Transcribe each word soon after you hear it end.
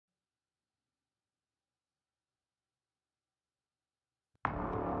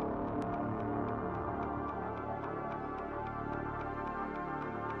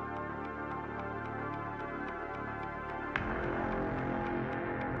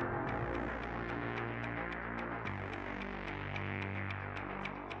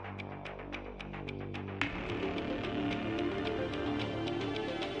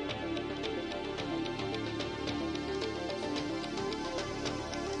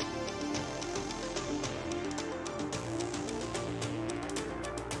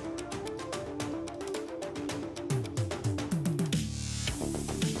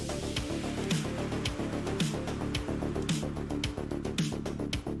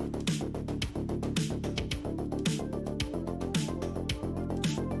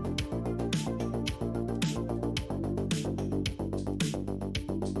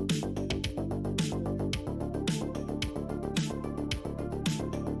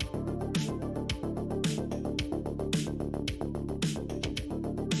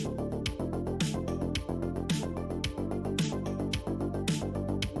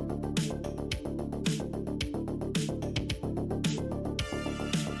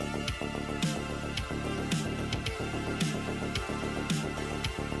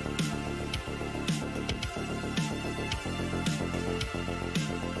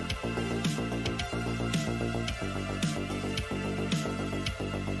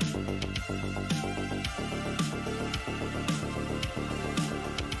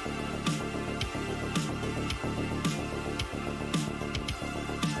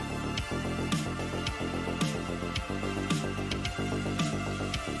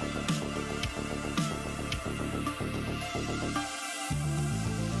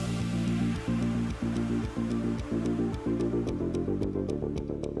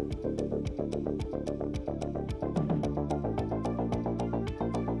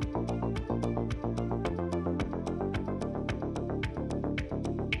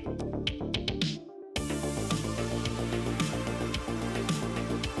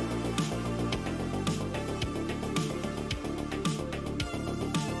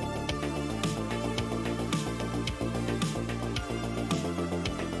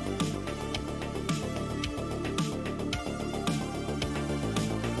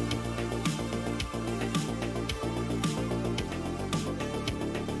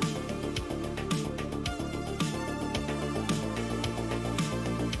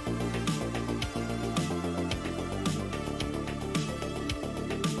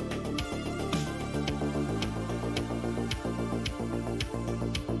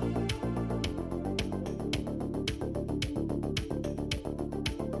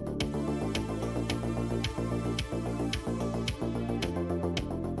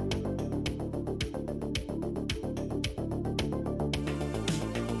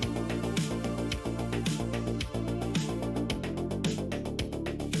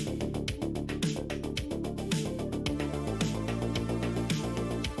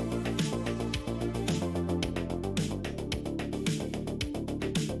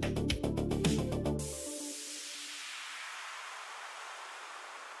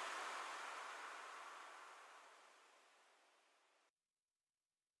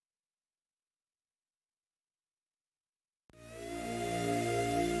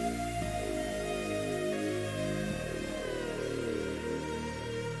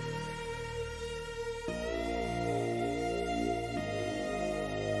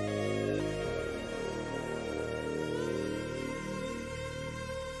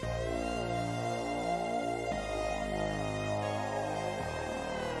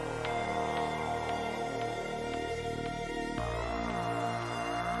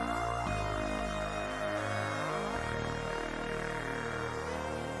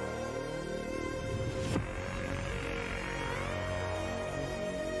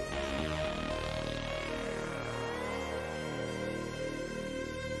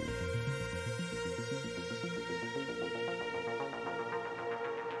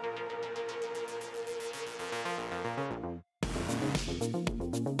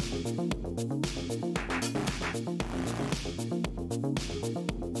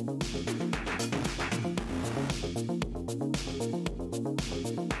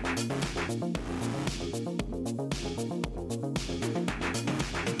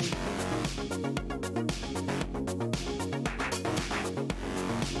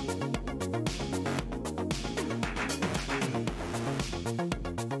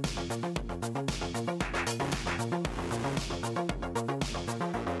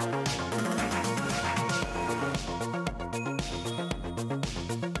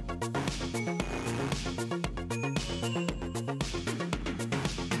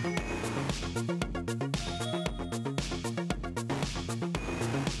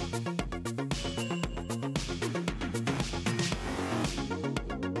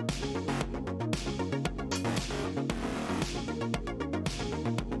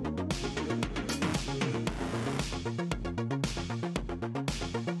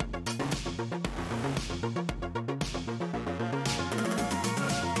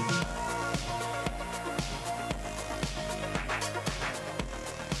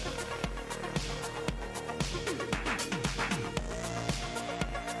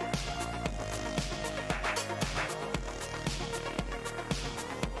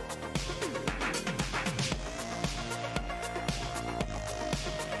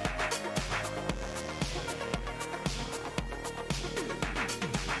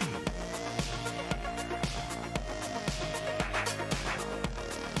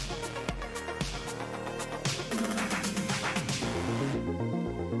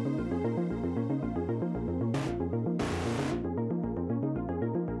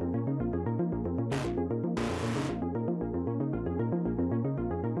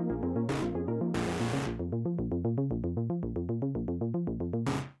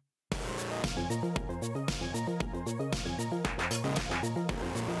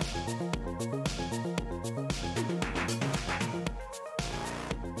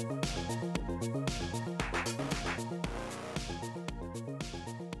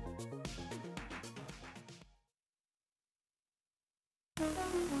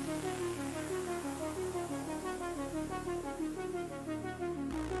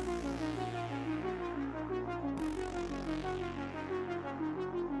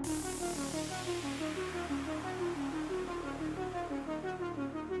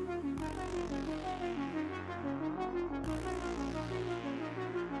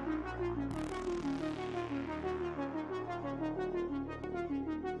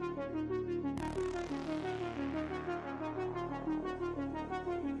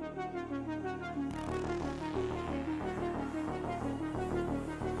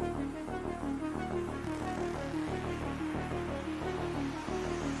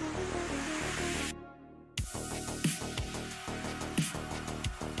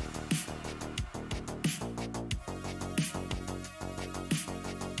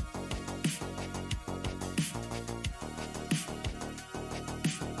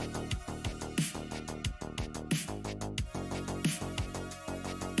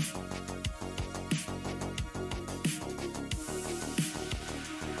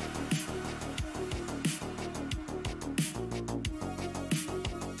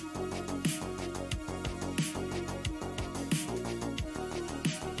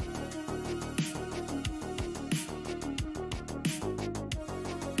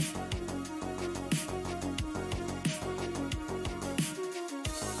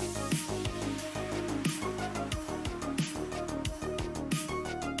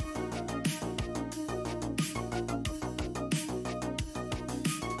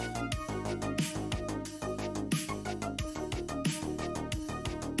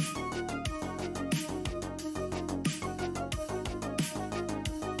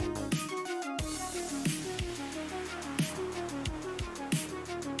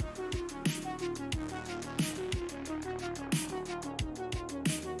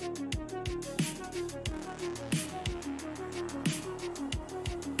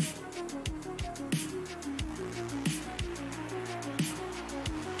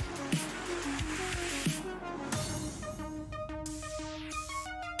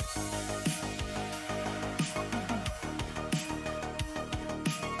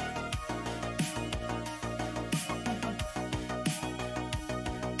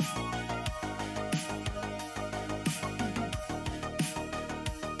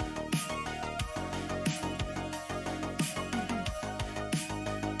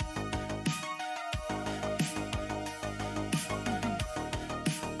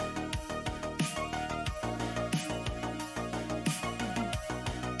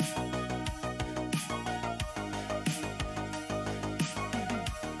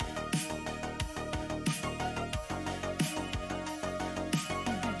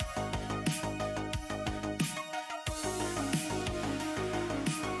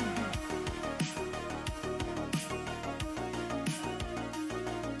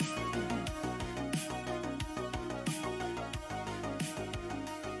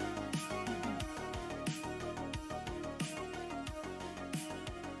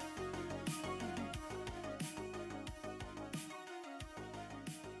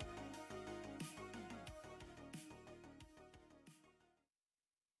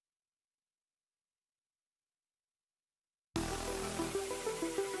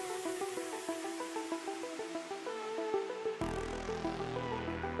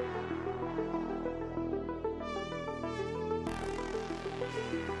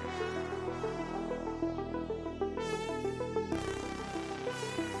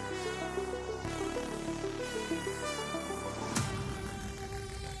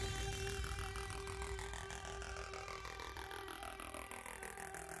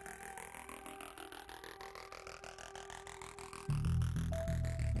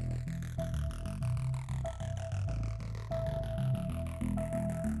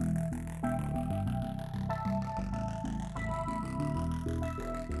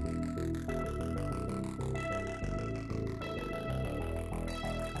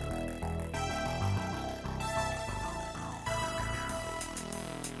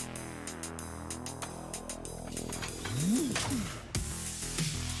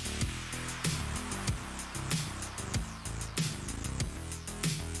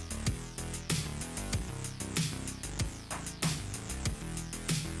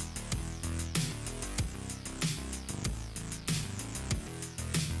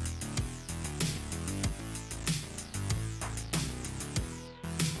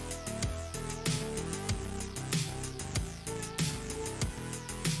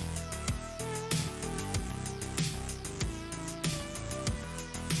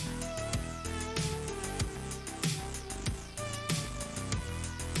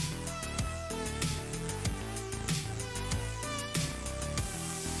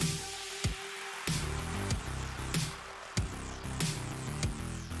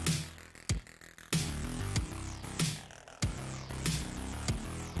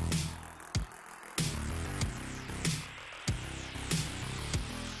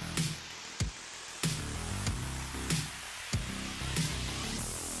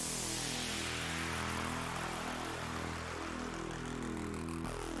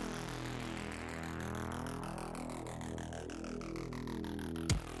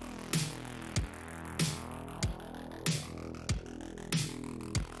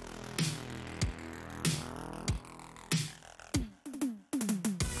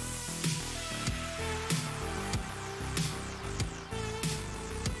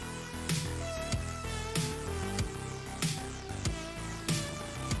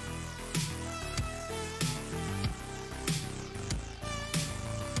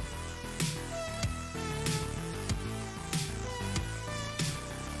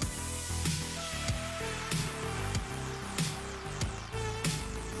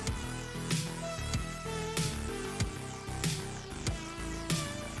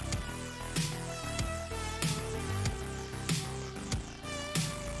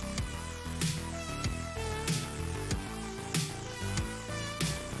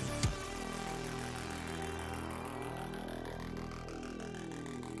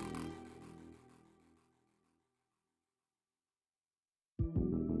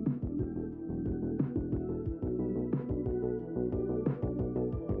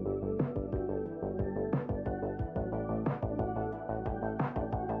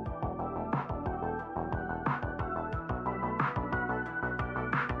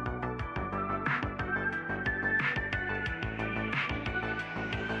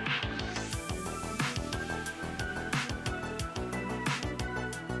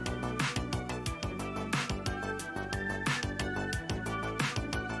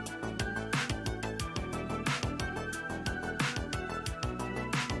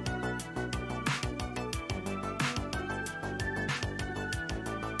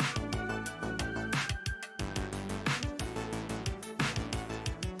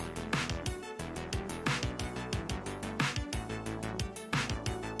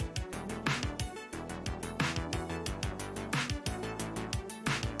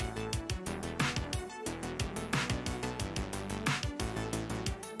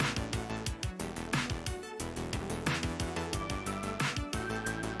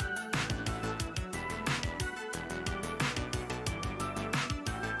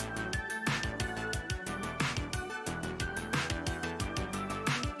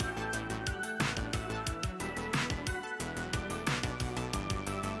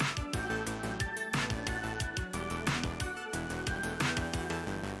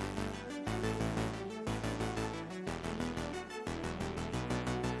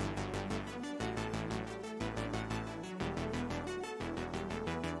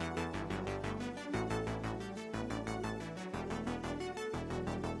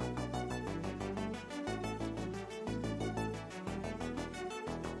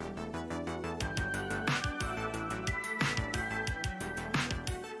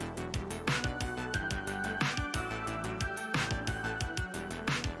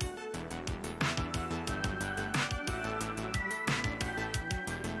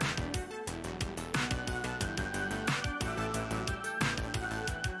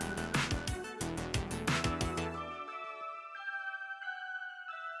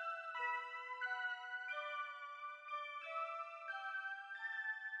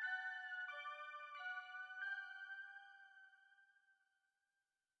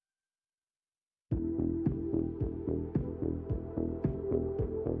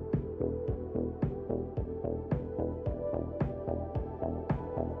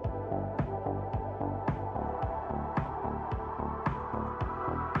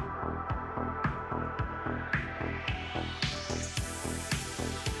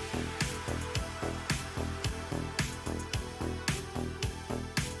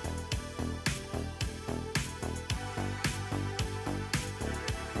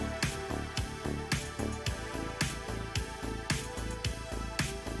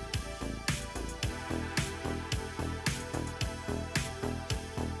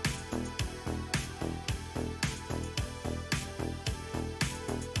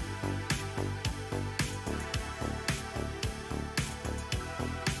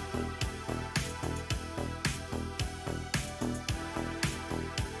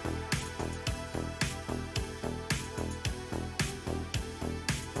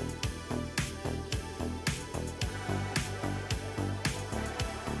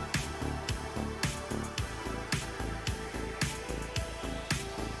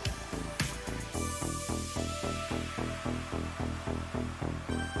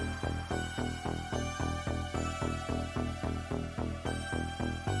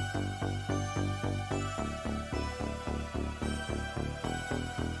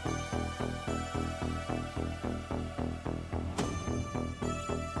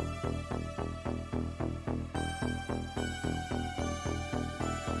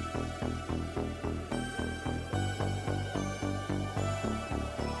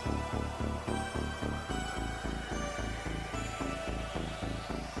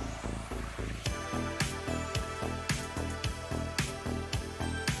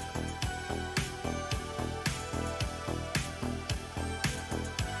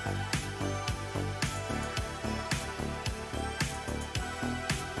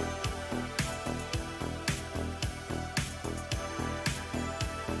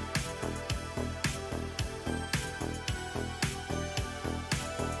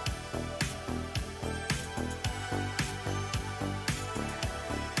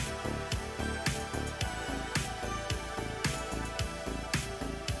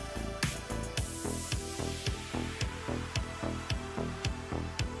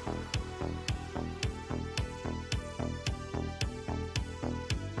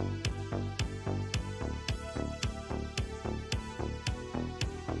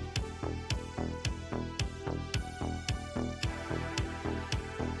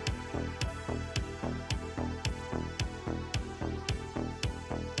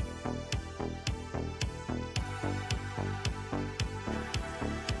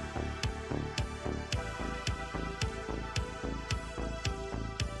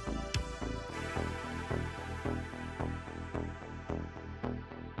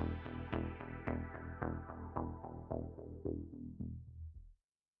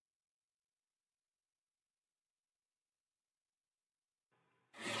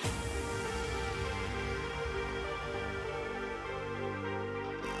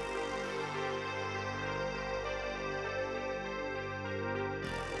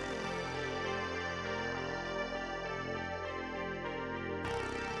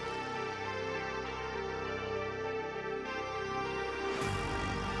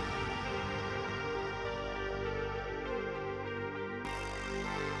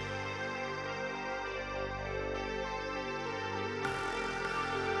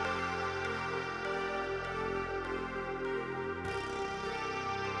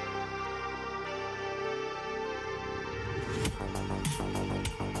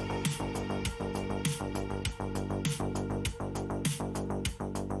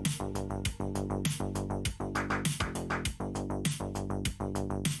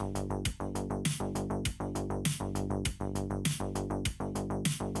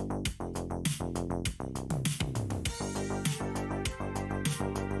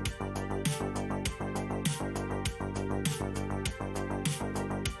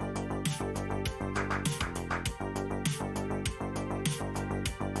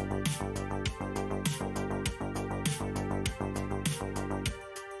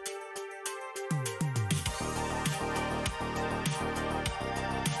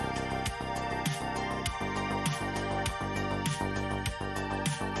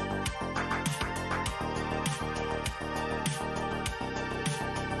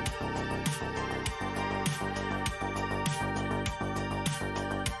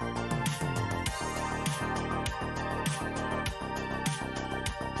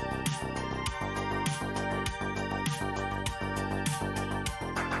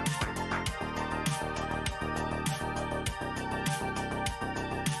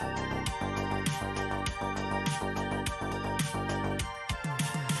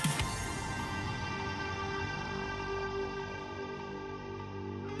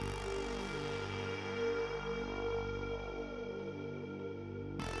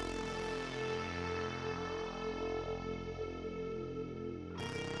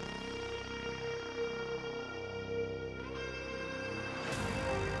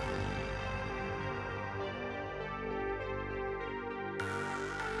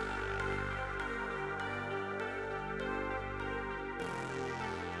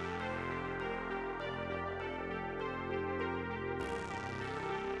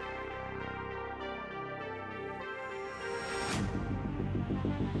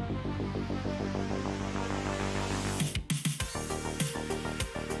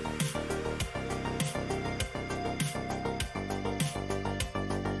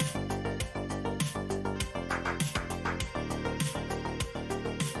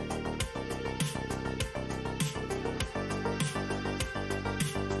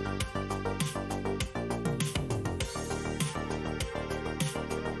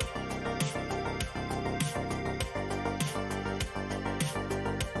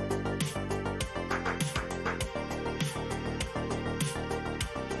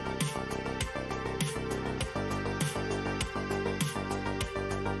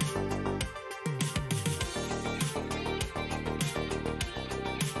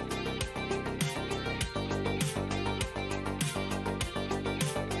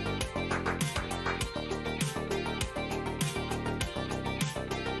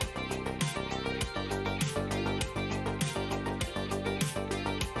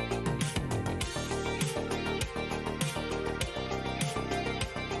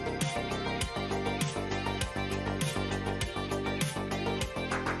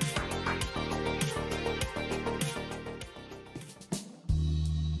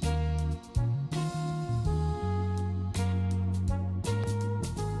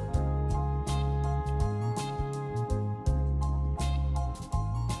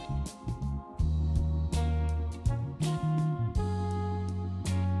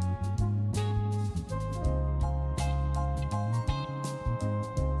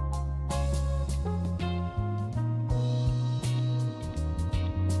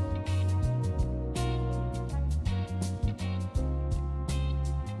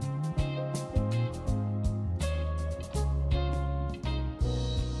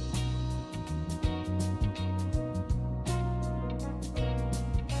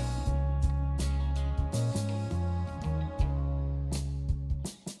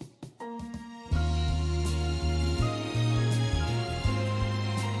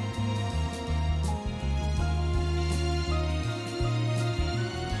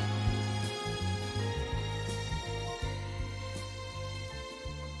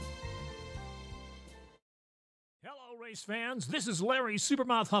race fans, this is Larry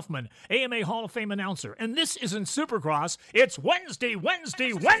Supermouth Huffman, AMA Hall of Fame announcer, and this isn't Supercross, it's Wednesday!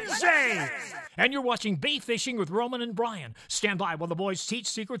 And you're watching Bay Fishing with Roman and Brian. Stand by while the boys teach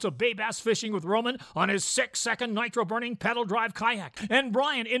secrets of bay bass fishing with Roman on his 6-second nitro-burning pedal drive kayak, and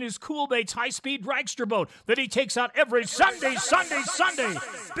Brian in his Cool Baits high-speed dragster boat that he takes out every Sunday!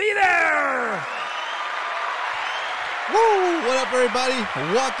 Be there! Woo! What up, everybody?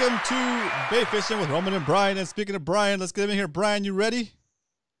 Welcome to Bay Fishing with Roman and Brian. And speaking of Brian, let's get him in here. Brian, you ready?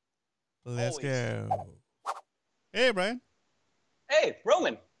 Let's go. Hey, Brian. Hey,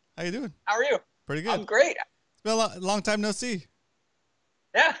 Roman. How you doing? How are you? Pretty good. I'm great. It's been a long time no see.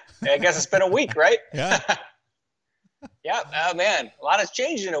 Yeah, I guess it's been a week, right? Yeah. Yeah, oh man, a lot has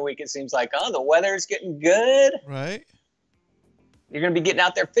changed in a week, it seems like, huh? The weather's getting good. Right. You're going to be getting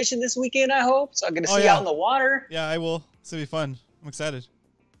out there fishing this weekend, I hope. So I'm going to see you out in the water. Yeah, I will. It's going to be fun. I'm excited.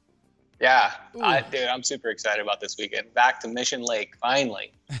 Yeah. Dude, I'm super excited about this weekend. Back to Mission Lake,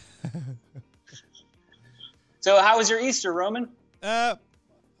 finally. So how was your Easter, Roman?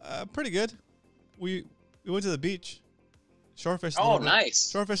 Pretty good. We went to the beach. Shorefished a Oh, little bit.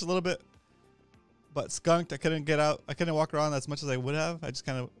 nice. Shorefished a little bit. But skunked. I couldn't get out. I couldn't walk around as much as I would have. I just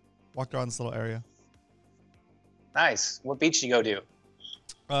kind of walked around this little area. Nice. What beach did you go to?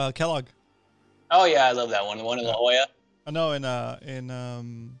 Kellogg. Oh, yeah, I love that one. The one in La Jolla? No, in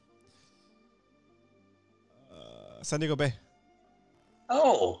San Diego Bay.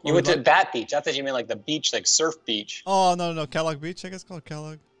 Oh, you went to that beach. I thought you meant like the beach, like surf beach. Oh, no. Kellogg Beach, I guess, called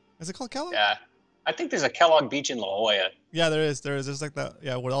Kellogg. Is it called Kellogg? Yeah. I think there's a Kellogg Beach in La Jolla. Yeah, there is. There's like that.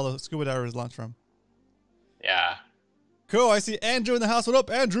 Yeah, where all the scuba divers launch from. Yeah. Cool. I see Andrew in the house. What up,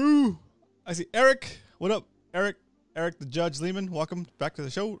 Andrew? I see Eric. What up, Eric? Eric the Judge Lehman. Welcome back to the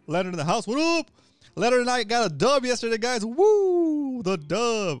show. Leonard in the house. What up? Leonard and I got a dub yesterday, guys. Woo! The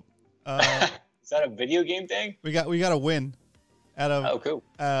dub. Is that a video game thing? We got a win. Out of cool.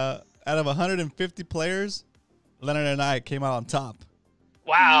 Out of 150 players, Leonard and I came out on top.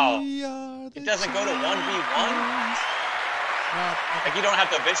 Wow. It doesn't go to 1v1? Like you don't have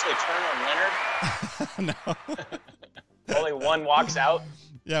to eventually turn on Leonard? No. Only one walks out?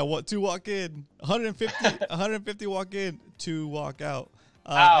 Yeah, two walk in. 150 walk in, 2 walk out.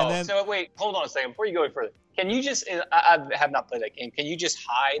 So wait, hold on a second. Before you go any further, can you just, I have not played that game, can you just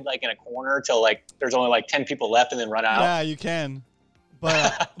hide like in a corner till like there's only like 10 people left and then run out? Yeah, you can.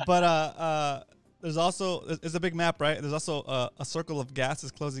 But there's also, it's a big map, right? There's also a circle of gas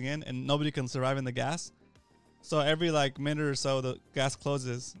is closing in and nobody can survive in the gas. So every like minute or so, the gas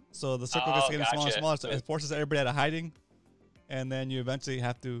closes. So the circle gets getting smaller and smaller. So it forces everybody out of hiding. And then you eventually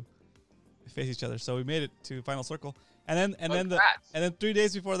have to face each other. So we made it to final circle. And then 2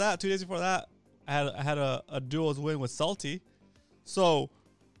 days before that, I had a duos win with Salty. So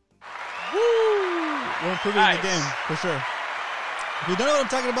we're improving the game for sure. If you don't know what I'm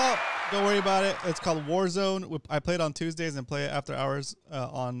talking about, don't worry about it. It's called Warzone. I play it on Tuesdays and play it after hours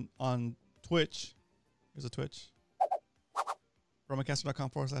on Twitch. Here's a Twitch.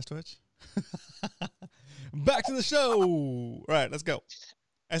 RomanCastro.com/Twitch. Back to the show. All right, let's go.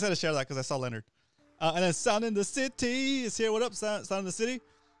 I said to share that because I saw Leonard. And then Sound in the City is here. What up, Sound in the City?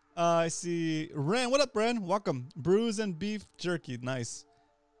 I see Ren. What up, Ren? Welcome. Brews and beef jerky. Nice.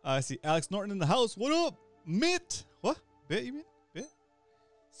 I see Alex Norton in the house. What up? Mitt. What? Bit, you mean? Bit?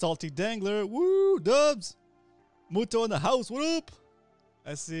 Salty Dangler. Woo, Dubs. Muto in the house. What up?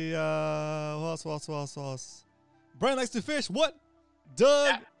 I see, who else? Brian likes to fish. What?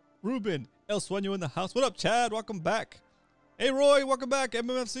 Doug. Ruben. El Sueño in the house. What up, Chad? Welcome back. Hey, Roy. Welcome back.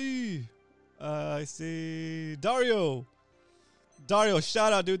 MMFC. I see Dario. Dario,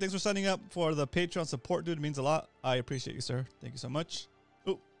 shout out, dude. Thanks for signing up for the Patreon support, dude. It means a lot. I appreciate you, sir. Thank you so much.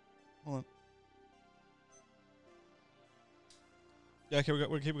 Oh, hold on. Yeah, okay,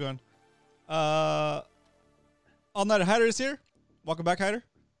 we're keep going. All Night Hider is here. Welcome back, Hider.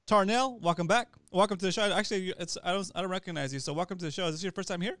 Tarnell, welcome back. Welcome to the show. Actually, I don't recognize you, so welcome to the show. Is this your first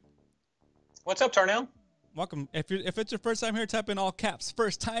time here? What's up, Tarnell? Welcome. If it's your first time here, type in all caps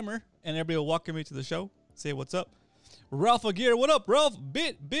 "first timer" and everybody will welcome you to the show. Say what's up. Ralph Aguirre, what up, Ralph?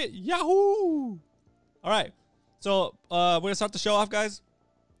 Bit, Yahoo! All right, so we're gonna start the show off, guys.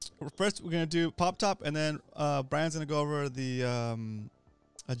 First, we're gonna do Pop Top, and then Brian's gonna go over the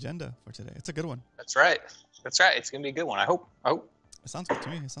agenda for today. It's a good one. That's right. It's gonna be a good one. I hope. It sounds good to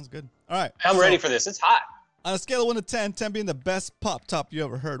me. It sounds good. All right. I'm ready for this. It's hot. On a scale of 1 to 10, 10 being the best Pop Top you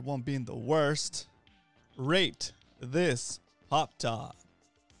ever heard, 1 being the worst, rate this Pop Top.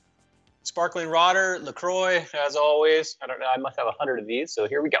 Sparkling water, LaCroix, as always. I don't know. I must have 100 of these, so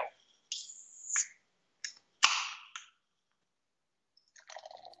here we go.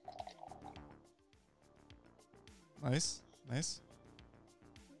 Nice. Nice.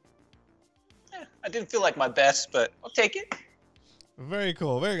 I didn't feel like my best, but I'll take it. Very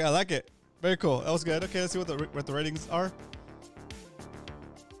cool. Very good. I like it. Very cool. That was good. Okay, let's see what the ratings are.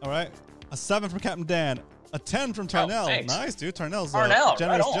 All right. A 7 from Captain Dan. A 10 from Tarnell. Oh, nice, dude. Tarnell's Tarnell, a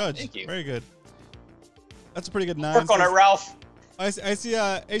generous right on. judge. Thank you. Very good. That's a pretty good 9. Work on it, Ralph. I see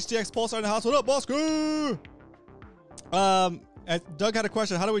HDX Pulsar in the house. What up, Bosco? Doug had a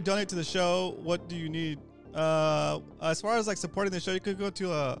question. How do we donate to the show? What do you need? As far as like supporting the show, you could go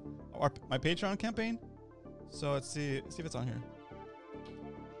to my Patreon campaign. So let's see if it's on here.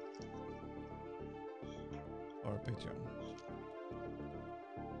 Or Patreon.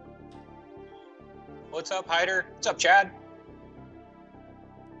 What's up, Hyder? What's up, Chad?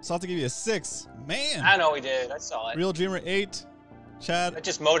 So I'll have to give you a 6. Man. I know we did. I saw it. Real Dreamer 8. Chad. That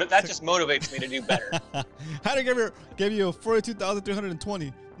just motivates me to do better. How to give you a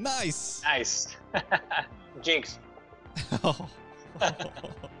 42,320. Nice. Nice. Jinx. Oh.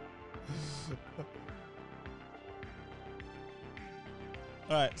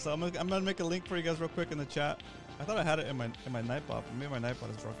 All right, so I'm gonna make a link for you guys real quick in the chat. I thought I had it in my Nightbot, but maybe my Nightbot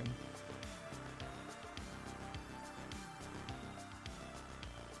is broken.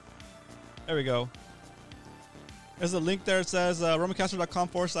 There we go. There's a link there. It says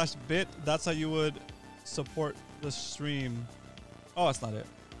romancastro.com/bit. That's how you would support the stream. Oh, that's not it.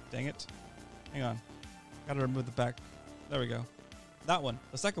 Dang it. Hang on. Gotta remove the back. There we go. That one.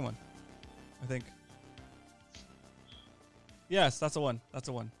 The second one. I think. Yes, that's the one. That's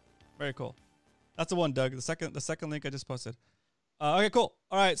the one. Very cool. That's the one, Doug. The second link I just posted. Okay, cool.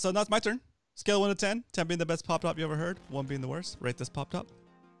 All right, so now it's my turn. Scale 1 to 10. 10 being the best pop top you ever heard. 1 being the worst. Rate this pop top.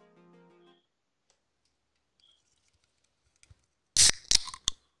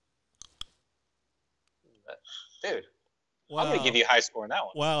 Dude, Wow. I'm going to give you a high score on that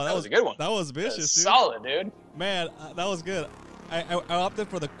one. Wow, that was a good one. That was vicious, dude. Solid, dude. Man, that was good. I opted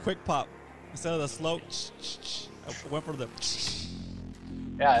for the quick pop instead of the slow. I went for the.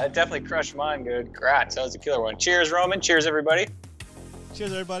 Yeah, that definitely crushed mine, good. Congrats, that was a killer one. Cheers, Roman. Cheers, everybody.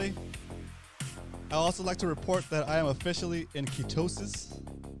 Cheers, everybody. I also like to report that I am officially in ketosis.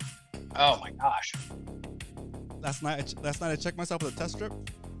 Oh my gosh. Last night I checked myself with a test strip,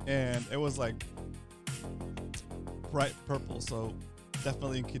 and it was like bright purple, so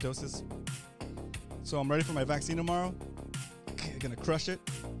definitely in ketosis. So I'm ready for my vaccine tomorrow. Gonna crush it.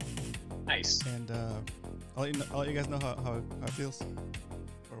 Nice. And I'll let you guys know how it feels.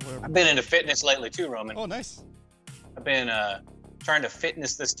 Or whatever. I've been into fitness lately too, Roman. Oh, nice. I've been trying to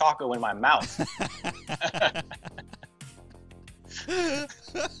fitness this taco in my mouth.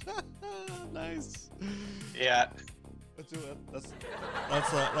 Nice. Yeah. That's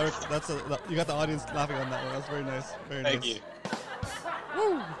you got the audience laughing on that one. That's very nice. Very Thank nice. you.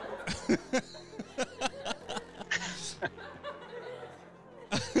 Woo!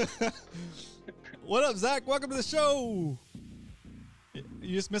 What up, Zach? Welcome to the show.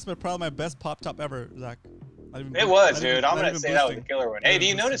 You just missed probably my best pop top ever, Zach. It was, dude. I'm gonna say that was a killer one. Hey, do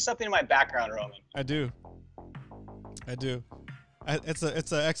you notice something in my background, Roman? I do. It's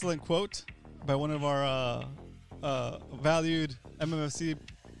an excellent quote by one of our valued MMFC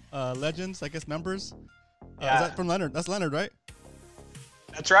legends, I guess, members. Yeah. Is that from Leonard? That's Leonard, right?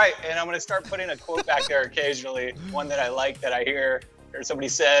 That's right. And I'm gonna start putting a quote back there occasionally, one that I like, that I hear, or somebody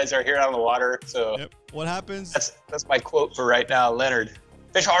says, or hear out on the water. So yep. What happens? That's my quote for right now, Leonard.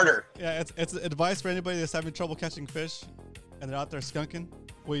 Fish harder. Yeah, it's advice for anybody that's having trouble catching fish, and they're out there skunking.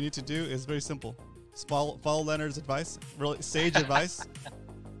 What you need to do is very simple. Follow Leonard's advice, really sage advice.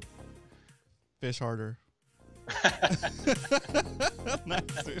 Fish harder.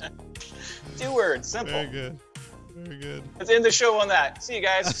 Nice, dude. 2 words, simple. Very good. Very good. Let's end the show on that. See you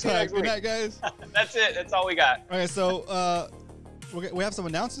guys. See you next Good week. night, guys. That's it. That's all we got. Okay, so we have some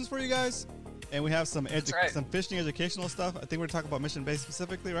announcements for you guys, and we have some some fishing educational stuff. I think we're talking about mission base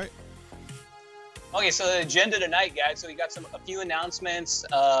specifically, right? Okay, so the agenda tonight, guys. So we got a few announcements.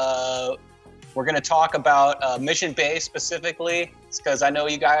 We're going to talk about mission base specifically, because I know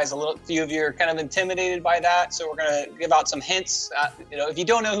you guys, few of you are kind of intimidated by that. So we're going to give out some hints. If you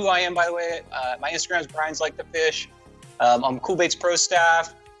don't know who I am, by the way, my Instagram is Brian's Like to Fish. I'm Cool Baits Pro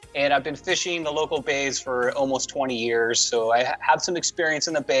staff, and I've been fishing the local bays for almost 20 years. So I have some experience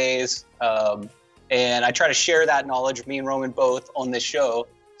in the bays, and I try to share that knowledge, me and Roman both, on this show.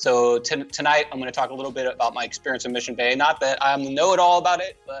 So tonight, I'm going to talk a little bit about my experience in Mission Bay. Not that I know-it-all about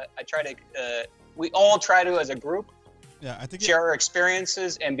it, but I try to. We all try to, as a group, I think share our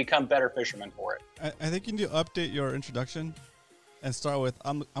experiences and become better fishermen for it. I think you need to update your introduction and start with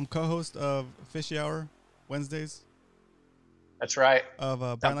I'm co-host of Fishy Hour Wednesdays. That's right. Of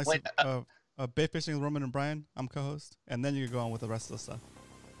Bait Fishing with Roman and Brian. I'm co-host. And then you can go on with the rest of the stuff.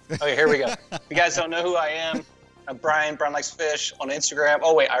 Okay, here we go. If you guys don't know who I am, I'm Brian. Brian Likes Fish on Instagram.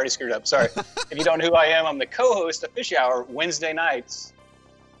 Oh, wait, I already screwed up. Sorry. If you don't know who I am, I'm the co-host of Fishy Hour Wednesday nights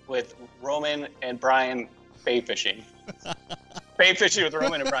with Roman and Brian bait fishing. Bait fishing with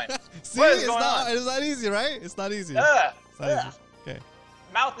Roman and Brian. See, what is going on? It's not easy, right? It's not easy. It's not easy. Okay.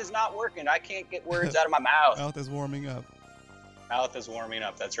 Mouth is not working. I can't get words out of my mouth. Mouth is warming up. Mouth is warming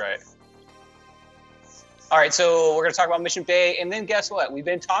up. That's right. All right, so we're going to talk about Mission Bay, and then guess what? We've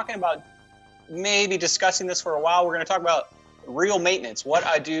been talking about maybe discussing this for a while. We're going to talk about reel maintenance, what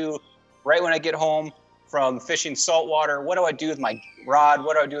I do right when I get home from fishing saltwater. What do I do with my rod?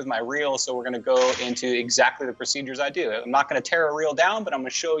 What do I do with my reel? So we're going to go into exactly the procedures I do. I'm not going to tear a reel down, but I'm going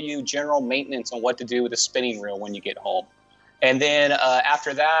to show you general maintenance on what to do with a spinning reel when you get home. And then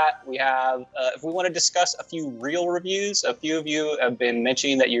after that, we have, if we want to discuss a few reel reviews, a few of you have been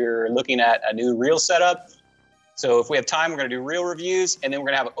mentioning that you're looking at a new reel setup. So if we have time, we're going to do reel reviews, and then we're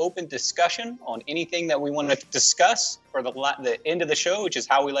going to have an open discussion on anything that we want to discuss for the end of the show, which is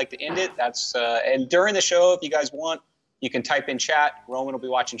how we like to end it. That's and during the show, if you guys want, you can type in chat. Roman will be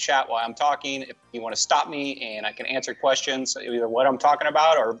watching chat while I'm talking. If you want to stop me and I can answer questions, either what I'm talking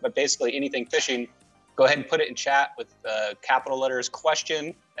about or basically anything fishing, go ahead and put it in chat with capital letters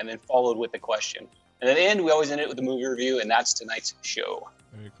question and then followed with the question. And at the end, we always end it with a movie review, and that's tonight's show.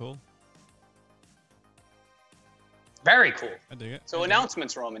 Very cool. Very cool. I dig it. So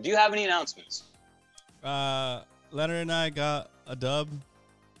announcements, Roman. Do you have any announcements? Leonard and I got a dub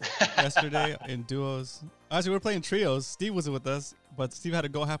yesterday in duos. Actually, we were playing trios. Steve was with us, but Steve had to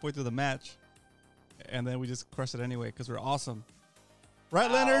go halfway through the match. And then we just crushed it anyway because we're awesome. Right,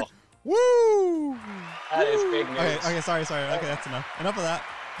 wow. Leonard? Woo! That is big news. Okay, sorry. Okay, that's enough. Enough of that.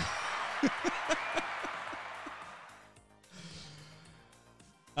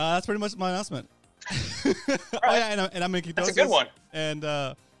 That's pretty much my announcement. Right. Oh yeah, and I'm making that's a good one. And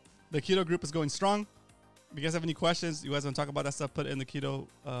the keto group is going strong. If you guys have any questions, you guys want to talk about that stuff, put it in the keto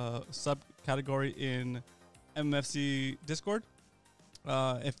subcategory in MFC Discord.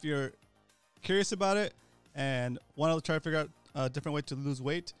 If you're curious about it and want to try to figure out a different way to lose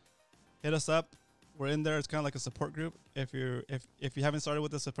weight, hit us up. We're in there. It's kind of like a support group. If you haven't started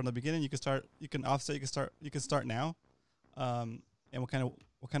with us from the beginning, you can start. You can offset. You can start now. And we'll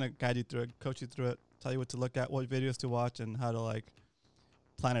kind of guide you through it, coach you through it, tell you what to look at, what videos to watch, and how to like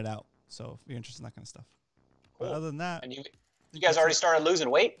plan it out. So if you're interested in that kind of stuff. Cool. But other than that, and you guys already started losing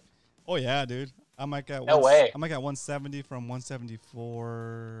weight? Oh yeah, dude. I'm like at no way. I'm like at 170 from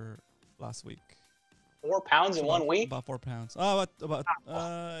 174 last week. 4 pounds in 1 week? About 4 pounds. Oh, about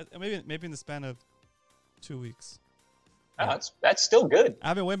maybe in the span of 2 weeks. Oh, yeah. That's still good. I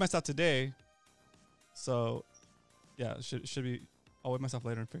haven't weighed myself today, so yeah, it should be. I'll weigh myself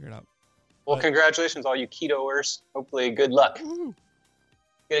later and figure it out. Well, congratulations, all you ketoers. Hopefully, good luck. Woo.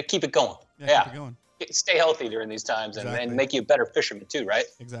 Gotta keep it going. Yeah. Keep it going. Stay healthy during these times, exactly. and make you a better fisherman too, right?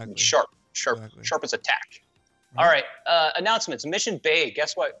 Exactly. Sharp Exactly. Sharp as a tack. Right. All right, announcements. Mission Bay.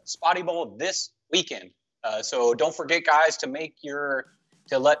 Guess what? Spotty Bowl this weekend. So don't forget, guys, to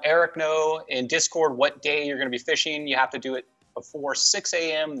let Eric know in Discord what day you're going to be fishing. You have to do it before 6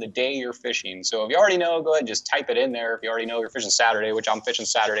 a.m. the day you're fishing. So if you already know, go ahead and just type it in there. If you already know you're fishing Saturday, which I'm fishing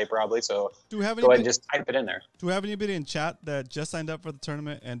Saturday probably, so go ahead and just type it in there. Do we have anybody in chat that just signed up for the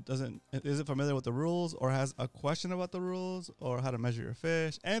tournament and isn't familiar with the rules or has a question about the rules or how to measure your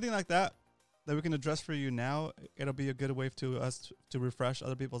fish, anything like that we can address for you now? It'll be a good way to us to refresh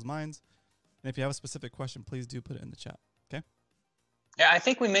other people's minds. And if you have a specific question, please do put it in the chat. Okay. Yeah, I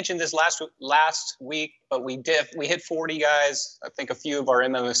think we mentioned this last week, but we hit 40 guys. I think a few of our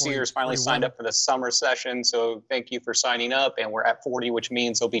MMOCers finally 41. signed up for the summer session. So thank you for signing up. And we're at 40, which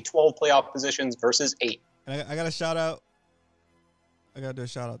means there'll be 12 playoff positions versus 8. And I got a shout out. I got to do a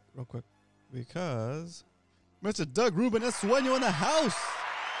shout out real quick because Mr. Doug Rubin is Sueño in the house.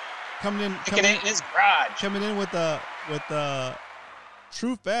 Coming in his garage. Coming in with the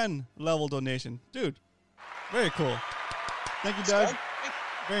true fan level donation. Dude, very cool. Thank you, Doug.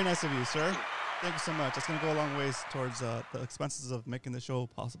 Very nice of you, sir. Thank you so much. That's going to go a long ways towards the expenses of making the show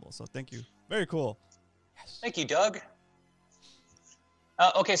possible. So thank you. Very cool. Yes. Thank you, Doug.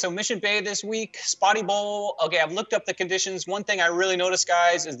 Okay, so Mission Bay this week, Spotty Bowl. Okay, I've looked up the conditions. One thing I really noticed,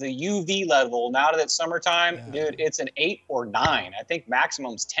 guys, is the UV level. Now that it's summertime, dude, it's an 8 or 9. I think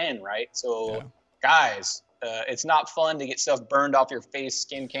maximum's 10, right? So, guys, it's not fun to get stuff burned off your face,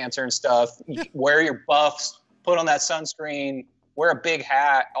 skin cancer and stuff. Wear your buffs. Put on that sunscreen, wear a big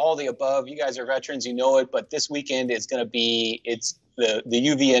hat, all the above. You guys are veterans, you know it, but this weekend is going to be, the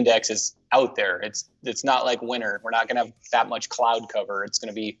UV index is out there. It's not like winter. We're not going to have that much cloud cover. It's going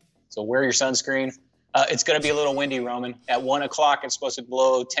to be So wear your sunscreen. It's going to be a little windy, Roman. At 1 o'clock, it's supposed to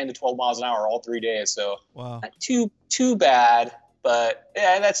blow 10 to 12 miles an hour all 3 days. So Wow. not too bad, but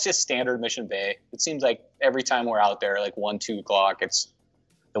yeah, that's just standard Mission Bay. It seems like every time we're out there, like 1, 2 o'clock,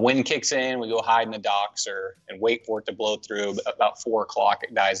 the wind kicks in. We go hide in the docks and wait for it to blow through. About 4 o'clock,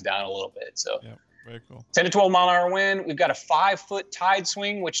 it dies down a little bit. So Yeah, very cool. 10 to 12 mile an hour wind. We've got a 5-foot tide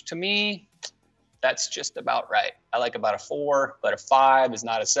swing, which to me, that's just about right. I like about a 4, but a 5 is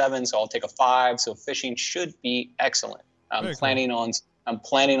not a 7, so I'll take a 5. So fishing should be excellent. I'm planning on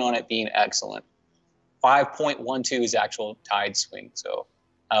it being excellent. 5.12 is actual tide swing. So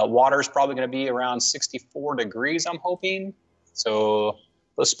water's probably going to be around 64 degrees, I'm hoping. So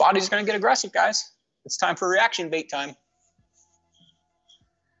those spotties are going to get aggressive, guys. It's time for reaction bait time.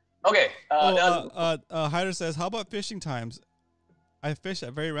 Okay. Hyder says, how about fishing times? I fish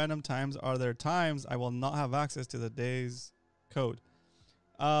at very random times. Are there times I will not have access to the day's code?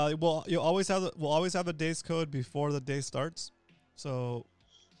 We'll always have the day's code before the day starts. So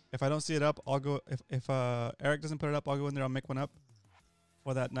if I don't see it up, I'll go. If Eric doesn't put it up, I'll go in there. I'll make one up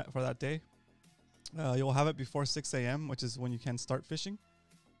for that day. You'll have it before 6 a.m., which is when you can start fishing.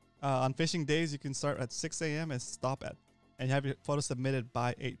 On fishing days, you can start at 6 a.m. and stop and you have your photo submitted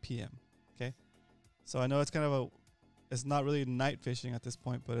by 8 p.m. Okay, so I know it's not really night fishing at this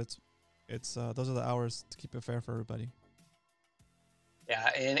point, but it's those are the hours to keep it fair for everybody. Yeah,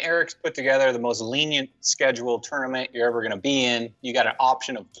 and Eric's put together the most lenient scheduled tournament you're ever going to be in. You got an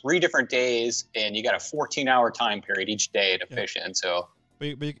option of 3 different days, and you got a 14-hour time period each day to fish in. So, but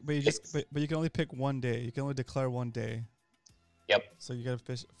you can only pick one day. You can only declare one day. Yep. So you got to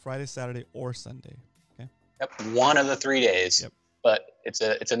fish Friday, Saturday, or Sunday. Okay. Yep. One of the 3 days. Yep. But it's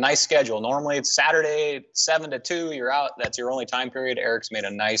a nice schedule. Normally it's Saturday 7 to 2. You're out. That's your only time period. Eric's made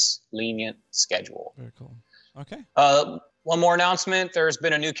a nice lenient schedule. Very cool. Okay. One more announcement. There's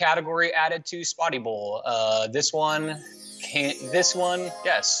been a new category added to Spotty Bowl. This one,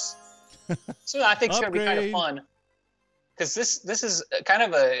 yes. So I think it's going to be kind of fun. Because this is kind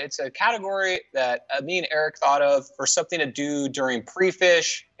of it's a category that me and Eric thought of for something to do during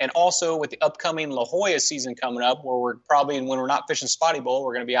pre-fish, and also with the upcoming La Jolla season coming up, where we're probably, when we're not fishing Spotty Bowl,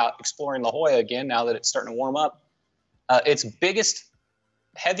 we're going to be out exploring La Jolla again now that it's starting to warm up. It's biggest,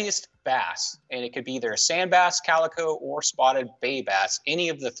 heaviest bass, and it could be either a sand bass, calico, or spotted bay bass, any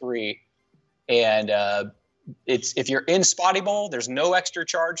of the 3. And if you're in Spotty Bowl, there's no extra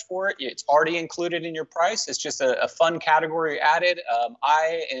charge for it. It's already included in your price. It's just a fun category added.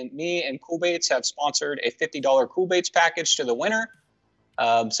 Me and Cool Baits have sponsored a $50 Cool Baits package to the winner.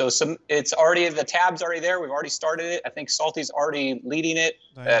 It's already, the tab's already there. We've already started it. I think Salty's already leading it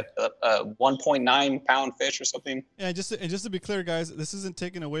at 1.9 pound fish or something. Yeah, just to be clear, guys, this isn't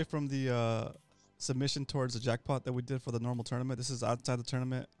taken away from the submission towards the jackpot that we did for the normal tournament. This is outside the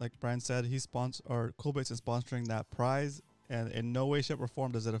tournament. Like Brian said, Cool Baits is sponsoring that prize, and in no way, shape, or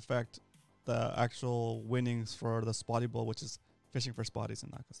form does it affect the actual winnings for the Spotty Bowl, which is fishing for spotties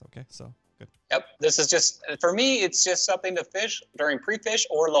and knuckles. Okay, so good. Yep, this is just, for me, it's just something to fish during pre-fish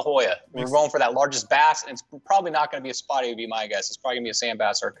or La Jolla. We're going for that largest bass, and it's probably not going to be a spotty, would be my guess. It's probably going to be a sand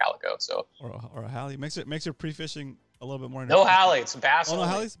bass or a calico. So or a halie. Makes your pre-fishing a little bit more. No halie, it's bass only. Oh,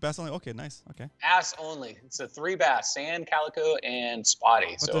 no halies? Bass only? Okay, nice. Okay. Bass only. It's a 3 bass, sand, calico, and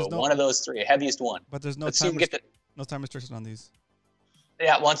spotty. So one of those 3, heaviest one. But there's no time restriction on these.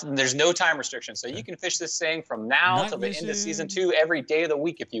 Yeah, there's no time restriction. So you can fish this thing from now till the end of season 2 every day of the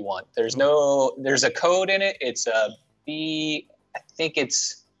week if you want. There's a code in it. It's I think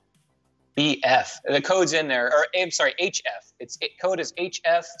it's BF. The code's in there, or I'm sorry, HF. Code is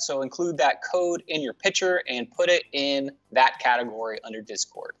HF, so include that code in your picture and put it in that category under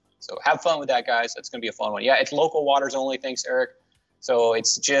Discord. So have fun with that, guys. That's going to be a fun one. Yeah, it's local waters only. Thanks, Eric. So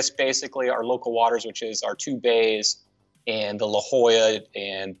it's just basically our local waters, which is our 2 bays and the La Jolla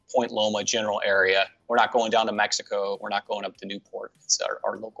and Point Loma general area. We're not going down to Mexico. We're not going up to Newport. It's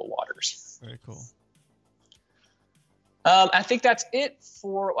our local waters. Very cool. I think that's it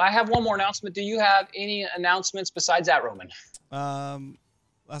I have one more announcement. Do you have any announcements besides that, Roman?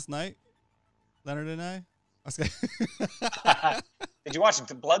 Last night, Leonard and I. Did you watch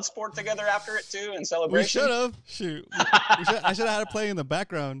the Bloodsport together after it too in celebration? We should have. Shoot. I should have had it playing in the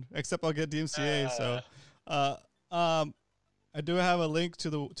background, except I'll get DMCA. So, I do have a link to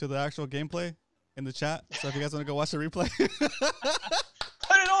the actual gameplay in the chat. So if you guys want to go watch the replay,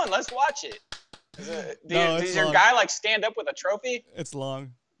 put it on. Let's watch it. Does your guy like stand up with a trophy? It's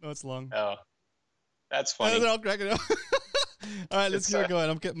long. No, it's long. Oh, that's funny. They're all cracking up. All right, let's keep it going.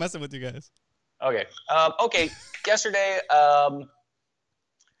 I'm messing with you guys. Okay. Yesterday,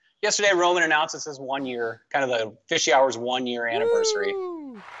 Roman announced this is 1 year, kind of the Fishy Hours 1 year anniversary.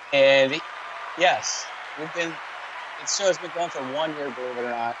 And yes, the show has been going for 1 year, believe it or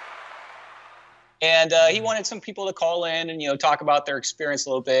not. And he wanted some people to call in and, talk about their experience a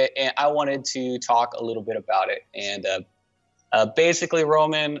little bit. And I wanted to talk a little bit about it. And basically,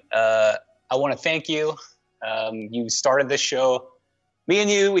 Roman, I want to thank you. You started this show. Me and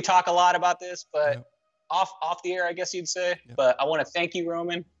you, we talk a lot about this, but off the air, I guess you'd say. Yeah. But I want to thank you,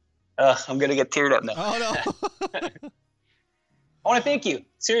 Roman. I'm going to get teared up now. Oh, no. I want to thank you.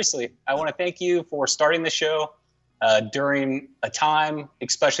 Seriously. I want to thank you for starting the show during a time,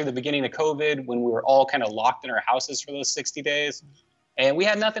 especially the beginning of COVID, when we were all kind of locked in our houses for those 60 days. And we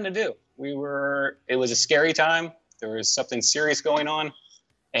had nothing to do. It was a scary time. There was something serious going on.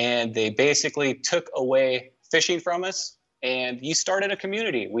 And they basically took away fishing from us. And you started a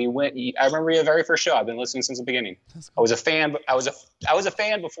community. I remember your very first show. I've been listening since the beginning. Cool. I was a fan. I was a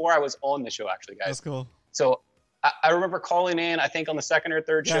fan before I was on the show, actually, guys. That's cool. So I remember calling in, I think on the second or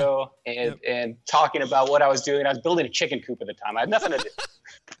third show and talking about what I was doing. I was building a chicken coop at the time. I had nothing to do.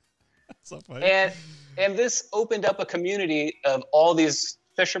 So funny. And this opened up a community of all these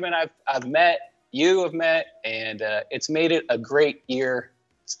fishermen I've met, you have met, and it's made it a great year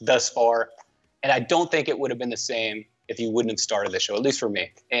thus far. And I don't think it would have been the same if you wouldn't have started the show, at least for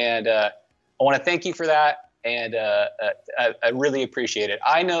me. And I want to thank you for that. And I really appreciate it.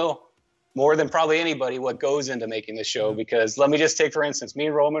 I know more than probably anybody what goes into making this show, because let me just take, for instance, me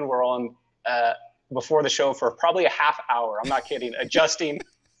and Roman were on before the show for probably a half hour. I'm not kidding. Adjusting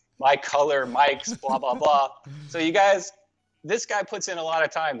my color, mics, blah, blah, blah. So you guys, this guy puts in a lot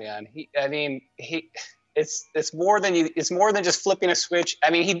of time, man. It's more than just flipping a switch. I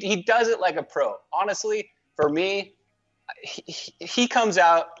mean, he does it like a pro. Honestly, for me, he comes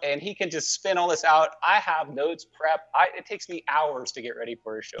out and he can just spin all this out. I have notes prep. It takes me hours to get ready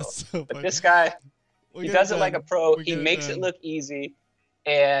for a show. So but this guy, he does it like a pro. He makes it look easy.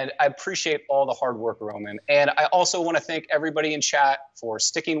 And I appreciate all the hard work, Roman. And I also want to thank everybody in chat for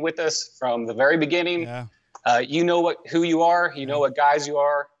sticking with us from the very beginning. Yeah. You know who you are. You know what guys you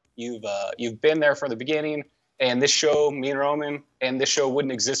are. You've been there from the beginning. And this show, me and Roman, and this show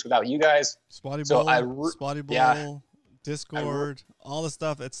wouldn't exist without you guys. Spotty Bowl, Discord, all the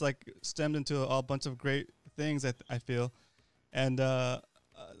stuff. It's like stemmed into a bunch of great things, I feel. And there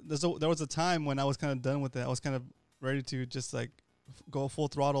was a time when I was kind of done with it. I was kind of ready to just like go full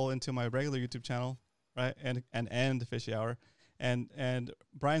throttle into my regular YouTube channel, right? And end the Fishy Hour. And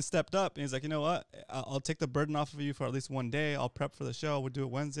Brian stepped up and he's like, you know what? I'll take the burden off of you for at least one day. I'll prep for the show. We'll do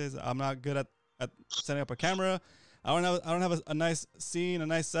it Wednesdays. I'm not good at setting up a camera. I don't have a nice scene, a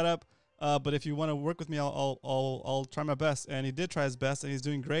nice setup. But if you want to work with me, I'll try my best. And he did try his best, and he's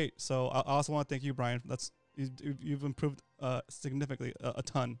doing great. So I also want to thank you, Brian. You've improved significantly, a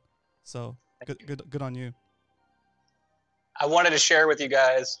ton. So good on you. I wanted to share with you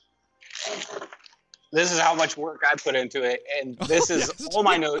guys. This is how much work I put into it, and this is all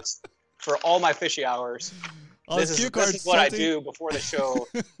my notes for all my Fishy Hours. This is what I do before the show.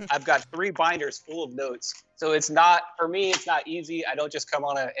 I've got 3 binders full of notes. So it's not easy. I don't just come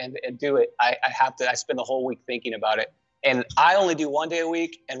on and do it. I spend the whole week thinking about it. And I only do 1 day a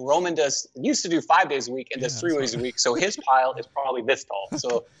week, and Roman used to do 5 days a week and does 3 days a week. So his pile is probably this tall.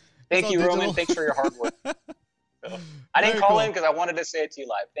 So thank you, Roman. Thanks for your hard work. So, I didn't call in because I wanted to say it to you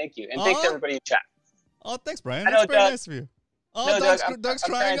live. Thank you. And thanks to everybody in chat. Oh, thanks, Brian. That's very nice of you. Oh, no, Doug's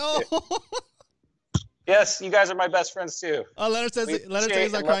crying. Yes, you guys are my best friends too. Leonard says he's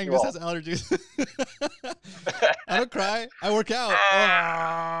not crying. He just has allergies. I don't cry. I work out.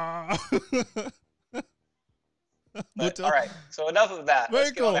 All right. So enough of that.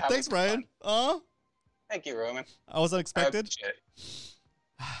 Very cool. Thanks, Brian. Thank you, Roman. I was unexpected.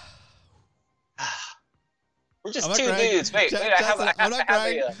 We're just 2 dudes. Wait. I'm not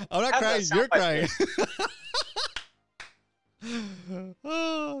crying. I'm not crying. You're crying.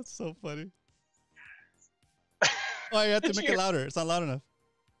 Oh, it's so funny. Oh, you have to make it louder. It's not loud enough.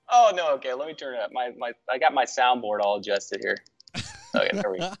 Oh no. Okay, let me turn it up. I got my soundboard all adjusted here. Okay,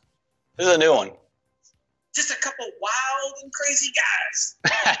 there we go. This is a new one. Just a couple wild and crazy guys.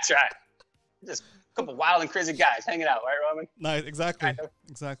 That's right. Just a couple wild and crazy guys hanging out, right, Roman? Nice. Exactly.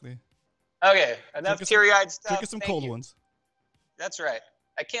 Exactly. Okay, enough teary-eyed stuff. Drink some cold ones. That's right.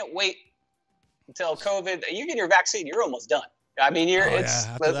 I can't wait until COVID. You get your vaccine, you're almost done. I mean,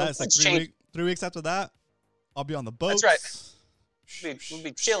 after that, it's like 3 weeks after that. I'll be on the boat. That's right. We'll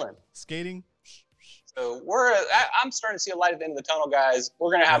be chilling. Skating. So I'm starting to see a light at the end of the tunnel, guys. We're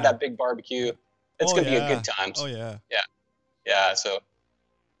going to have that big barbecue. It's going to be a good time. Oh, yeah. Yeah, so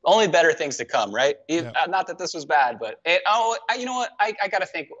only better things to come, right? Not that this was bad, but you know what? I got to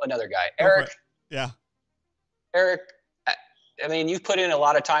thank another guy. Eric. Yeah. Eric, I mean, you've put in a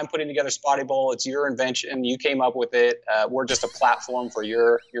lot of time putting together Spotty Bowl. It's your invention. You came up with it. We're just a platform for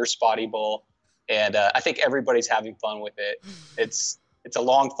your Spotty Bowl. And I think everybody's having fun with it. It's a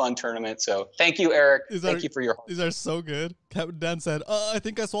long, fun tournament. So thank you, Eric. Thank you for your. These are so good. Captain Dan said, I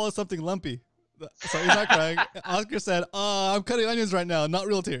think I swallowed something lumpy. So he's not crying. Oscar said, I'm cutting onions right now. Not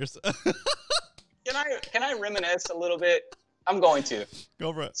real tears. Can I reminisce a little bit? I'm going to.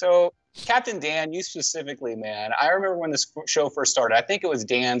 Go for it. So Captain Dan, you specifically, man, I remember when this show first started. I think it was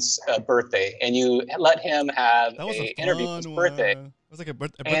Dan's birthday, and you let him have an interview for his birthday. It was like a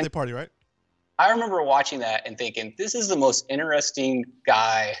birthday party, right? I remember watching that and thinking, this is the most interesting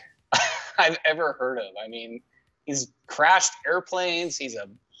guy I've ever heard of. I mean, he's crashed airplanes. He's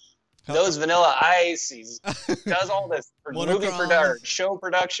knows Vanilla Ice. He's does all this show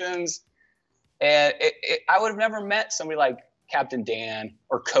productions. And I would have never met somebody like Captain Dan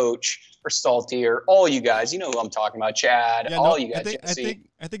or Coach or Salty or all you guys. You know who I'm talking about, Chad. Yeah, you guys.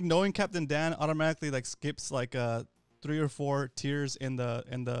 I think knowing Captain Dan automatically like skips like 3 or 4 tiers in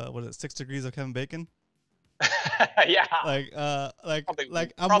the what is it, 6 degrees of Kevin Bacon. Yeah.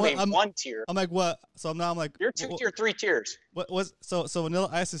 I'm 1 tier. I'm like, what? So now I'm like, you're 2 tier, 3 tiers. What was so Vanilla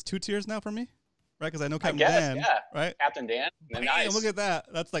Ice is 2 tiers now for me, right? Because I know Captain Dan, yeah. Right? Captain Dan. Damn, nice. Look at that.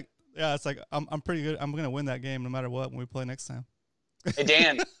 That's like, yeah, it's like I'm pretty good. I'm gonna win that game no matter what when we play next time. Hey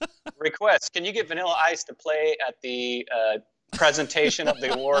Dan, request. Can you get Vanilla Ice to play at the presentation of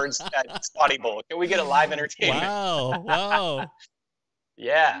the awards at Spotty Bowl? Can we get a live entertainment? Wow.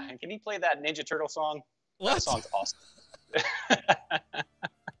 Yeah, and can you play that Ninja Turtle song? What? That song's awesome.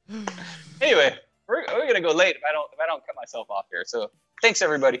 Anyway, we're gonna go late if I don't cut myself off here. So thanks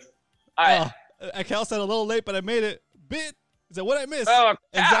everybody. All right. Cal said a little late, but I made it. Bit. Is that what I missed? Oh,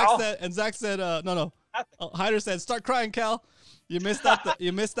 and Zach said, no. Hyder said, start crying, Cal. You missed out.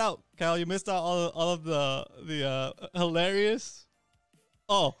 You missed out, Cal. You missed out all of the hilarious.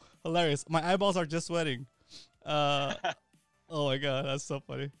 Oh, hilarious! My eyeballs are just sweating. Oh my god, that's so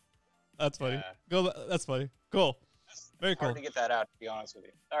funny. That's funny. Yeah. Go. That's funny. Cool. Very cool. Hard to get that out, to be honest with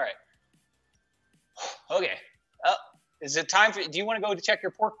you. All right. Okay. Is it time for? Do you want to go to check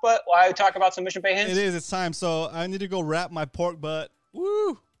your pork butt while I talk about some Mission Bay hints? It is. It's time. So I need to go wrap my pork butt.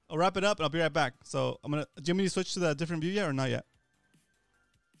 Woo! I'll wrap it up and I'll be right back. So I'm gonna. Do you want me to switch to the different view yet or not yet?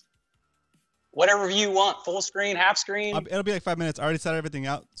 Whatever view you want. Full screen, half screen. It'll be like 5 minutes. I already set everything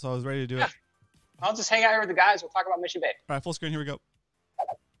out, so I was ready to do it. I'll just hang out here with the guys. We'll talk about Mission Bay. All right, full screen. Here we go.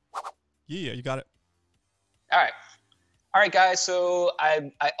 Yeah, you got it. All right, guys. So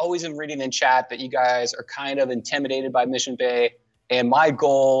I always am reading in chat that you guys are kind of intimidated by Mission Bay, and my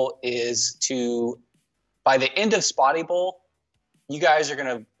goal is to, by the end of Spotty Bowl, you guys are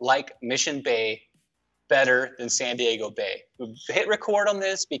gonna like Mission Bay better than San Diego Bay. Hit record on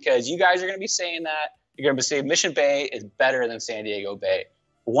this because you guys are gonna be saying that. You're gonna be saying Mission Bay is better than San Diego Bay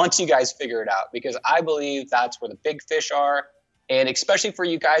once you guys figure it out, because I believe that's where the big fish are. And especially for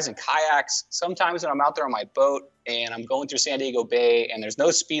you guys in kayaks, sometimes when I'm out there on my boat and I'm going through San Diego Bay and there's no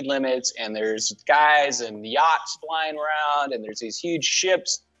speed limits and there's guys and yachts flying around and there's these huge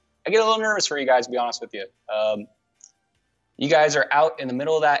ships, I get a little nervous for you guys, to be honest with you. You guys are out in the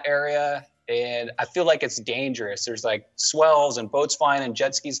middle of that area and I feel like it's dangerous. There's like swells and boats flying and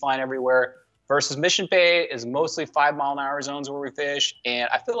jet skis flying everywhere, versus Mission Bay is mostly 5 mile an hour zones where we fish. And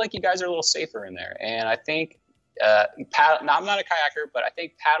I feel like you guys are a little safer in there. And I think, I'm not a kayaker, but I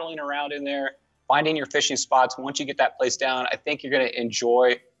think paddling around in there, finding your fishing spots, once you get that place down, I think you're going to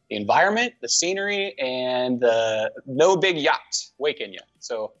enjoy the environment, the scenery, and the no big yachts waking you.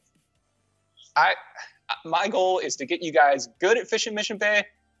 So my goal is to get you guys good at fishing Mission Bay.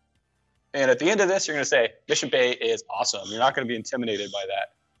 And at the end of this, you're going to say, Mission Bay is awesome. You're not going to be intimidated by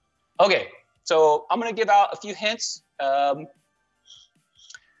that. Okay, so I'm going to give out a few hints. I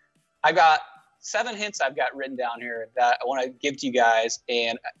got 7 hints I've got written down here that I want to give to you guys.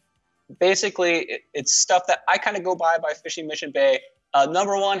 And basically, it's stuff that I kind of go by fishing Mission Bay.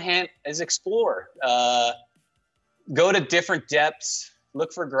 Number 1 hint is explore. Go to different depths.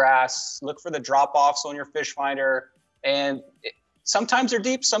 Look for grass. Look for the drop-offs on your fish finder. And sometimes they're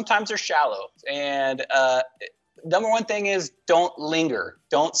deep, sometimes they're shallow. And number 1 thing is don't linger.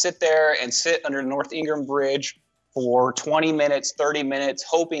 Don't sit there and sit under North Ingram Bridge for 20 minutes, 30 minutes,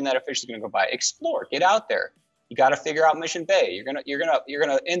 hoping that a fish is going to go by. Explore, get out there. You got to figure out Mission Bay. You're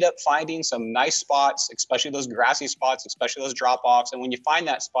gonna end up finding some nice spots, especially those grassy spots, especially those drop-offs. And when you find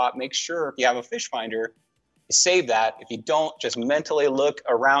that spot, make sure if you have a fish finder, you save that. If you don't, just mentally look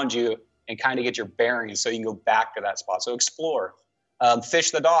around you and kind of get your bearings so you can go back to that spot. So explore,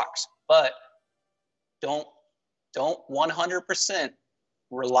 fish the docks, but don't 100%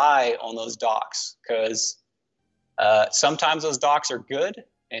 rely on those docks, because Sometimes those docks are good,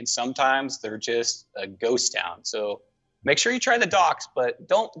 and sometimes they're just a ghost town. So make sure you try the docks, but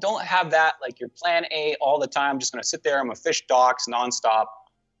don't have that like your plan A all the time. I'm just going to sit there. I'm going to fish docks nonstop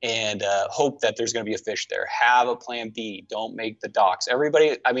and hope that there's going to be a fish there. Have a plan B. Don't make the docks.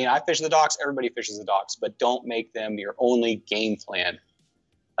 I fish the docks. Everybody fishes the docks, but don't make them your only game plan,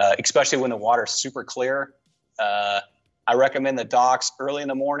 especially when the water's super clear. I recommend the docks early in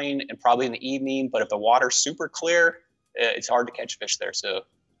the morning and probably in the evening, but if the water's super clear, it's hard to catch fish there.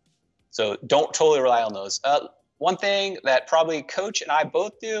 So don't totally rely on those. One thing that probably Coach and I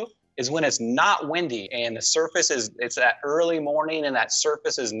both do is when it's not windy and the surface it's that early morning and that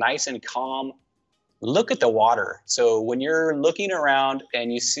surface is nice and calm, look at the water. So when you're looking around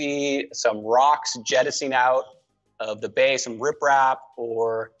and you see some rocks jettisoning out of the bay, some riprap,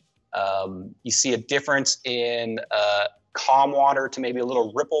 or you see a difference in calm water to maybe a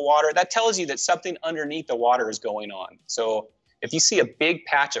little ripple water, that tells you that something underneath the water is going on. So if you see a big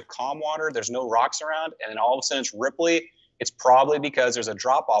patch of calm water, there's no rocks around, and then all of a sudden it's ripply, it's probably because there's a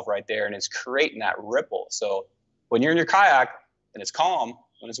drop off right there and it's creating that ripple. So when you're in your kayak and it's calm,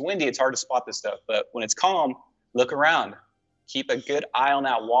 when it's windy, it's hard to spot this stuff. But when it's calm, look around, keep a good eye on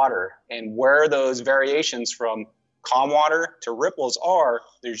that water, and where those variations from calm water to ripples are,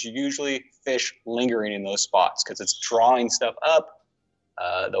 there's usually fish lingering in those spots because it's drawing stuff up.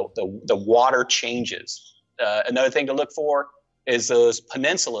 The water changes. Another thing to look for is those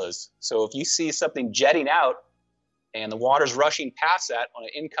peninsulas. So if you see something jetting out and the water's rushing past that on an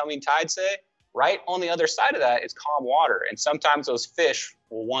incoming tide, say, right on the other side of that is calm water. And sometimes those fish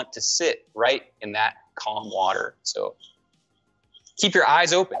will want to sit right in that calm water. So keep your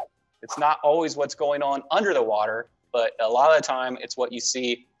eyes open. It's not always what's going on under the water, but a lot of the time it's what you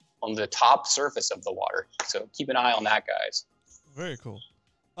see on the top surface of the water. So keep an eye on that, guys. Very cool.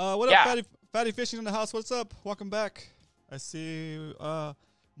 What up, Fatty Fishing in the house? What's up? Welcome back. I see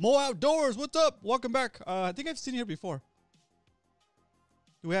Mo Outdoors. What's up? Welcome back. I think I've seen you here before.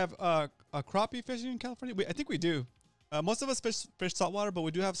 Do we have a crappie fishing in California? I think we do. Most of us fish saltwater, but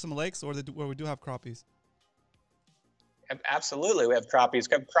we do have some lakes where we do have crappies. Absolutely, we have crappies.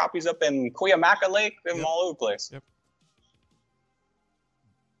 We have crappies up in Cuyamaca Lake. We have them all over the place. Yep.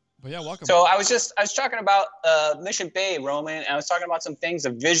 But yeah, welcome. So I was talking about Mission Bay, Roman, and I was talking about some things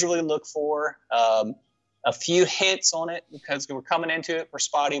to visually look for, a few hints on it because we're coming into it for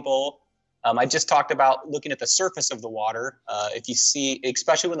Spotty Bowl. I just talked about looking at the surface of the water. If you see,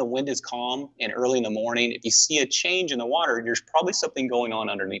 especially when the wind is calm and early in the morning, if you see a change in the water, there's probably something going on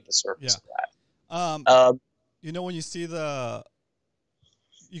underneath the surface of that. You know, when you see you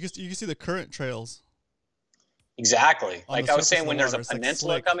can see the current trails. Exactly. Like I was saying, when there's a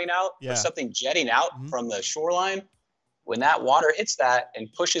peninsula coming out or something jetting out from the shoreline, when that water hits that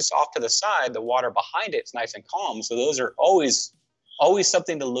and pushes off to the side, the water behind it's nice and calm. So those are always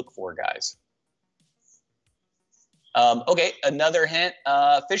something to look for, guys. Okay, another hint,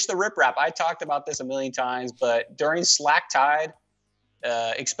 fish the riprap. I talked about this a million times, but during slack tide,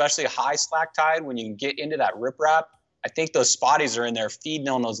 especially high slack tide, when you can get into that riprap, I think those spotties are in there feeding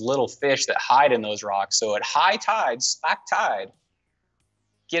on those little fish that hide in those rocks. So at high tide, slack tide,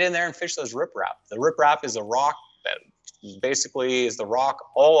 get in there and fish those riprap. The riprap is a rock that basically is the rock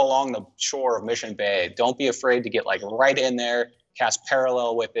all along the shore of Mission Bay. Don't be afraid to get like right in there, cast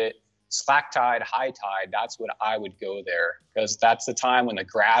parallel with it. Slack tide, high tide, that's when I would go there because that's the time when the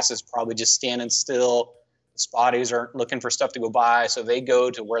grass is probably just standing still. The spotties aren't looking for stuff to go by, so they go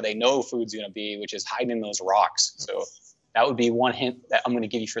to where they know food's going to be, which is hiding in those rocks. So that would be one hint that I'm going to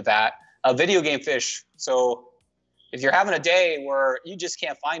give you for that. Video game fish. So if you're having a day where you just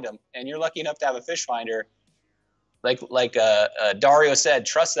can't find them and you're lucky enough to have a fish finder, like Dario said,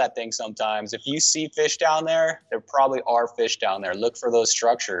 trust that thing sometimes. If you see fish down there probably are fish down there. Look for those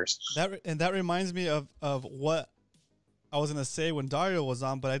structures. That reminds me of what I was going to say when Dario was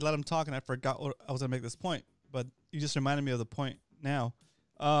on, but I let him talk and I forgot what I was going to make this point. But you just reminded me of the point now.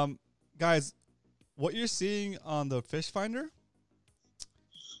 Guys, what you're seeing on the fish finder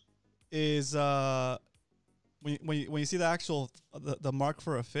is when you see the actual the mark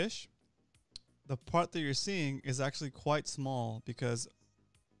for a fish, the part that you're seeing is actually quite small because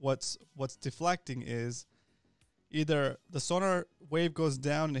what's deflecting is either the sonar wave goes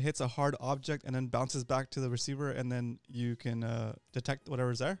down and it hits a hard object and then bounces back to the receiver and then you can detect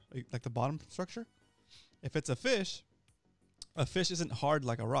whatever's there, like the bottom structure. If it's a fish isn't hard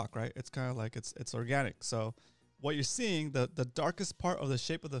like a rock, right? It's kind of like it's organic. So what you're seeing, the darkest part of the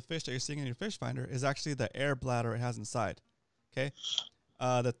shape of the fish that you're seeing in your fish finder is actually the air bladder it has inside, okay?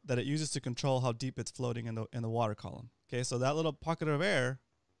 That it uses to control how deep it's floating in the water column. Okay, so that little pocket of air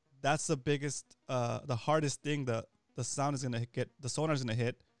that's the biggest, the hardest thing. The sound is gonna get, the sonar is gonna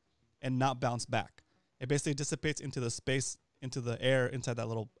hit, and not bounce back. It basically dissipates into the space, into the air inside that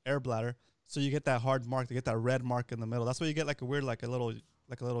little air bladder. So you get that hard mark, you get that red mark in the middle. That's why you get like a weird, like a little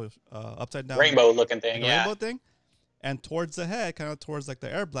upside down rainbow looking thing, like rainbow thing. And towards the head, kind of towards like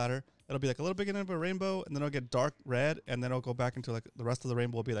the air bladder, it'll be like a little beginning of a rainbow, and then it'll get dark red, and then it'll go back into like the rest of the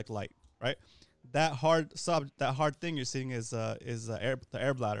rainbow will be like light, right? That hard thing you're seeing is the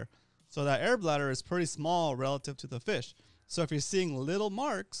air bladder. So that air bladder is pretty small relative to the fish. So if you're seeing little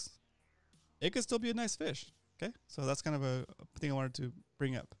marks, it could still be a nice fish. Okay, so that's kind of a thing I wanted to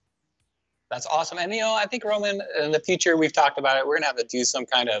bring up. That's awesome. And, I think, Roman, in the future, we've talked about it. We're going to have to do some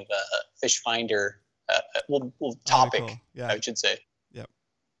kind of fish finder topic, cool. I should say. Yep.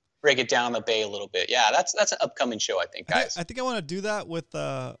 Break it down the bay a little bit. Yeah, that's an upcoming show, I think, guys. I think I want to do that with,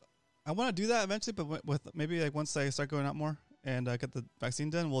 I want to do that eventually, but with maybe like once I start going out more and get the vaccine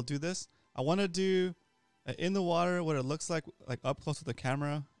done, we'll do this. I want to do in the water what it looks like up close to the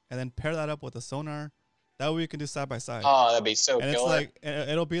camera, and then pair that up with a sonar. That way we can do side by side. Oh, that'd be so and killer. It's like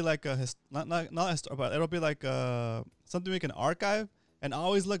it'll be like but it'll be like something we can archive and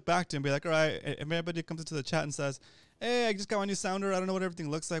always look back to and be like, all right, if everybody comes into the chat and says, hey, I just got my new sounder, I don't know what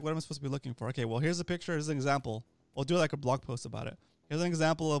everything looks like, what am I supposed to be looking for? Okay, well, here's a picture, here's an example. We'll do like a blog post about it. Here's an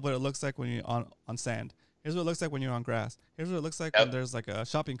example of what it looks like when you're on sand. Here's what it looks like when you're on grass. Here's what it looks like when there's like a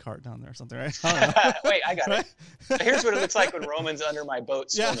shopping cart down there or something, right? I Wait, I got it. Here's what it looks like when Roman's under my boat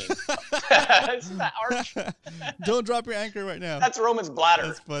swimming. Yeah. Isn't that arch? Don't drop your anchor right now. That's Roman's bladder.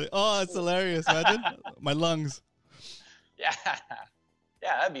 That's funny. Oh, that's hilarious. Imagine my lungs. Yeah.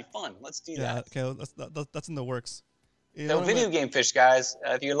 Yeah, that'd be fun. Let's do that. Okay, that's in the works. So video game fish, guys.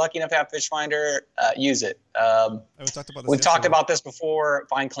 If you're lucky enough to have Fish Finder, use it. We've talked about this before.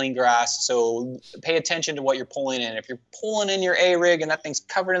 Find clean grass. So pay attention to what you're pulling in. If you're pulling in your A-rig and that thing's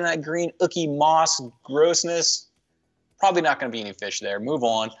covered in that green ooky moss grossness, probably not going to be any fish there. Move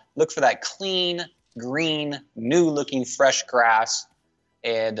on. Look for that clean, green, new-looking, fresh grass.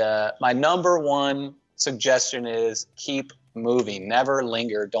 And my number one suggestion is keep moving. Never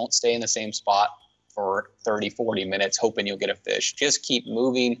linger. Don't stay in the same spot for 30, 40 minutes hoping you'll get a fish. Just keep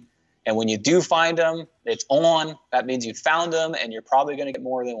moving. And when you do find them, it's on. That means you found them, and you're probably going to get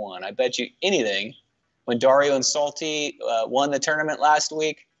more than one. I bet you anything. When Dario and Salty won the tournament last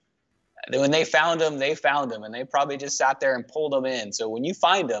week, when they found them, and they probably just sat there and pulled them in. So when you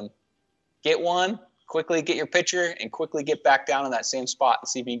find them, get one, quickly get your picture, and quickly get back down in that same spot and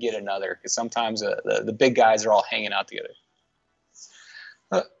see if you can get another. Because sometimes the big guys are all hanging out together.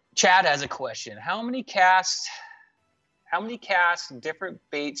 Chad has a question. How many casts, different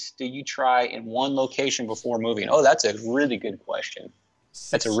baits do you try in one location before moving? Oh, that's a really good question.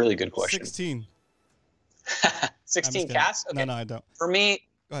 16. 16 casts? Okay. No, I don't. For me,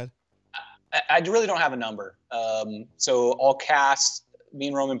 go ahead. I really don't have a number. So I'll cast, me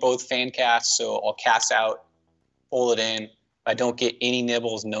and Roman both fan cast, so I'll cast out, pull it in. If I don't get any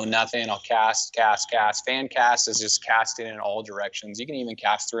nibbles, no nothing, I'll cast. Fan cast is just casting in all directions. You can even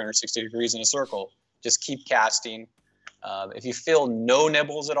cast 360 degrees in a circle. Just keep casting. If you feel no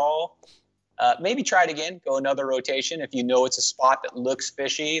nibbles at all, maybe try it again. Go another rotation. If you know it's a spot that looks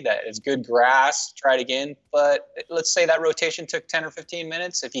fishy, that is good grass, try it again. But let's say that rotation took 10 or 15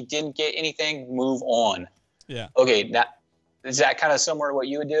 minutes. If you didn't get anything, move on. Yeah. Okay, is that kind of similar to what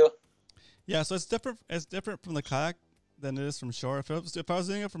you would do? Yeah, so it's different. It's different from the kayak than it is from shore. If I was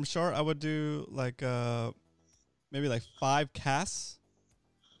doing it from shore, I would do like maybe like 5 casts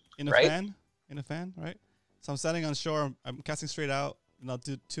in a fan. In a fan, right? So I'm standing on shore. I'm casting straight out, and I'll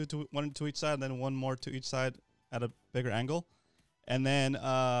do one to each side, and then one more to each side at a bigger angle. And then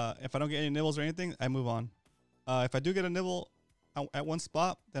if I don't get any nibbles or anything, I move on. If I do get a nibble at one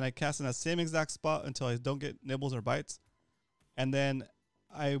spot, then I cast in that same exact spot until I don't get nibbles or bites, and then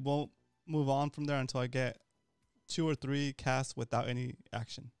I won't move on from there until I get 2 or 3 casts without any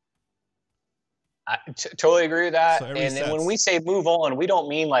action. I totally agree with that. So and then when we say move on, we don't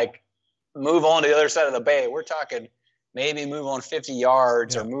mean like move on to the other side of the bay. We're talking maybe move on 50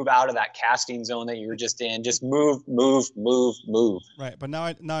 yards or move out of that casting zone that you were just in. Just move. Right. But now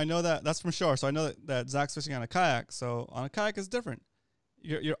I know that that's from shore. So I know that Zach's fishing on a kayak. So on a kayak it's different.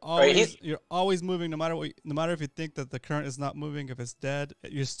 You're always moving no matter if you think that the current is not moving, if it's dead,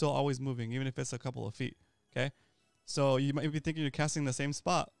 you're still always moving, even if it's a couple of feet. Okay. So you might be thinking you're casting the same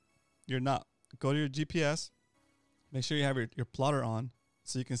spot. You're not. Go to your GPS. Make sure you have your plotter on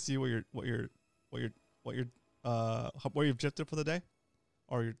so you can see where you've drifted for the day,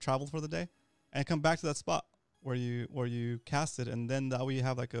 or you traveled for the day, and come back to that spot where you casted, and then that way you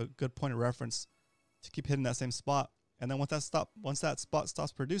have like a good point of reference to keep hitting that same spot. and then once that spot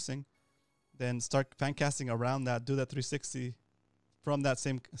stops producing, then start fan casting around that. Do that 360 from that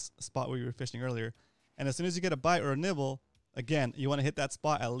same spot where you were fishing earlier. And as soon as you get a bite or a nibble, again, you want to hit that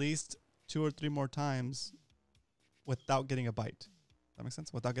spot at least 2 or 3 more times without getting a bite. That makes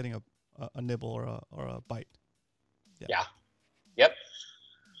sense? Without getting a nibble or a bite. Yeah. Yep.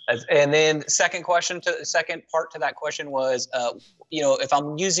 And then second part to that question was, if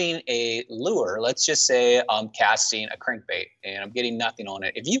I'm using a lure, let's just say I'm casting a crankbait and I'm getting nothing on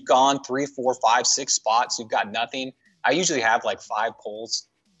it. If you've gone 3, 4, 5, 6 spots, you've got nothing. I usually have like 5 poles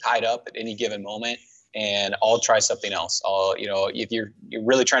tied up at any given moment, and I'll try something else. If you're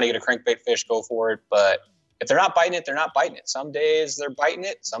really trying to get a crankbait fish, go for it. But if they're not biting it, they're not biting it. Some days they're biting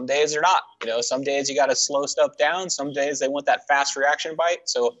it. Some days they're not. Some days you got to slow stuff down. Some days they want that fast reaction bite.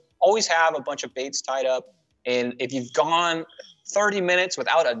 So always have a bunch of baits tied up. And if you've gone 30 minutes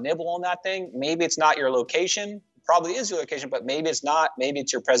without a nibble on that thing, maybe it's not your location. Probably is your location, but maybe it's not. Maybe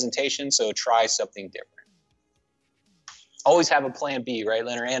it's your presentation. So try something different. Always have a plan B, right,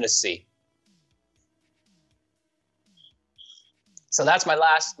 Leonard, and a C. So that's my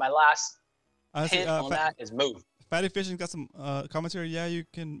last hint on that is move. Fatty Fishing got some commentary. Yeah, you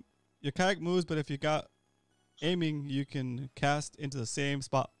can. Your kayak moves, but if you got aiming, you can cast into the same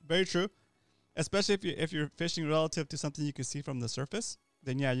spot. Very true. Especially if you're fishing relative to something you can see from the surface,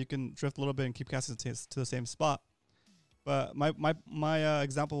 then yeah, you can drift a little bit and keep casting to the same spot. But my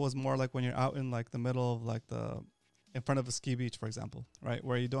example was more like when you're out in like the middle of like in front of a ski beach, for example, right,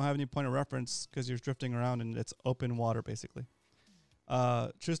 where you don't have any point of reference because you're drifting around and it's open water basically.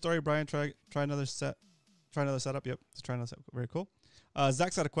 True story, Brian. Try another setup. Yep, try another setup. Very cool.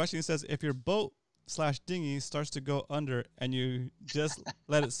 Zach's got a question. He says, if your boat / dinghy starts to go under and you just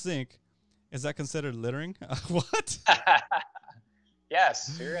let it sink, is that considered littering? What?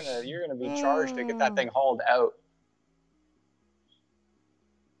 Yes, you're gonna be charged to get that thing hauled out.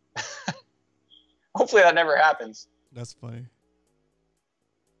 Hopefully that never happens. That's funny.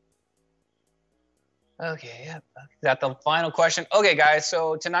 Okay, yeah. Is that the final question? Okay, guys.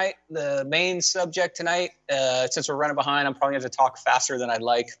 So tonight, the main subject tonight, since we're running behind, I'm probably going to talk faster than I'd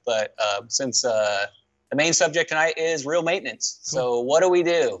like. But since the main subject tonight is reel maintenance. Cool. So what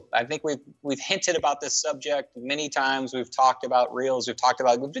do? I think we've hinted about this subject many times. We've talked about reels. We've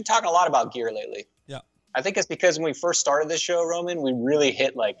been talking a lot about gear lately. Yeah. I think it's because when we first started this show, Roman, we really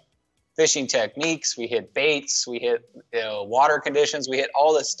hit like fishing techniques. We hit baits. We hit water conditions. We hit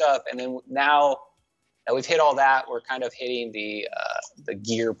all this stuff. And then now that we've hit all that, we're kind of hitting the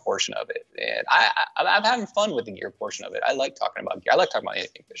gear portion of it. And I'm having fun with the gear portion of it. I like talking about gear. I like talking about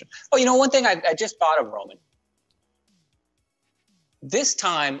anything fishing. Oh, one thing I just thought of, Roman. This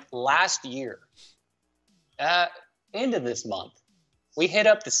time last year, end of this month, we hit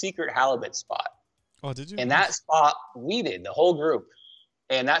up the secret halibut spot. Oh, did you? And that spot, we did, the whole group.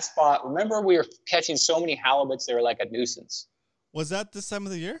 And that spot, remember we were catching so many halibuts, they were like a nuisance. Was that this time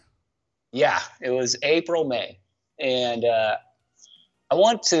of the year? Yeah, it was April, May. And I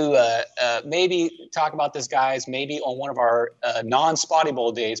want to maybe talk about this, guys, maybe on one of our non-Spotty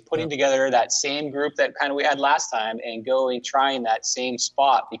Bowl days, putting together that same group that kind of we had last time and going trying that same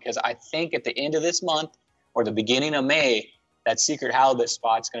spot, because I think at the end of this month or the beginning of May, that secret halibut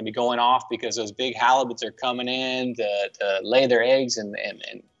spot's going to be going off because those big halibuts are coming in to lay their eggs and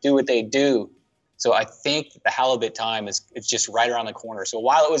do what they do. So I think the halibut time it's just right around the corner. So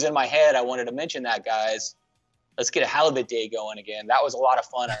while it was in my head, I wanted to mention that, guys. Let's get a halibut day going again. That was a lot of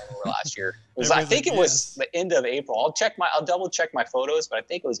fun. I remember last year. I think it was the end of April. I'll double check my photos, but I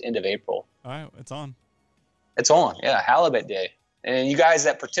think it was end of April. All right, it's on. It's on. Yeah, halibut day. And you guys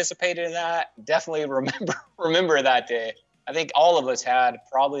that participated in that, definitely remember that day. I think all of us had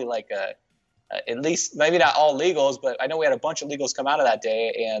probably like at least, maybe not all legals, but I know we had a bunch of legals come out of that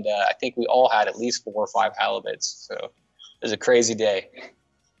day, and I think we all had at least 4 or 5 halibuts. So it was a crazy day.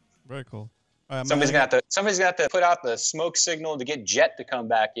 Very cool. Somebody's gonna have to put out the smoke signal to get Jet to come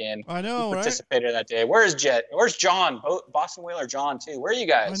back in. I know, right? Participated that day. Where's Jet? Where's John? Boston Whaler John too. Where are you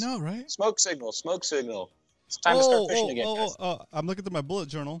guys? I know, right? Smoke signal. It's time to start fishing again, guys. I'm looking through my bullet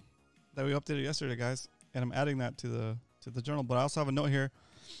journal that we updated yesterday, guys, and I'm adding that to the journal. But I also have a note here.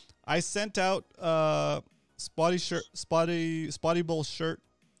 I sent out Spotty Bowl shirt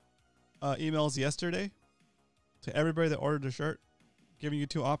emails yesterday to everybody that ordered a shirt, giving you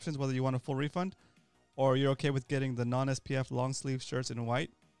 2 options, whether you want a full refund or you're okay with getting the non-SPF long sleeve shirts in white.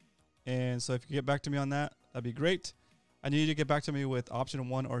 And so if you get back to me on that, that'd be great. I need you to get back to me with option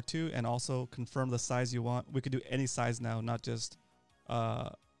 1 or 2 and also confirm the size you want. We could do any size now, not just I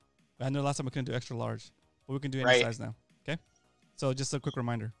know last time we couldn't do extra large, but we can do any size now. Okay? So just a quick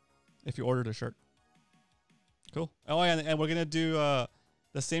reminder if you ordered a shirt. Cool. Oh, yeah, and we're gonna do the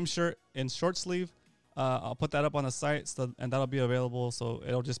same shirt in short sleeve. I'll put that up on the site, and that'll be available. So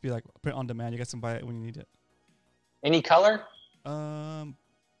it'll just be like print on demand. You guys can buy it when you need it. Any color? Probably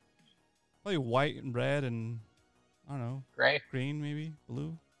white and red and I don't know, gray, green, maybe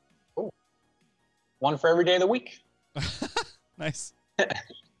blue. Cool. One for every day of the week. Nice.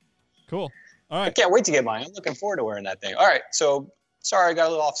 Cool. All right. I can't wait to get mine. I'm looking forward to wearing that thing. All right. So sorry, I got a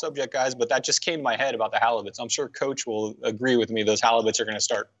little off subject, guys, but that just came to my head about the halibuts. I'm sure Coach will agree with me. Those halibuts are going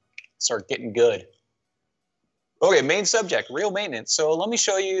to start getting good. Okay, main subject, reel maintenance. So let me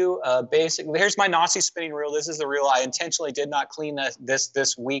show you basically, here's my Nazi spinning reel. This is the reel. I intentionally did not clean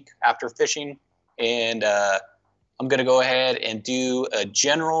this week after fishing. And I'm going to go ahead and do a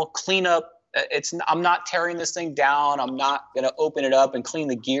general cleanup. I'm not tearing this thing down. I'm not going to open it up and clean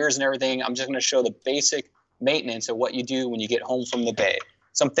the gears and everything. I'm just going to show the basic maintenance of what you do when you get home from the bay.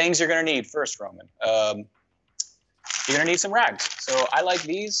 Some things you're going to need first, Roman. You're going to need some rags. So I like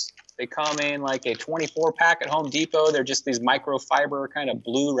these. They come in like a 24 pack at Home Depot. They're just these microfiber kind of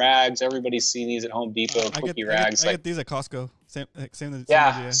blue rags. Everybody see these at Home Depot, quickie rags. I get these at Costco. Same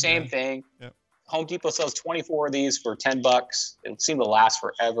same thing. Yep. Home Depot sells 24 of these for $10. It'll seem to last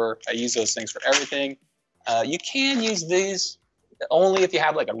forever. I use those things for everything. You can use these only if you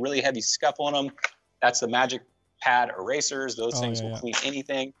have like a really heavy scuff on them. That's the Magic Pad erasers. Those things will clean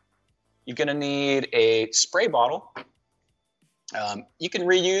anything. You're going to need a spray bottle. You can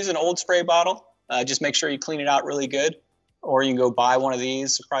reuse an old spray bottle. Just make sure you clean it out really good. Or you can go buy one of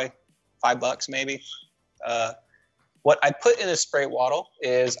these, probably $5 maybe. What I put in a spray bottle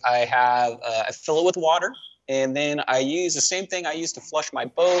is I fill it with water, and then I use the same thing I use to flush my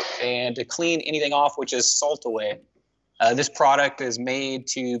boat and to clean anything off, which is salt away. This product is made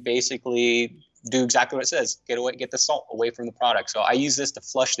to basically do exactly what it says: get the salt away from the product. So I use this to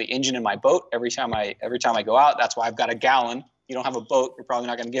flush the engine in my boat every time I go out. That's why I've got a gallon. If you don't have a boat, you're probably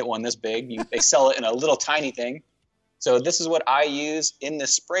not going to get one this big. They sell it in a little tiny thing. So this is what I use in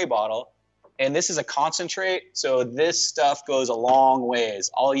this spray bottle. And this is a concentrate, so this stuff goes a long ways.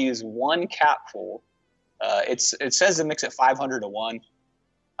 I'll use 1 capful. It says to mix it 500 to 1.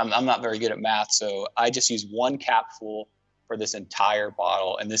 I'm not very good at math, so I just use 1 capful for this entire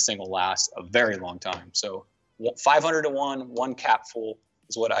bottle, and this thing will last a very long time. So 500 to 1 capful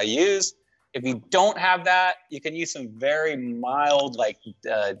is what I use. If you don't have that, you can use some very mild, like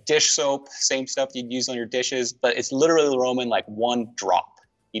dish soap, same stuff you'd use on your dishes, but it's literally, Roman, like 1 drop.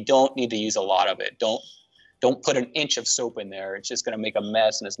 You don't need to use a lot of it. Don't put an inch of soap in there. It's just going to make a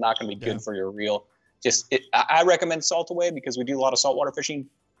mess, and it's not going to be good for your reel. I recommend salt away because we do a lot of saltwater fishing,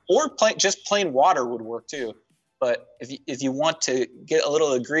 or just plain water would work too. But if you want to get a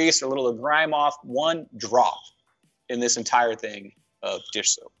little of the grease or a little of the grime off, 1 drop in this entire thing of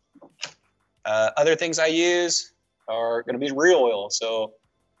dish soap. Other things I use are going to be reel oil. So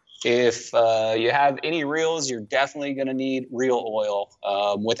if you have any reels, you're definitely going to need reel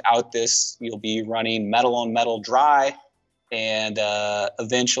oil. Without this, you'll be running metal on metal dry, and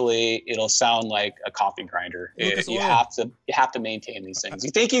eventually it'll sound like a coffee grinder. You have to maintain these things.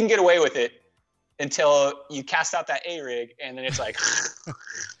 You think you can get away with it until you cast out that A-rig, and then it's like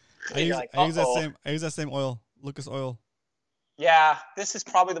I use that same oil, Lucas oil. Yeah, this is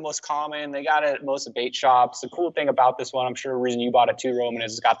probably the most common. They got it at most of bait shops. The cool thing about this one, I'm sure the reason you bought it too, Roman,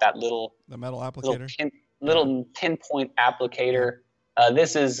 is it's got that the metal applicator, little pinpoint applicator.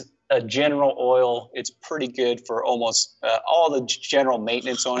 This is a general oil. It's pretty good for almost all the general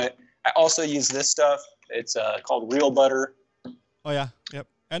maintenance on it. I also use this stuff. It's called Real Butter. Oh yeah, yep.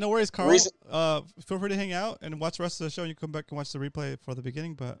 And no worries, Carl. Feel free to hang out and watch the rest of the show. You can come back and watch the replay for the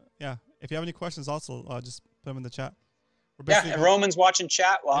beginning. But yeah, if you have any questions, also just put them in the chat. Yeah, and Roman's watching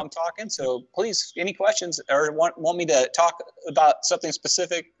chat while I'm talking, so please, any questions or want me to talk about something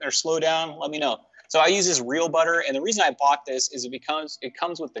specific or slow down, let me know. So I use this Real Butter, and the reason I bought this is it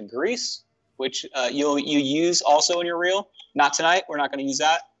comes with the grease, which you use also in your reel. Not tonight, we're not going to use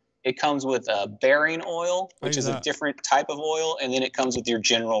that. It comes with bearing oil, which is a different type of oil, and then it comes with your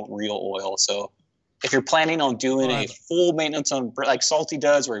general reel oil. So if you're planning on doing a full maintenance on like Salty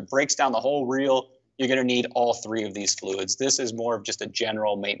does, where it breaks down the whole reel, you're going to need all 3 of these fluids. This is more of just a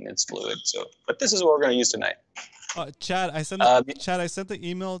general maintenance fluid. But this is what we're going to use tonight. Chad, I sent the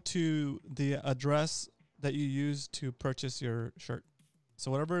email to the address that you used to purchase your shirt.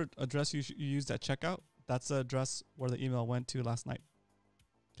 So whatever address you used at checkout, that's the address where the email went to last night.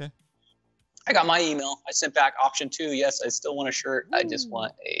 Okay. I got my email. I sent back option 2. Yes, I still want a shirt. I just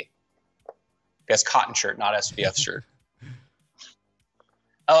want a, cotton shirt, not SPF shirt.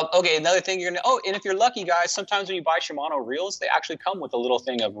 Okay, another thing you're gonna. Oh, and if you're lucky, guys, sometimes when you buy Shimano reels, they actually come with a little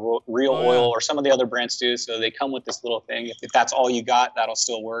thing of reel oil, or some of the other brands do. So they come with this little thing. If that's all you got, that'll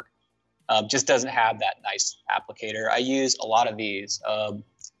still work. Just doesn't have that nice applicator. I use a lot of these.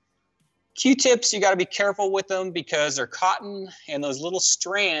 Q-tips, you got to be careful with them because they're cotton, and those little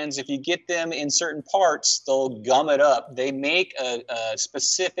strands, if you get them in certain parts, they'll gum it up. They make a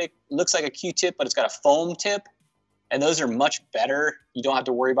specific, looks like a Q-tip, but it's got a foam tip, and those are much better. You don't have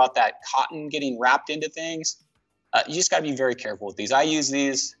to worry about that cotton getting wrapped into things. You just got to be very careful with these. I use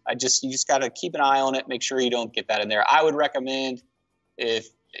these. You just got to keep an eye on it, make sure you don't get that in there. I would recommend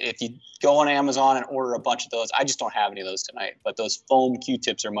if you go on Amazon and order a bunch of those. I just don't have any of those tonight, but those foam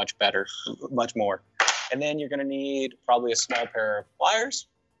Q-tips are much better, much more. And then you're going to need probably a small pair of pliers,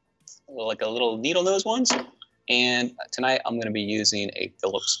 like a little needle nose ones. And tonight I'm going to be using a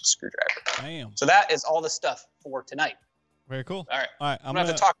Phillips screwdriver. Damn. So that is all the stuff for tonight. Very cool. All right. All right. I'm going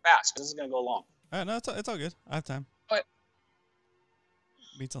to have to talk fast because this is going to go long. All right. No, it's all good. I have time. Okay.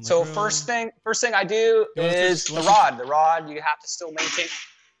 Meats on the So grill. first thing I do is the rod. The rod you have to still maintain.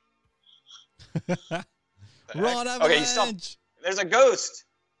 Rod avalanche. Okay, there's a ghost.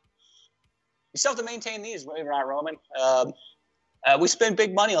 You still have to maintain these, believe it or not, Roman. We spend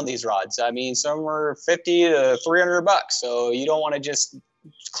big money on these rods. I mean, some are $50 to $300, so you don't want to just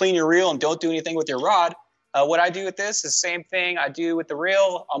clean your reel and don't do anything with your rod. What I do with this is the same thing I do with the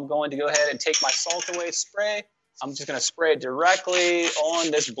reel. I'm going to go ahead and take my salt away spray. I'm just going to spray it directly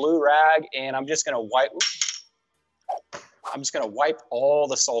on this blue rag, and I'm just going to wipe. I'm just going to wipe all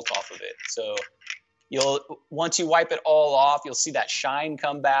the salt off of it. So once you wipe it all off, you'll see that shine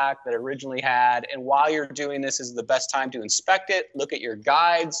come back that it originally had. And while you're doing this, is the best time to inspect it. Look at your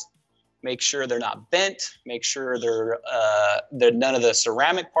guides. Make sure they're not bent. Make sure none of the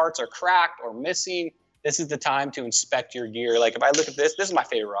ceramic parts are cracked or missing. This is the time to inspect your gear. Like if I look at this is my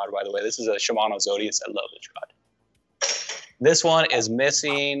favorite rod, by the way. This is a Shimano Zodius. I love this rod. This one is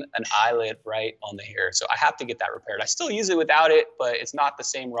missing an eyelet right on the hair, so I have to get that repaired. I still use it without it, but it's not the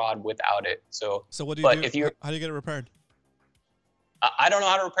same rod without it. So what do you do? How do you get it repaired? I don't know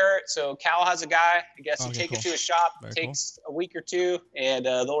how to repair it. So Cal has a guy. I guess you take it to a shop. Very takes a week or two, and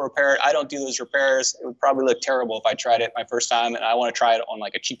they'll repair it. I don't do those repairs. It would probably look terrible if I tried it my first time, and I want to try it on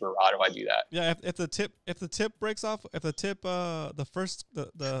like a cheaper rod if I do that. Yeah, if the tip breaks off, if the tip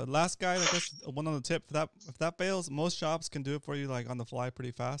the last guide, I guess one on the tip, if that fails, most shops can do it for you like on the fly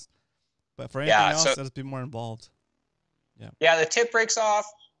pretty fast. But for anything else, that'll be more involved. Yeah, the tip breaks off.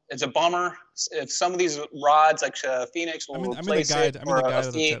 It's a bummer. If some of these rods, like Phoenix, will replace it for a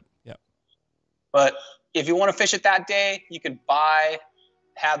fee. Yeah. But if you want to fish it that day, you could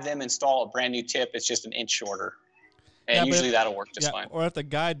have them install a brand new tip. It's just an inch shorter, and usually that'll work just fine. Or if the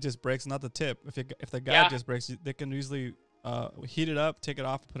guide just breaks, not the tip. If the guide just breaks, they can usually heat it up, take it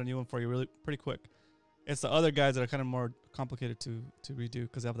off, put a new one for you pretty quick. It's the other guides that are kind of more complicated to redo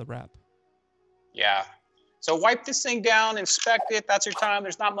because they have the wrap. Yeah. So wipe this thing down, inspect it. That's your time.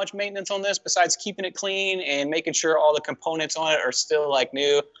 There's not much maintenance on this besides keeping it clean and making sure all the components on it are still like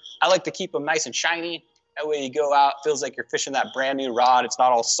new. I like to keep them nice and shiny. That way you go out, feels like you're fishing that brand new rod. It's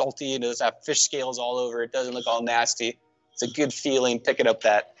not all salty. It doesn't have fish scales all over. It doesn't look all nasty. It's a good feeling picking up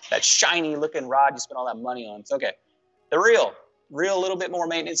that shiny looking rod you spent all that money on. It's okay. The reel, a little bit more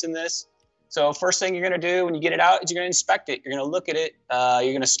maintenance in this. So first thing you're going to do when you get it out is you're going to inspect it. You're going to look at it.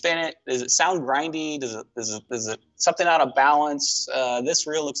 You're going to spin it. Does it sound grindy? Does it something out of balance? This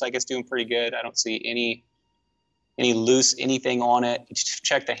reel looks like it's doing pretty good. I don't see any loose anything on it. You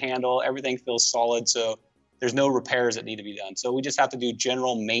check the handle. Everything feels solid. So there's no repairs that need to be done. So we just have to do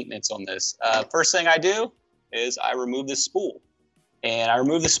general maintenance on this. First thing I do is I remove this spool. And I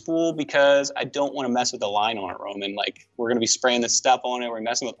remove the spool because I don't want to mess with the line on it, Roman. Like, we're going to be spraying this stuff on it. We're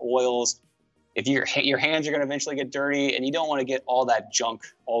messing with oils. If your hands are going to eventually get dirty, and you don't want to get all that junk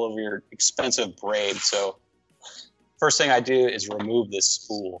all over your expensive braid. So first thing I do is remove this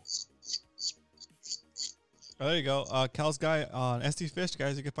spool. Oh, there you go. Cal's guy on SD Fish,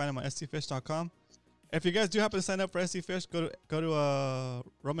 guys. You can find him on sdfish.com. If you guys do happen to sign up for SD Fish, go to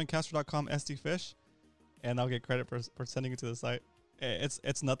romancastro.com SD-fish, and I'll get credit for sending it to the site.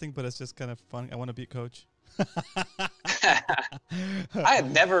 It's nothing, but it's just kind of fun. I want to beat Coach. I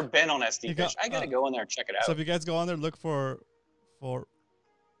have never been on SD Fish. I gotta go in there and check it out. So if you guys go on there, look for Jorge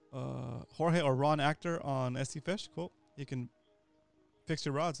or Ron Actor on SD Fish. Cool. You can fix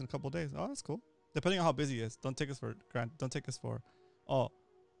your rods in a couple of days. Oh, that's cool. Depending on how busy he is. Don't take us for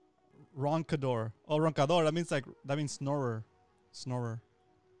roncador. Oh, roncador. That means snorer. Snorer.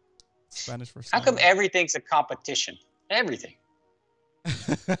 Spanish for snorer. How come everything's a competition? Everything.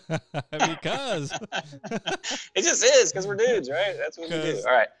 Because it just is, because we're dudes, right? That's what we do.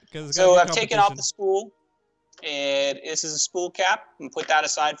 All right. So I've taken off the spool, and this is a spool cap. I'm gonna put that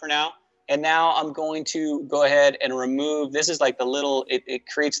aside for now. And now I'm going to go ahead and remove, this is like the little, it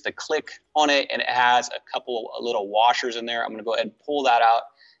creates the click on it, and it has a couple of little washers in there. I'm gonna go ahead and pull that out.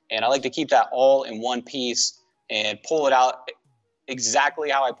 And I like to keep that all in one piece and pull it out exactly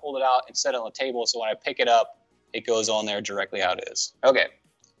how I pulled it out and set it on the table. So when I pick it up, it goes on there directly how it is. Okay.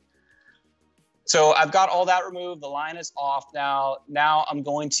 So I've got all that removed. The line is off now. Now I'm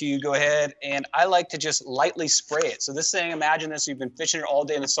going to go ahead, and I like to just lightly spray it. So this thing, imagine this, you've been fishing it all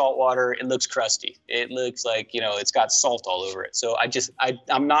day in the salt water. It looks crusty. It looks like, you know, it's got salt all over it. So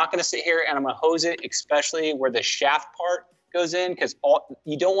I'm not going to sit here and I'm going to hose it, especially where the shaft part goes in, because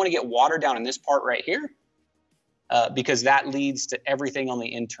you don't want to get water down in this part right here. Because that leads to everything on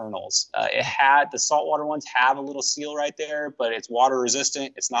the internals. The saltwater ones have a little seal right there, but it's water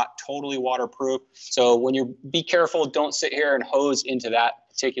resistant. It's not totally waterproof. So be careful, don't sit here and hose into that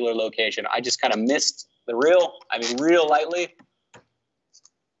particular location. I just kind of missed the reel, real lightly.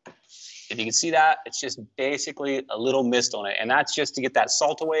 If you can see that, it's just basically a little mist on it. And that's just to get that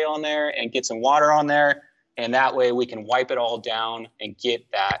salt away on there and get some water on there. And that way we can wipe it all down and get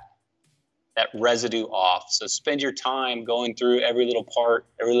that residue off. So spend your time going through every little part,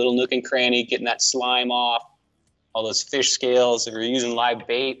 every little nook and cranny, getting that slime off, all those fish scales. If you're using live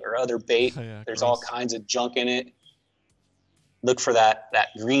bait or other bait, there's all kinds of junk in it. Look for that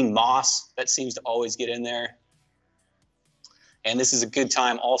green moss that seems to always get in there. And this is a good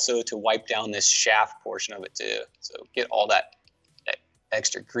time also to wipe down this shaft portion of it too. So get all that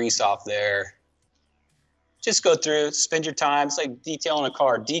extra grease off there. Just go through, spend your time. It's like detailing a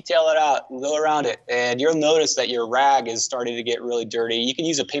car. Detail it out and go around it. And you'll notice that your rag is starting to get really dirty. You can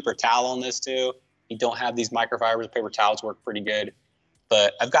use a paper towel on this too. You don't have these microfibers. Paper towels work pretty good.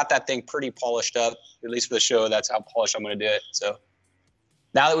 But I've got that thing pretty polished up. At least for the show, that's how polished I'm going to do it. So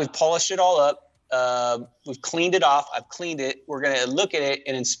now that we've polished it all up, we've cleaned it off. I've cleaned it. We're going to look at it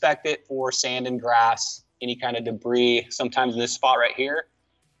and inspect it for sand and grass, any kind of debris. Sometimes in this spot right here,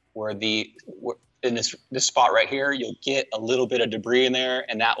 in this spot right here, you'll get a little bit of debris in there,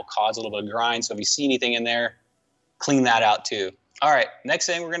 and that will cause a little bit of grind. So if you see anything in there, clean that out too. All right, next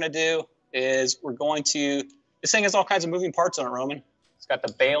thing we're going to do is this thing has all kinds of moving parts on it, Roman. It's got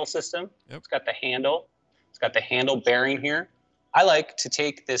the bail system. Yep. It's got the handle. It's got the handle bearing here. I like to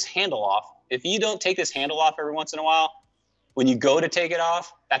take this handle off. If you don't take this handle off every once in a while, when you go to take it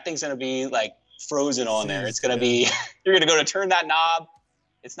off, that thing's going to be like frozen on there. It's going to be, you're going to go to turn that knob.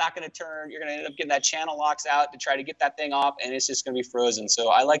 It's not going to turn. You're going to end up getting that channel locks out to try to get that thing off, and it's just going to be frozen. So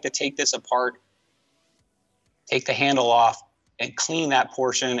I like to take this apart, take the handle off, and clean that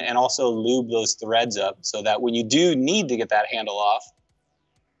portion, and also lube those threads up so that when you do need to get that handle off,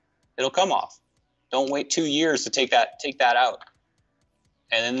 it'll come off. Don't wait 2 years to take that out.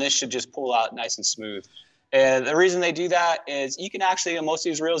 And then this should just pull out nice and smooth. And the reason they do that is you can actually, on most of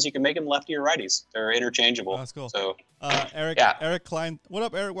these reels, you can make them lefty or righties. They're interchangeable. Oh, that's cool. So, Eric Klein. What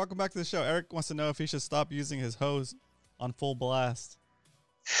up, Eric? Welcome back to the show. Eric wants to know if he should stop using his hose on full blast.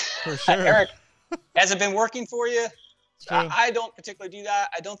 For sure. Eric, has it been working for you? I don't particularly do that.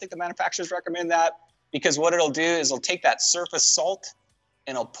 I don't think the manufacturers recommend that, because what it'll do is it'll take that surface salt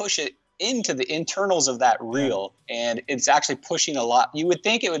and it'll push it into the internals of that reel. And it's actually pushing a lot. You would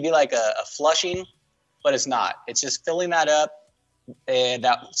think it would be like a flushing, but it's not. It's just filling that up, and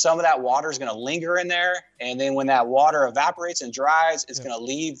some of that water is going to linger in there. And then when that water evaporates and dries, it's going to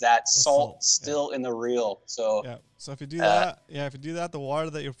leave that salt still in the reel. So So if you do that, the water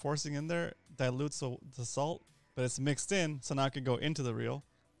that you're forcing in there dilutes the salt, but it's mixed in, so now it can go into the reel.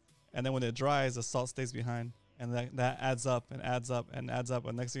 And then when it dries, the salt stays behind, and that adds up and adds up and adds up.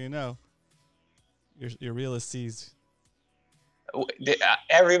 And next thing you know, your reel is seized.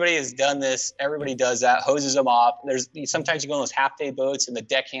 Everybody has done this. Everybody does that. Hoses them off. Sometimes you go on those half-day boats and the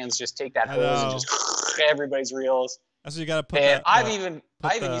deckhands just take that hose and just everybody's reels. That's what you got to put. And I even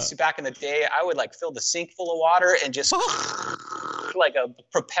used to, back in the day, I would like fill the sink full of water and just like a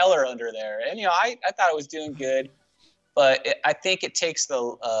propeller under there. And I thought it was doing good, but I think it takes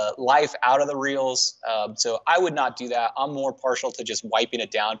the life out of the reels. So I would not do that. I'm more partial to just wiping it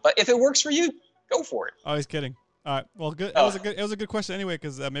down. But if it works for you, go for it. Oh, he's kidding. All right. Well, good. It was a good question anyway,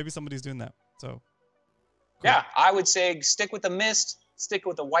 because maybe somebody's doing that. So. Cool. Yeah, I would say stick with the mist, stick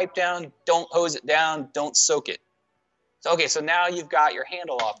with the wipe down. Don't hose it down. Don't soak it. So, okay, so now you've got your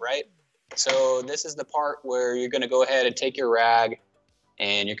handle off, right? So this is the part where you're going to go ahead and take your rag,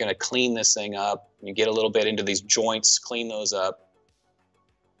 and you're going to clean this thing up. You get a little bit into these joints, clean those up.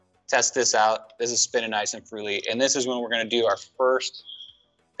 test this out. This is spinning nice and freely. And this is when we're going to do our first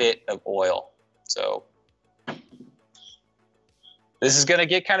bit of oil. So this is going to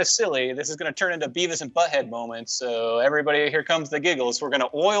get kind of silly. This is going to turn into Beavis and Butthead moments. So everybody, here comes the giggles. We're going to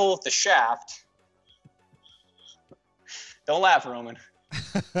oil the shaft. Don't laugh, Roman.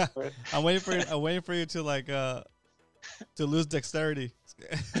 I'm waiting for you to like to lose dexterity.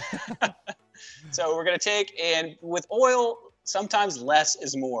 So we're going to take, and with oil, sometimes less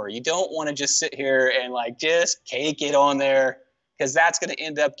is more. You don't want to just sit here and like just cake it on there, because that's going to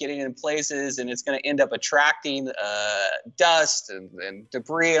end up getting in places, and it's going to end up attracting dust and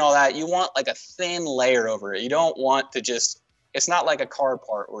debris and all that. You want like a thin layer over it. You don't want to just, it's not like a car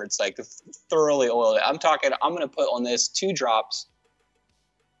part where it's like thoroughly oiled. I'm talking, I'm going to put on this 2 drops,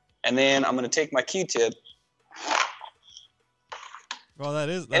 and then I'm going to take my Q-tip. Well, that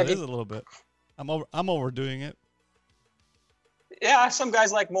is a little bit. I'm overdoing it. Yeah, some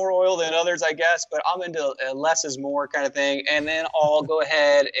guys like more oil than others, I guess, but I'm into less is more kind of thing. And then I'll go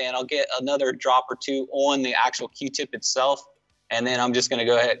ahead and I'll get another drop or 2 on the actual Q-tip itself. And then I'm just going to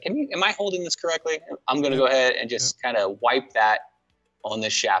go ahead. Am I holding this correctly? I'm going to go ahead and just kind of wipe that on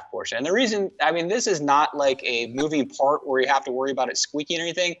this shaft portion. And the reason, I mean, this is not like a moving part where you have to worry about it squeaking or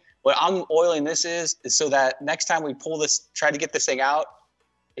anything. What I'm oiling this is so that next time we pull this, try to get this thing out,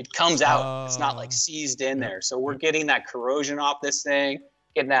 it comes out. It's not like seized in there. So we're getting that corrosion off this thing,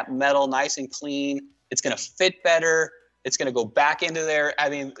 getting that metal nice and clean. It's going to fit better. It's going to go back into there. I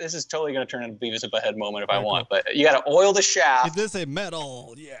mean, this is totally going to turn into Beavis and Butthead moment if I want. But you got to oil the shaft. It did say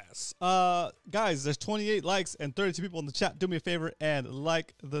metal. Yes. Guys, there's 28 likes and 32 people in the chat. Do me a favor and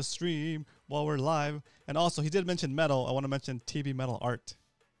like the stream while we're live. And also, he did mention metal. I want to mention TB Metal Art.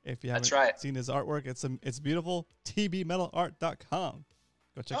 If you haven't seen his artwork, it's beautiful. tbmetalart.com.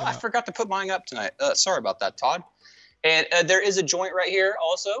 Go check it out. I forgot to put mine up tonight. Sorry about that, Todd. And there is a joint right here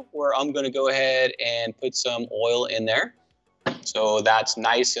also where I'm going to go ahead and put some oil in there. So that's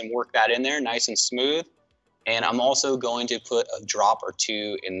nice, and work that in there nice and smooth. And I'm also going to put a drop or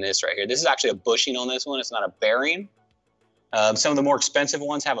 2 in this right here. This is actually a bushing on this one. It's not a bearing. Some of the more expensive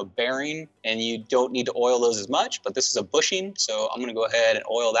ones have a bearing, and you don't need to oil those as much. But this is a bushing, so I'm going to go ahead and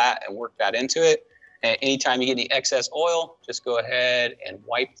oil that and work that into it. And anytime you get any excess oil, just go ahead and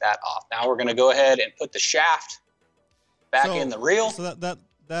wipe that off. Now we're going to go ahead and put the shaft back in the reel. So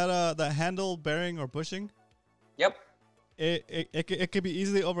that handle bearing or bushing. Yep. It could be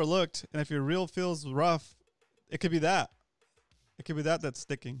easily overlooked, and if your reel feels rough, it could be that. It could be that's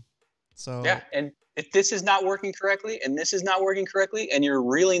sticking. So yeah, and if this is not working correctly, and this is not working correctly, and you're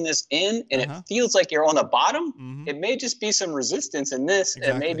reeling this in, and it feels like you're on the bottom, it may just be some resistance in this.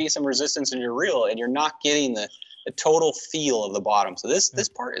 Exactly. It may be some resistance in your reel, and you're not getting the total feel of the bottom. So this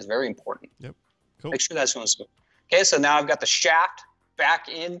part is very important. Yep. Cool. Make sure that's going smooth. Okay, so now I've got the shaft back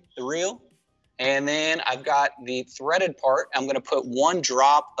in the reel, and then I've got the threaded part. I'm going to put 1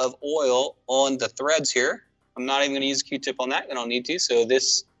 drop of oil on the threads here. I'm not even going to use a Q-tip on that. I don't need to. So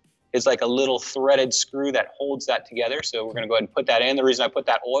this is like a little threaded screw that holds that together. So we're going to go ahead and put that in. The reason I put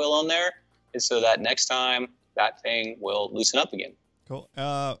that oil on there is so that next time that thing will loosen up again. Cool.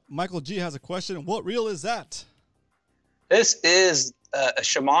 Michael G has a question. What reel is that? This is a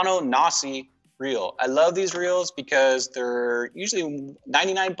Shimano Nasi reel. I love these reels because they're usually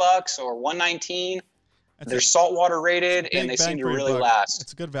 $99 or $119. They're saltwater rated, and they seem to really last.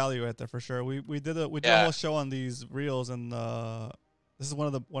 It's a good value right there for sure. We did a whole show on these reels, and this is one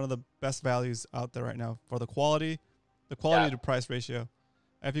of the best values out there right now for the quality to price ratio.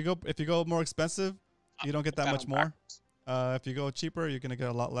 If you go more expensive, you don't get that much more. If you go cheaper, you're gonna get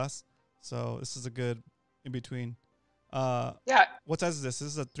a lot less. So this is a good in between. What size is this? This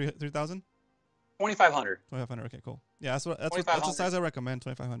is a 3,000. 2,500. 2,500. Okay, cool. Yeah, that's the size I recommend.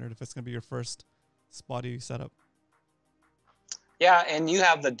 2,500 if it's gonna be your first spotty setup. Yeah, and you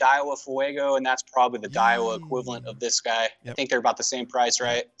have the Daiwa Fuego, and that's probably the Daiwa equivalent of this guy. Yep. I think they're about the same price,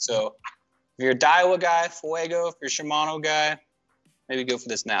 right? So if you're a Daiwa guy, Fuego. If you're a Shimano guy, maybe go for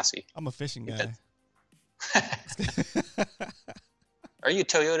this Nasi. I'm a fishing guy. Are you a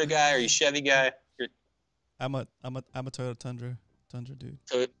Toyota guy? Are you a Chevy guy? I'm a Toyota Tundra dude.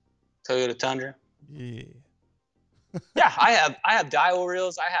 Toyota Tundra. Yeah. Yeah, I have Daiwa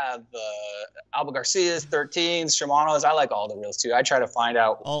reels. I have Alba Garcia's 13s, Shimano's. I like all the reels too. I try to find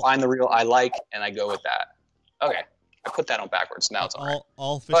the reel I like, and I go with that. Okay, I put that on backwards. Now it's all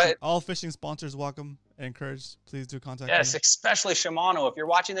right. All fishing sponsors welcome and encouraged. Please do contact us. Yes, especially Shimano. If you're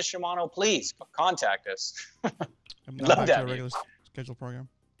watching this Shimano, please contact us. I'm not back to a regular scheduled program.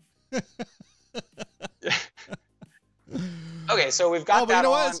 Okay, so we've got that. But you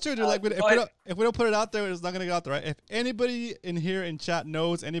know on. what? It's true, dude. Like, if we don't put it out there, it's not gonna get out there, right? If anybody in here in chat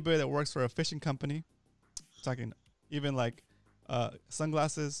knows anybody that works for a fishing company, talking even like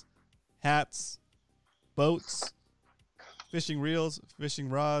sunglasses, hats, boats, fishing reels, fishing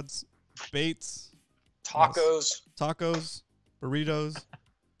rods, baits, tacos, burritos,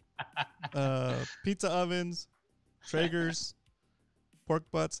 pizza ovens, Traegers, pork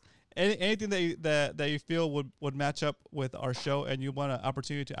butts, anything that you feel would match up with our show, and you want an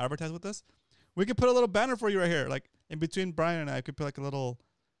opportunity to advertise with us, we could put a little banner for you right here, like in between Brian and I. Could put like a little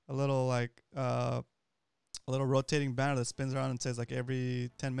rotating banner that spins around and says like every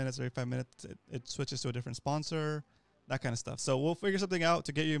 10 minutes, every 5 minutes, it switches to a different sponsor, that kind of stuff. So we'll figure something out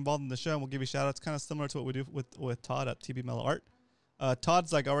to get you involved in the show, and we'll give you shout outs, kind of similar to what we do with Todd at TB Mellow Art.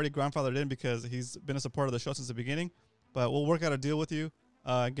 Todd's like already grandfathered in because he's been a supporter of the show since the beginning, but we'll work out a deal with you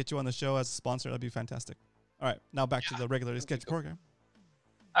and get you on the show as a sponsor. That'd be fantastic. All right, now back to the regularly scheduled program.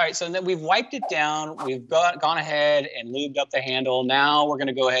 All right, so then we've wiped it down. We've gone ahead and lubed up the handle. Now we're going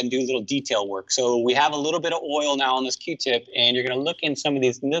to go ahead and do a little detail work. So we have a little bit of oil now on this Q-tip, and you're going to look in some of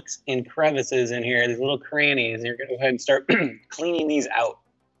these nooks and crevices in here, these little crannies, and you're going to go ahead and start cleaning these out.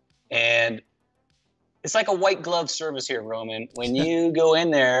 And it's like a white glove service here, Roman. When you go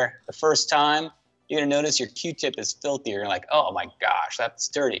in there the first time, you're going to notice your Q-tip is filthy. You're like, oh my gosh, that's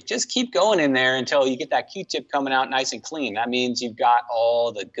dirty. Just keep going in there until you get that Q-tip coming out nice and clean. That means you've got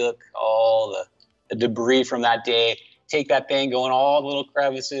all the gook, all the debris from that day. Take that thing, go in all the little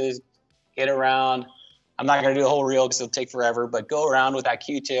crevices, get around. I'm not going to do the whole reel because it'll take forever, but go around with that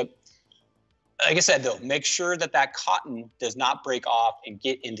Q-tip. Like I said, though, make sure that cotton does not break off and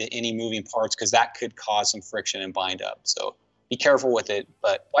get into any moving parts, because that could cause some friction and bind up. So be careful with it.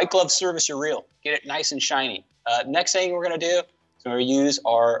 But white glove service your reel. Get it nice and shiny. Next thing we're going to do is we're going to use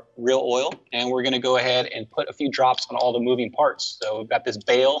our reel oil, and we're going to go ahead and put a few drops on all the moving parts. So we've got this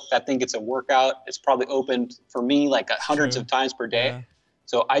bail. That thing gets a workout. It's probably opened for me like hundreds of times per day. Yeah.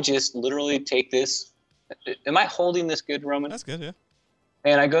 So I just literally take this. Am I holding this good, Roman? That's good, yeah.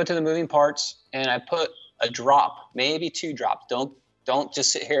 And I go to the moving parts, and I put a drop, maybe 2 drops. Don't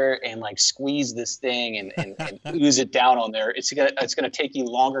just sit here and like squeeze this thing and ooze it down on there. It's gonna take you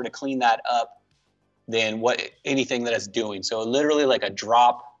longer to clean that up than anything that it's doing. So literally like a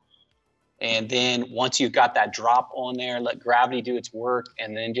drop, and then once you've got that drop on there, let gravity do its work,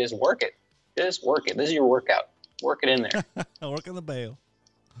 and then just work it. Just work it. This is your workout. Work it in there. Working the bail.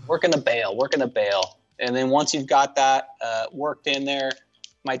 Working the bail. And then once you've got that worked in there,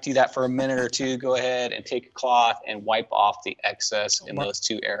 might do that for a minute or two. Go ahead and take a cloth and wipe off the excess in those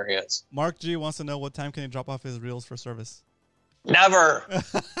 2 areas. Mark G wants to know, what time can he drop off his reels for service? Never.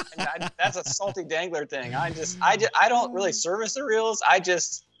 That's a salty dangler thing. I don't really service the reels. I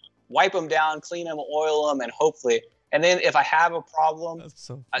just wipe them down, clean them, oil them, and hopefully. And then if I have a problem,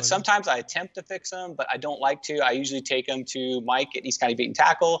 sometimes I attempt to fix them, but I don't like to. I usually take them to Mike at East County Bait and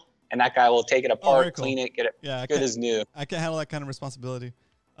Tackle, and that guy will take it apart, clean it, get it good as new. I can't handle that kind of responsibility.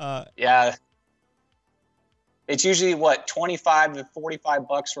 Yeah. It's usually what, $25 to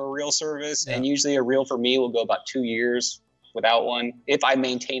 $45 for a reel service, and usually a reel for me will go about 2 years without one if I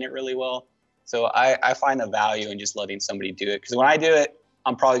maintain it really well. So I find the value in just letting somebody do it, because when I do it,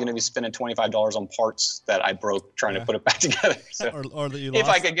 I'm probably going to be spending $25 on parts that I broke trying to put it back together. So or that you if lost.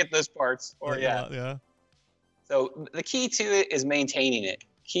 I could get those parts, Yeah. So the key to it is maintaining it,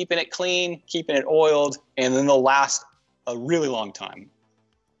 keeping it clean, keeping it oiled, and then they'll last a really long time,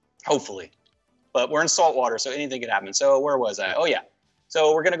 hopefully. But we're in salt water, so anything could happen. So where was I? Oh, yeah.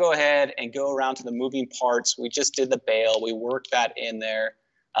 So we're going to go ahead and go around to the moving parts. We just did the bail. We worked that in there.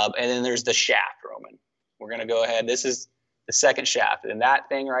 And then there's the shaft, Roman. We're going to go ahead. This is the second shaft. And that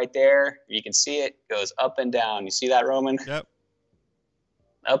thing right there, you can see it goes up and down. You see that, Roman? Yep.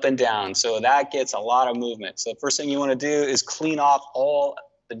 Up and down. So that gets a lot of movement. So the first thing you want to do is clean off all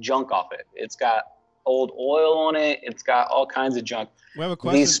the junk off it. It's got old oil on it. It's got all kinds of junk. We have a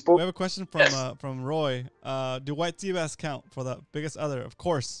question. We have a question from Roy. Do white sea bass count for the biggest other? Of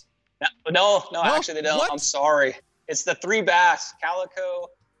course. No, actually they don't. What? I'm sorry. It's the 3 bass, calico.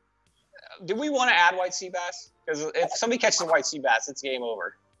 Do we want to add white sea bass? Because if somebody catches a white sea bass, it's game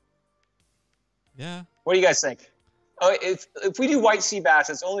over. Yeah. What do you guys think? Oh, if we do white sea bass,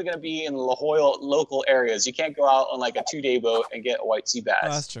 it's only going to be in the La Jolla local areas. You can't go out on like a 2-day boat and get a white sea bass. Oh,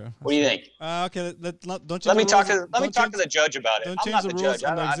 that's true. What do you think? Okay, don't let me talk to the judge about it. Don't change the rules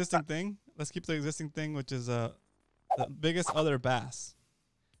on the existing thing. Let's keep the existing thing, which is the biggest other bass.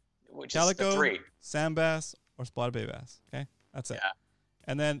 Which calico, is the 3. sand bass, or spotted bay bass. Okay, that's it. Yeah.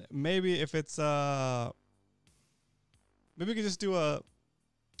 And then maybe if it's maybe we could just do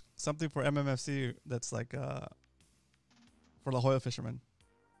something for MMFC that's like for La Jolla fishermen.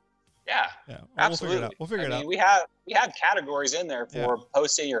 Yeah, absolutely. We'll figure it out. We have categories in there for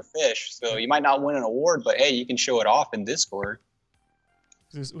posting your fish. So you might not win an award, but hey, you can show it off in Discord.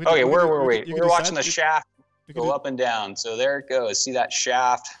 Okay, where were we? We were watching the shaft go up and down. So there it goes. See that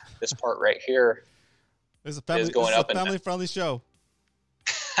shaft? This part right here. This is a family-friendly show.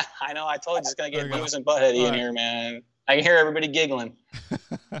 I know. I told you it's going to get Beavis and Buttheady in here, man. I can hear everybody giggling.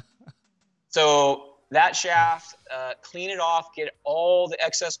 So that shaft, clean it off, get all the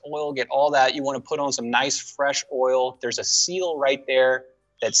excess oil, get all that. You want to put on some nice fresh oil. There's a seal right there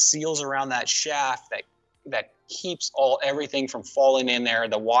that seals around that shaft that keeps everything from falling in there,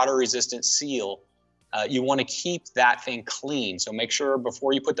 the water-resistant seal. You want to keep that thing clean. So make sure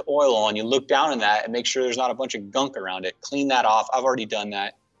before you put the oil on, you look down in that and make sure there's not a bunch of gunk around it. Clean that off. I've already done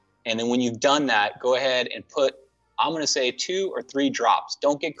that. And then when you've done that, go ahead and put, I'm going to say 2 or 3 drops.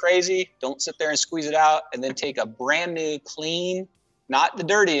 Don't get crazy. Don't sit there and squeeze it out. And then take a brand new clean, not the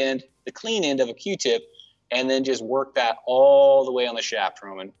dirty end, the clean end of a Q-tip, and then just work that all the way on the shaft,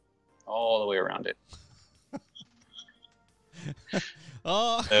 Roman. All the way around it.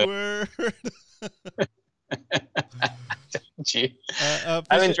 Awkward. Gee. I've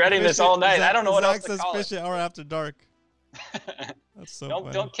been dreading this all night. I don't know what else to call it. Fishy hour after dark. That's so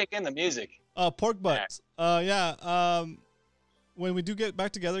funny. Don't kick in the music. Pork butts. When we do get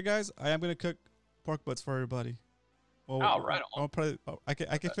back together, guys, I am gonna cook pork butts for everybody. Well, right on. I'll probably, I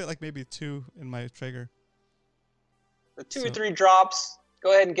can fit like maybe 2 in my Traeger. The 2 or 3 drops.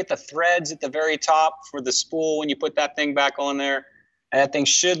 Go ahead and get the threads at the very top for the spool when you put that thing back on there. And that thing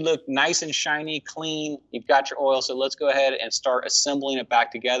should look nice and shiny, clean. You've got your oil, so let's go ahead and start assembling it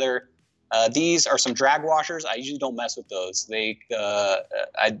back together. These are some drag washers. I usually don't mess with those.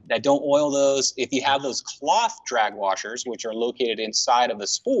 I don't oil those. If you have those cloth drag washers, which are located inside of the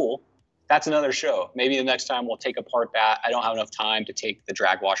spool, that's another show. Maybe the next time we'll take apart that. I don't have enough time to take the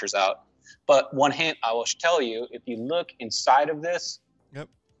drag washers out. But one hint I will tell you, if you look inside of this,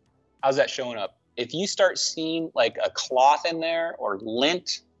 how's that showing up? If you start seeing like a cloth in there or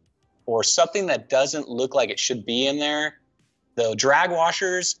lint or something that doesn't look like it should be in there, the drag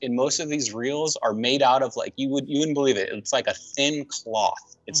washers in most of these reels are made out of like, you wouldn't believe it. It's like a thin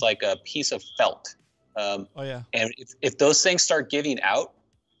cloth. It's like a piece of felt. And if those things start giving out,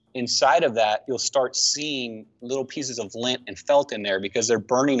 inside of that, you'll start seeing little pieces of lint and felt in there because they're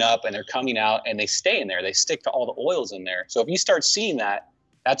burning up and they're coming out and they stay in there. They stick to all the oils in there. So if you start seeing that,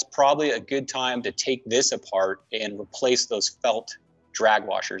 that's probably a good time to take this apart and replace those felt drag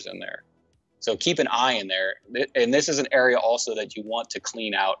washers in there. So keep an eye in there. And this is an area also that you want to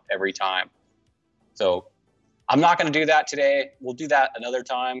clean out every time. So I'm not going to do that today. We'll do that another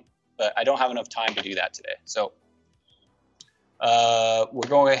time, but I don't have enough time to do that today. So we're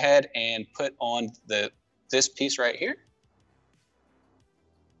going ahead and put on this piece right here.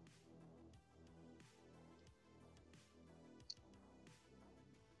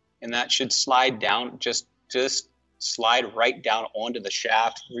 And that should slide down, just slide right down onto the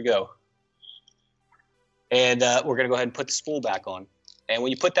shaft. Here we go. And we're going to go ahead and put the spool back on. And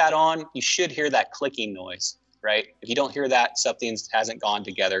when you put that on, you should hear that clicking noise, right? If you don't hear that, something hasn't gone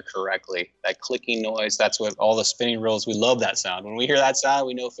together correctly. That clicking noise, that's what all the spinning reels, we love that sound. When we hear that sound,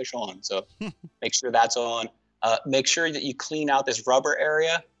 we know fish on. So make sure that's on. Make sure that you clean out this rubber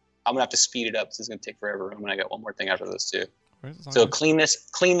area. I'm going to have to speed it up. This is going to take forever. I got one more thing after this too. So clean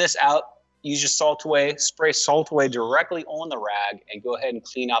this out. Use your salt away, spray salt away directly on the rag, and go ahead and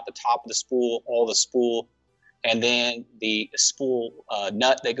clean out the top of the spool, all the spool, and then the spool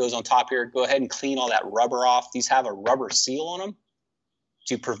nut that goes on top here. Go ahead and clean all that rubber off. These have a rubber seal on them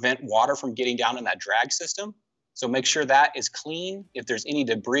to prevent water from getting down in that drag system. So make sure that is clean. If there's any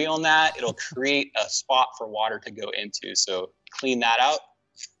debris on that, it'll create a spot for water to go into. So clean that out.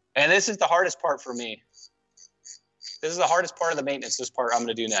 And this is the hardest part for me. This is the hardest part of the maintenance, this part I'm going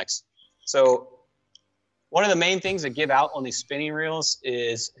to do next. So one of the main things that give out on these spinning reels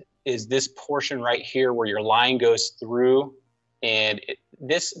is this portion right here where your line goes through. And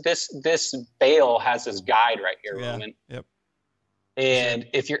this bail has this guide right here, Roman. Yep. And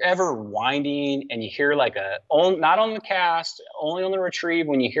if you're ever winding and you hear like not on the cast, only on the retrieve,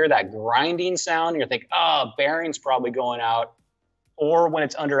 when you hear that grinding sound, you're thinking, bearing's probably going out. Or when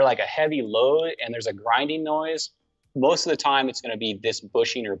it's under like a heavy load and there's a grinding noise, most of the time it's going to be this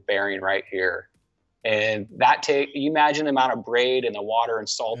bushing or bearing right here. And you imagine the amount of braid and the water and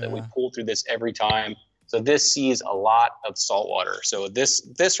salt that we pull through this every time. So this sees a lot of salt water. So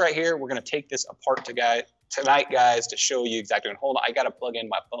this right here, we're going to take this apart tonight, guys, to show you exactly. Hold on, I got to plug in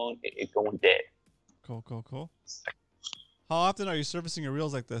my phone. It's going dead. Cool. How often are you servicing your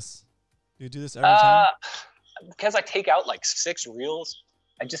reels like this? Do you do this every time? because I take out like 6 reels,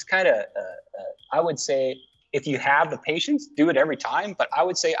 I just kind of, I would say if you have the patience, do it every time. But I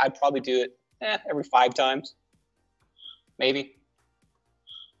would say I'd probably do it every 5 times, maybe.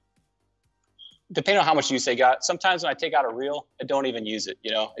 Depending on how much use they got. Sometimes when I take out a reel, I don't even use it.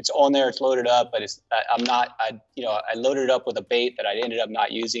 You know, it's on there, it's loaded up, but I loaded it up with a bait that I ended up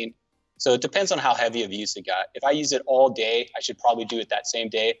not using. So it depends on how heavy of use it got. If I use it all day, I should probably do it that same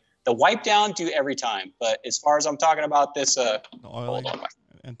day. The wipe down, do every time. But as far as I'm talking about this, hold on.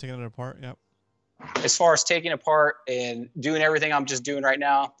 And taking it apart, yep. As far as taking apart and doing everything I'm just doing right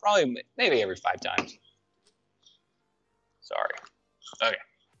now, probably maybe every 5 times. Sorry. Okay.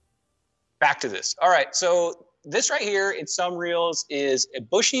 Back to this. All right. So this right here in some reels is a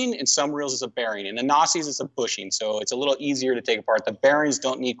bushing, in some reels is a bearing. In the Nazis, it's a bushing, so it's a little easier to take apart. The bearings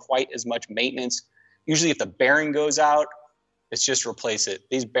don't need quite as much maintenance. Usually if the bearing goes out, it's just replace it.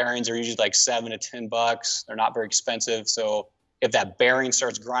 These bearings are usually like $7 to $10. They're not very expensive. So if that bearing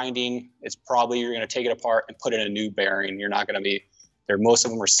starts grinding, it's probably you're going to take it apart and put in a new bearing. You're not going to be there. Most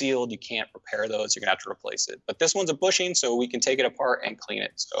of them are sealed. You can't repair those. You're going to have to replace it. But this one's a bushing, so we can take it apart and clean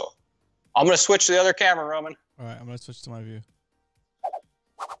it. So I'm going to switch to the other camera, Roman. All right, I'm going to switch to my view.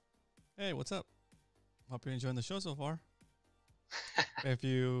 Hey, what's up? Hope you're enjoying the show so far. If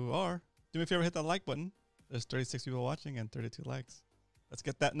you are, do me a favor, hit that like button. There's 36 people watching and 32 likes. Let's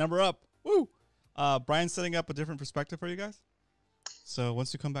get that number up. Woo! Brian's setting up a different perspective for you guys. So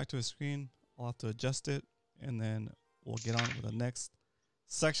once you come back to a screen, I'll have to adjust it, and then we'll get on with the next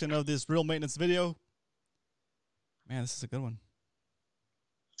section of this reel maintenance video. Man, this is a good one.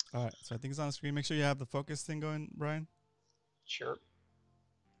 All right, so I think it's on the screen. Make sure you have the focus thing going, Brian. Sure.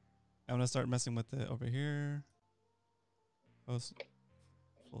 I'm going to start messing with it over here. Full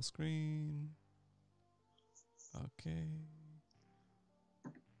screen. Okay.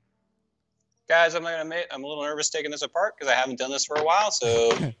 Guys, I'm going to admit I'm a little nervous taking this apart because I haven't done this for a while.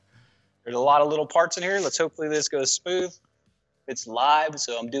 So there's a lot of little parts in here. Let's hopefully this goes smooth. It's live,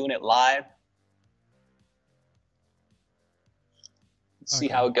 so I'm doing it live. Let's see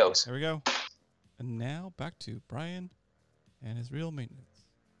how it goes. There we go. And now back to Brian and his reel maintenance.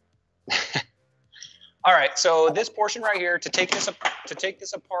 All right, so this portion right here, to take this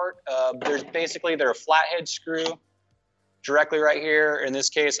apart, there's a flathead screw directly right here. In this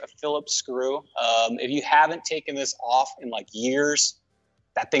case, a Phillips screw. If you haven't taken this off in like years,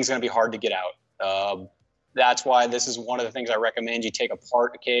 that thing's going to be hard to get out. That's why this is one of the things I recommend you take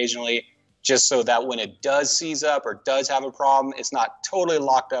apart occasionally, just so that when it does seize up or does have a problem, it's not totally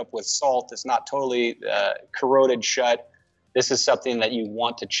locked up with salt. It's not totally corroded shut. This is something that you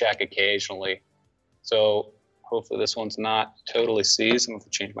want to check occasionally. So hopefully this one's not totally seized. I'm going to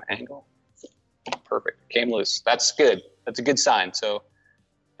change my angle. Perfect. Came loose. That's good. That's a good sign. So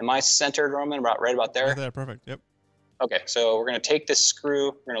am I centered, Roman, right about there? Right there. Perfect. Yep. Okay, so we're going to take this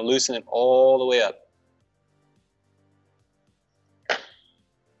screw. We're going to loosen it all the way up.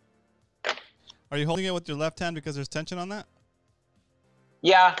 Are you holding it with your left hand because there's tension on that?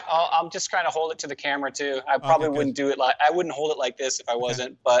 Yeah, I'm just trying to hold it to the camera too. I probably wouldn't do it I wouldn't hold it like this if I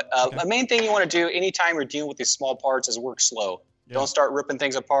wasn't. But the main thing you want to do anytime you're dealing with these small parts is work slow. Yeah. Don't start ripping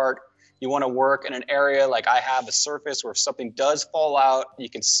things apart. You want to work in an area like I have, a surface where if something does fall out, you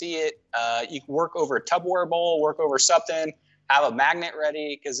can see it. You can work over a Tupperware bowl, work over something, have a magnet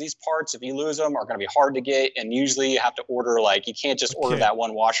ready, because these parts, if you lose them, are going to be hard to get. And usually you have to order, like, you can't just order that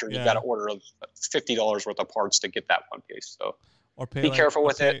one washer. You've got to order $50 worth of parts to get that one piece. So be careful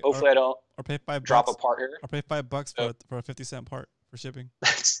with it. Hopefully I don't pay $5 drop a part here. Or pay $5 for a 50-cent part for shipping.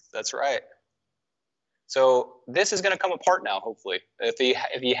 That's right. So this is going to come apart now, hopefully.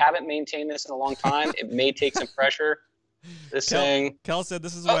 If you haven't maintained this in a long time, it may take some pressure. Cal said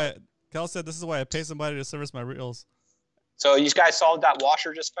this is why I pay somebody to service my reels. So you guys saw that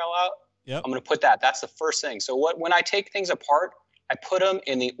washer just fell out? Yep. I'm going to put that. That's the first thing. So when I take things apart, I put them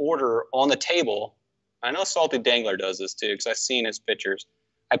in the order on the table. I know Salty Dangler does this too because I've seen his pictures.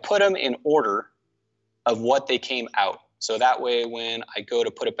 I put them in order of what they came out. So that way when I go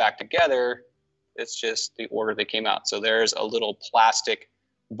to put it back together, it's just the order they came out. So there's a little plastic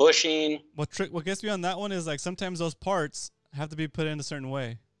bushing. What gets me on that one is like sometimes those parts have to be put in a certain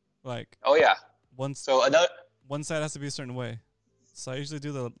way. Like one side has to be a certain way. So I usually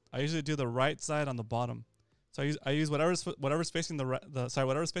do the right side on the bottom. So I use whatever's facing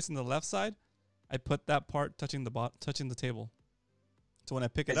whatever's facing the left side. I put that part touching the table. So when I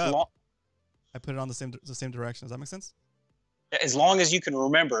pick it up, I put it on the same direction. Does that make sense? As long as you can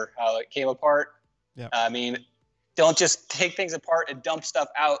remember how it came apart. Yeah. I mean, don't just take things apart and dump stuff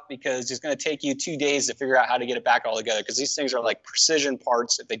out because it's going to take you 2 days to figure out how to get it back all together. Because these things are like precision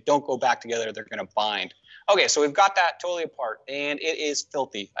parts. If they don't go back together, they're going to bind. Okay, so we've got that totally apart, and it is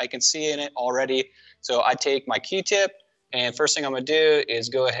filthy. I can see in it already. So I take my Q-tip, and first thing I'm going to do is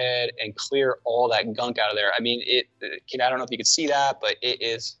go ahead and clear all that gunk out of there. I mean, I don't know if you can see that, but it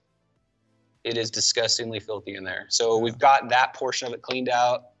is disgustingly filthy in there. So we've got that portion of it cleaned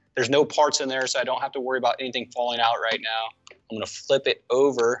out. There's no parts in there, so I don't have to worry about anything falling out right now. I'm going to flip it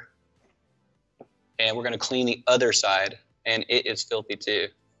over, and we're going to clean the other side, and it is filthy too.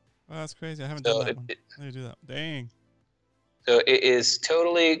 Oh, that's crazy. I haven't done that one. How do you do that? Dang. So it is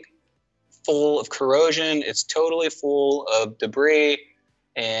totally full of corrosion. It's totally full of debris,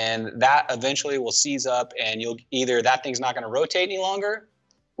 and that eventually will seize up, and that thing's not going to rotate any longer,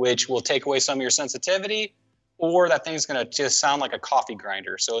 which will take away some of your sensitivity, or that thing's going to just sound like a coffee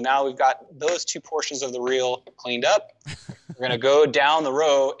grinder. So now we've got those two portions of the reel cleaned up. We're going to go down the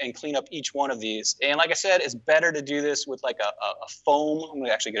row and clean up each one of these. And like I said, it's better to do this with like a foam. I'm going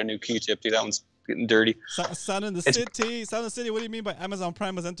to actually get a new Q-tip, dude. That one's getting dirty. Sound in the city. Sound in the city. What do you mean by Amazon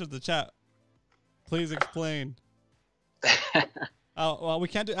Prime has entered the chat? Please explain. Well, we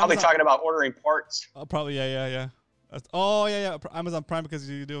can't do Amazon. I'll be talking about ordering parts. Probably, yeah. Yeah. Amazon Prime, because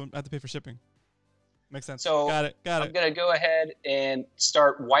you do have to pay for shipping. Makes sense. So got it. I'm going to go ahead and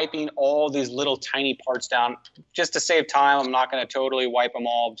start wiping all these little tiny parts down. Just to save time, I'm not going to totally wipe them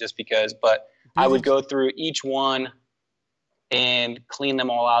all just because, but I would go through each one and clean them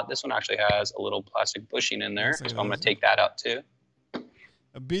all out. This one actually has a little plastic bushing in there, so I'm going to take that out too.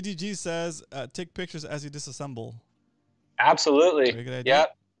 BDG says, take pictures as you disassemble. Absolutely. Very good idea.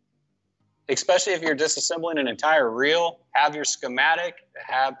 Yep. Especially if you're disassembling an entire reel, have your schematic,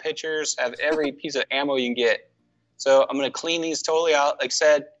 have pictures, have every piece of ammo you can get. So I'm going to clean these totally out. Like I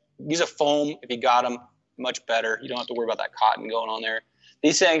said, use a foam if you got them, much better. You don't have to worry about that cotton going on there.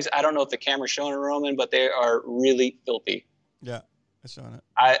 These things, I don't know if the camera's showing it, Roman, but they are really filthy. Yeah, it's showing it.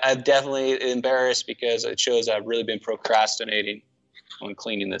 I'm definitely embarrassed because it shows I've really been procrastinating on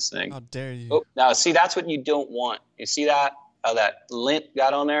cleaning this thing. How dare you? Oh, now, see, that's what you don't want. You see that? How that lint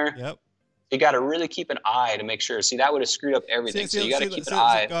got on there? Yep. You got to really keep an eye to make sure. See, that would have screwed up everything. So you got to keep an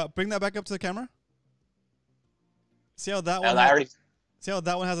eye. Bring that back up to the camera. See how that one? See how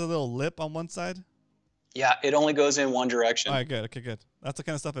that one has a little lip on one side? Yeah, it only goes in one direction. All right, good. Okay, good. That's the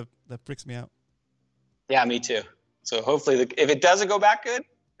kind of stuff that freaks me out. Yeah, me too. So hopefully, if it doesn't go back good,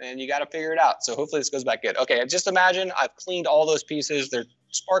 then you got to figure it out. So hopefully this goes back good. Okay, just imagine I've cleaned all those pieces. They're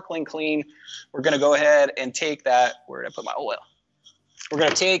sparkling clean. We're going to go ahead and take that. Where did I put my oil? We're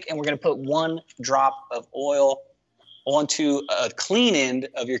going to take and we're going to put 1 drop of oil onto a clean end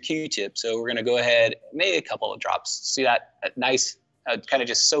of your Q-tip. So we're going to go ahead, maybe a couple of drops. See that nice, kind of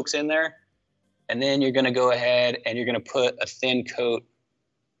just soaks in there. And then you're going to go ahead and you're going to put a thin coat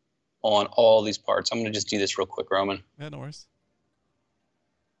on all these parts. I'm going to just do this real quick, Roman. Yeah, no worries.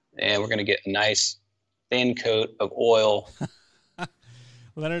 And we're going to get a nice thin coat of oil.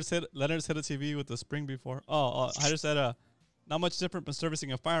 Leonard's hit a TV with the spring before. I just said, not much different from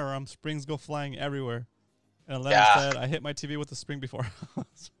servicing a firearm. Springs go flying everywhere. And Leonard said, I hit my TV with the spring before.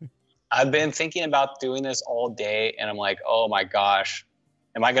 I've been thinking about doing this all day, and I'm like, oh my gosh,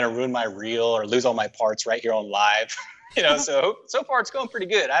 am I going to ruin my reel or lose all my parts right here on live? So far it's going pretty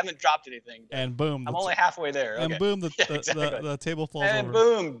good. I haven't dropped anything. And boom. I'm only halfway there. And okay. boom, the table falls over. And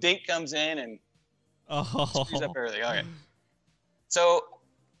boom, Dink comes in and screws up everything. Okay. So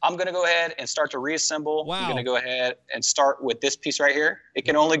I'm going to go ahead and start to reassemble. Wow. I'm going to go ahead and start with this piece right here. It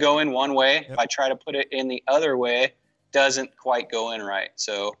can only go in one way. Yep. If I try to put it in the other way, it doesn't quite go in right.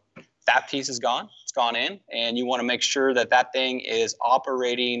 So that piece is gone. It's gone in. And you want to make sure that that thing is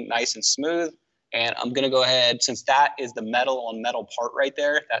operating nice and smooth. And I'm going to go ahead, since that is the metal on metal part right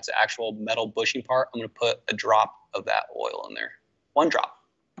there, that's the actual metal bushing part, I'm going to put a drop of that oil in there. 1 drop.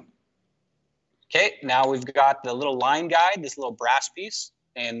 Okay, now we've got the little line guide, this little brass piece,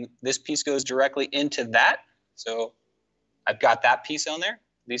 and this piece goes directly into that. So I've got that piece on there.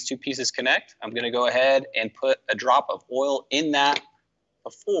 These 2 pieces connect. I'm going to go ahead and put a drop of oil in that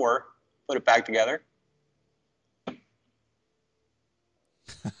before put it back together.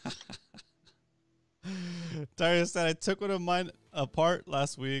 Darius said, I took one of mine apart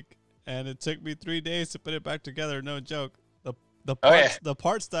last week, and it took me 3 days to put it back together. No joke. The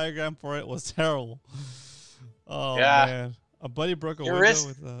parts diagram for it was terrible. Oh, yeah. Man. A buddy broke a window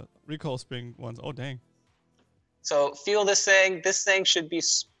with a recoil spring once. Oh, dang. So feel this thing. This thing should be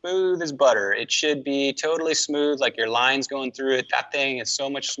smooth as butter. It should be totally smooth, like your lines going through it. That thing is so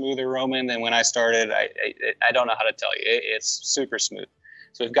much smoother, Roman, than when I started. I don't know how to tell you. It's super smooth.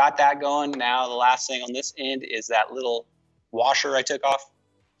 So we've got that going. Now the last thing on this end is that little washer I took off.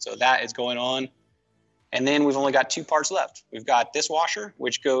 So that is going on. And then we've only got 2 parts left. We've got this washer,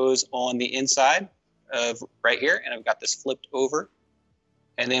 which goes on the inside of right here, and I've got this flipped over.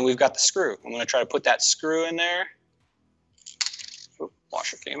 And then we've got the screw. I'm going to try to put that screw in there. Oop,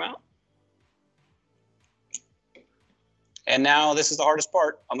 washer came out. And now this is the hardest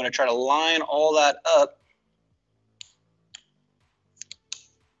part. I'm going to try to line all that up,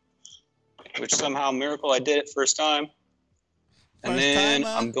 which somehow, miracle, I did it first time. And then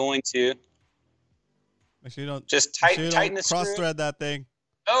I'm going to make sure you don't just tighten the screw. Cross-thread that thing.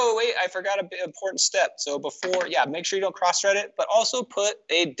 Oh, wait, I forgot an important step. So before, yeah, make sure you don't cross-thread it, but also put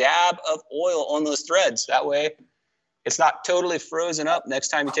a dab of oil on those threads. That way it's not totally frozen up next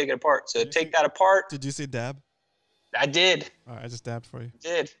time you take it apart. So take that apart. Did you say dab? I did. All right, I just dabbed for you.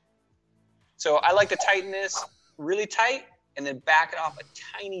 Did. So I like to tighten this really tight and then back it off a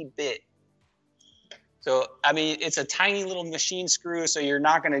tiny bit. So, I mean, it's a tiny little machine screw, so you're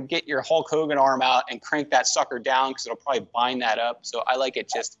not going to get your Hulk Hogan arm out and crank that sucker down because it'll probably bind that up. So I like it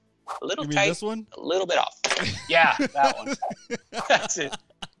just a little tight, this one? A little bit off. Yeah, that one. That's it.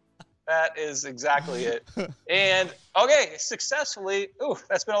 That is exactly it. And, okay, successfully, ooh,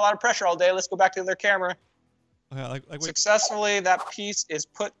 that's been a lot of pressure all day. Let's go back to the other camera. Okay, successfully, that piece is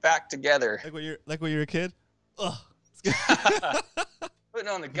put back together. Like when you're a kid? Ugh. Putting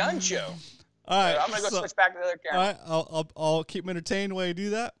on the gun show. All right, I'm gonna go switch back to the other camera. All right, I'll keep me entertained while you do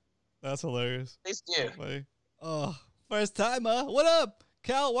that. That's hilarious. Please do. So oh, first timer. What up,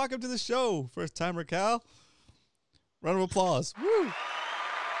 Cal? Welcome to the show. First timer, Cal. Round of applause. Woo.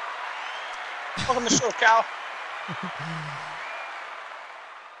 Welcome to the show, Cal.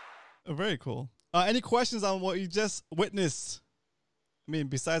 Very cool. Any questions on what you just witnessed? I mean,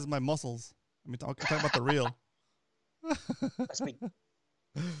 besides my muscles. I mean, talking about the real. That's me.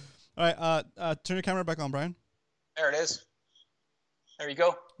 All right, turn your camera back on, Brian. There it is. There you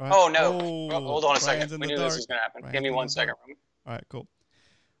go. Right. Oh, no. Oh, hold on a second. We knew dark. this was going to happen. Brian's Give me 1 second. All right, cool.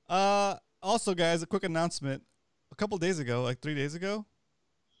 Also, guys, a quick announcement. A couple days ago, like 3 days ago,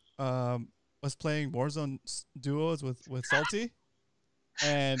 was playing Warzone duos with Salty,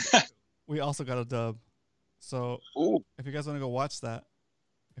 and we also got a dub. So if you guys want to go watch that,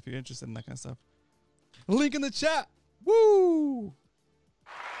 if you're interested in that kind of stuff, link in the chat. Woo!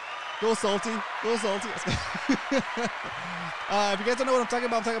 Go Salty. Go Salty. If you guys don't know what I'm talking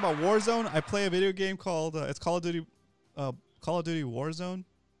about Warzone. I play a video game called it's Call of Duty Warzone.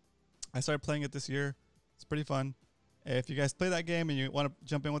 I started playing it this year. It's pretty fun. If you guys play that game and you want to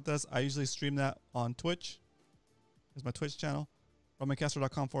jump in with us, I usually stream that on Twitch. There's my Twitch channel,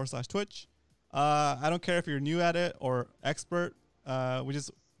 romancastro.com/Twitch. I don't care if you're new at it or expert. We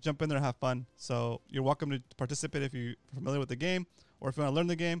just jump in there and have fun. So you're welcome to participate if you're familiar with the game, or if you want to learn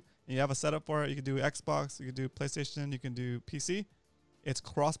the game and you have a setup for it. You can do Xbox, you can do PlayStation, you can do PC. It's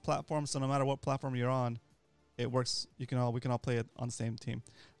cross-platform, so no matter what platform you're on, it works. We can all play it on the same team.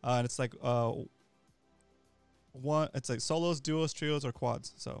 And it's like it's like solos, duos, trios, or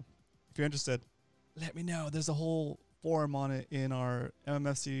quads. So if you're interested, let me know. There's a whole forum on it in our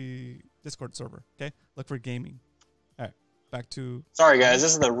MMFC Discord server. Okay, look for gaming. All right, back to. Sorry guys,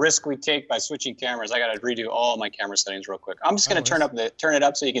 this is the risk we take by switching cameras. I got to redo all my camera settings real quick. I'm just gonna turn it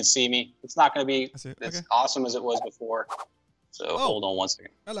up so you can see me. It's not gonna be as awesome as it was before. So hold on 1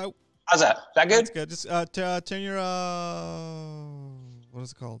 second. Hello. How's that? That good? That's good. Just turn your what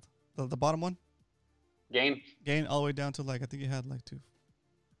is it called? The bottom one. Gain all the way down to like I think you had like 2.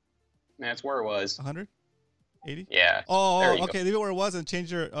 That's where it was. 100. 80? Yeah. Oh, okay. Go. Leave it where it was and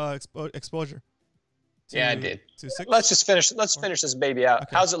change your exposure. Yeah, I did. To 6? Let's just finish. Let's finish this baby out.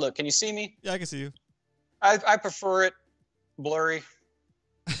 Okay. How's it look? Can you see me? Yeah, I can see you. I prefer it blurry.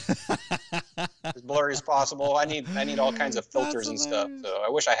 As blurry as possible. I need all kinds of filters and stuff. So I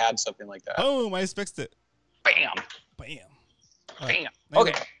wish I had something like that. Boom! I just fixed it. Bam. Bam. Bam.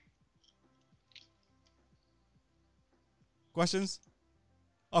 Okay. Questions?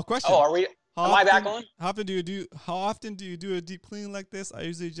 Oh, question. Oh, are we? Am I back on? How often do you do a deep clean like this? I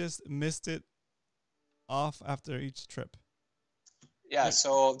usually just mist it off after each trip. Yeah,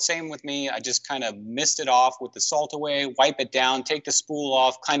 so same with me. I just kind of mist it off with the salt away, wipe it down, take the spool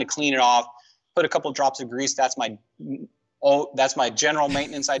off, kind of clean it off, put a couple drops of grease. That's my general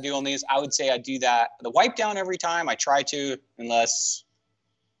maintenance I do on these. I would say I do that. The wipe down every time. I try to, unless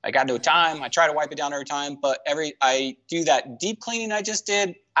I got no time. I try to wipe it down every time, but I do that deep cleaning I just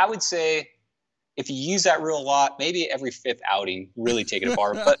did. I would say if you use that real lot, maybe every 5th outing, really take it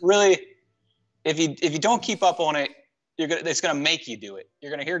apart. But really, if you don't keep up on it, it's gonna make you do it.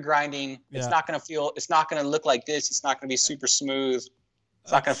 You're gonna hear grinding. Yeah. It's not gonna look like this. It's not gonna be super smooth.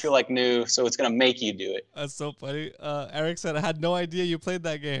 It's not gonna feel like new. So it's gonna make you do it. That's so funny. Eric said, I had no idea you played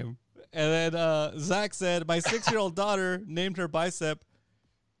that game. And then Zach said, my 6-year-old daughter named her bicep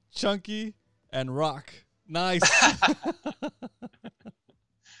Chunky and rock. Nice.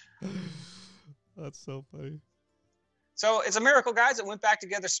 That's so funny. So it's a miracle, guys. It went back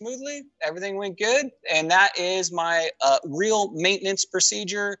together smoothly. Everything went good. And that is my reel maintenance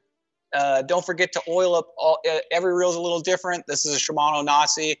procedure. Don't forget to oil up. Every reel is a little different. This is a Shimano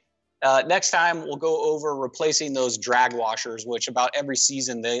Nazi. Next time, we'll go over replacing those drag washers, which about every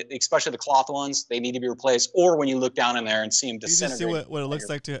season, especially the cloth ones, they need to be replaced. Or when you look down in there and see them disintegrate. You just see what it looks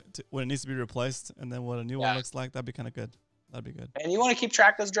like when it needs to be replaced, and then what a new one looks like. That'd be kind of good. That'd be good. And you want to keep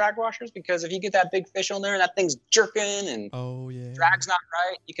track of those drag washers, because if you get that big fish on there and that thing's jerking and drag's not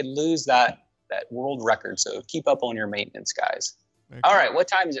right, you could lose that world record. So keep up on your maintenance, guys. All right, what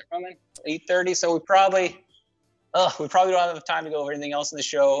time is it, Roman? 8:30. So we probably don't have enough time to go over anything else in the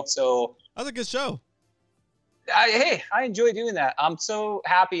show. So that was a good show. I enjoy doing that. I'm so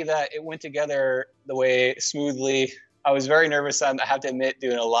happy that it went together the way smoothly. I was very nervous. I have to admit,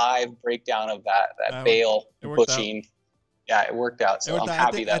 doing a live breakdown of that bail bushing. Yeah, it worked out. So I'm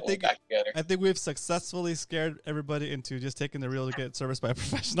happy that went back together. I think we've successfully scared everybody into just taking the reel to get serviced by a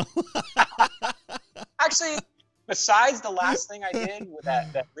professional. Actually, besides the last thing I did with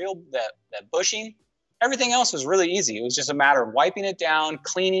that bushing, everything else was really easy. It was just a matter of wiping it down,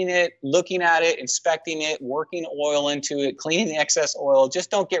 cleaning it, looking at it, inspecting it, working oil into it, cleaning the excess oil.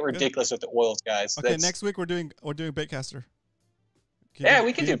 Just don't get ridiculous with the oils, guys. Okay, next week we're doing baitcaster.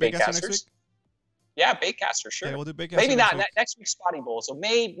 We can do baitcaster next week. Yeah, baitcaster, sure. Yeah, we'll do baitcaster. Maybe not next week's spotting bowl. So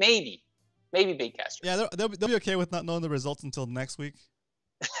maybe baitcaster. Yeah, they'll be okay with not knowing the results until next week.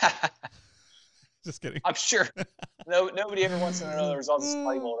 Just kidding. I'm sure. Nobody ever wants to know the results of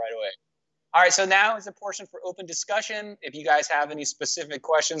spotting bowl right away. All right, so now is the portion for open discussion. If you guys have any specific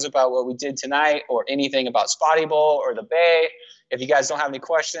questions about what we did tonight or anything about Spotty Bowl or the Bay, if you guys don't have any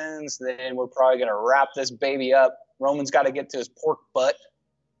questions, then we're probably going to wrap this baby up. Roman's got to get to his pork butt.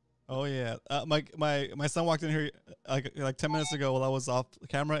 Oh, yeah. My son walked in here like 10 minutes ago while I was off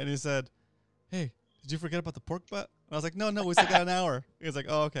camera, and he said, "Hey, did you forget about the pork butt?" And I was like, No, we still got an hour. He was like,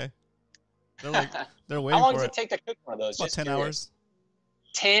 "Oh, okay." They're waiting for it. How long does it take to cook one of those? About 10 hours.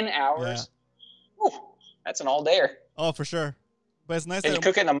 10 hours? Yeah. Whew, that's an all-dayer. Oh, for sure. But it's nice. And you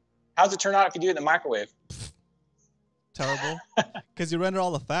cook it how's it turn out if you do it in the microwave? Terrible. Because you render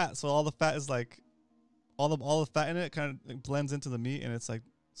all the fat, so all the fat is like all the fat in it kind of blends into the meat, and it's like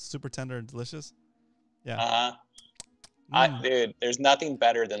super tender and delicious. Yeah. Dude, there's nothing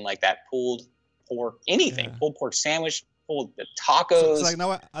better than like that pulled pork, anything, pulled pork sandwich, pulled the tacos. So like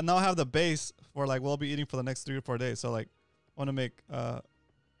now I have the base for like we'll be eating for the next 3 or 4 days. So like I want to make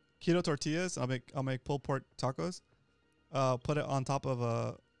keto tortillas. I'll make pulled pork tacos. Put it on top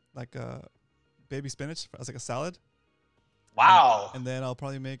of baby spinach as like a salad. Wow. And then I'll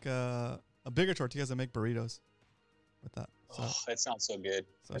probably make a bigger tortillas and make burritos with that. So, that sounds so good.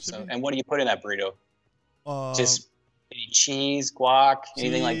 So and what do you put in that burrito? Just any cheese, guac,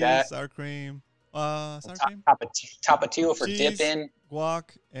 anything like that? Sour cream. Tapatio for cheese, dipping.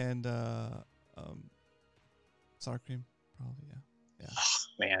 Guac and sour cream, probably. Yeah.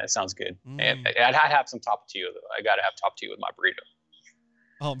 Man, that sounds good. I'd have some tapatio though. I gotta have tapatio with my burrito.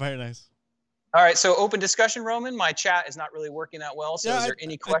 Oh, very nice. All right, so open discussion, Roman. My chat is not really working that well. So is there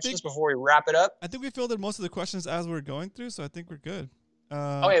any questions before we wrap it up? I think we fielded most of the questions as we were going through, so I think we're good.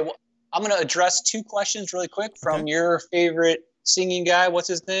 Okay, well, I'm going to address 2 questions really quick from your favorite singing guy. What's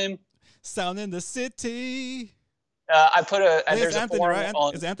his name? Sound in the City. I put there's Anthony, a right?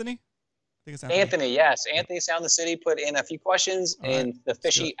 Is Anthony? I think it's Anthony, yes. Anthony Sound the City put in a few questions in the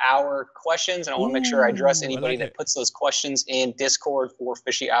Fishy Hour questions, and I want to make sure I address anybody that puts those questions in Discord for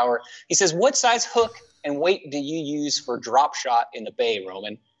Fishy Hour. He says, what size hook and weight do you use for drop shot in the Bay,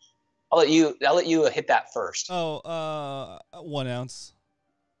 Roman? I'll let you hit that first. 1 ounce.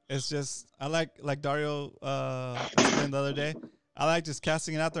 It's just I like Dario explained the other day. I like just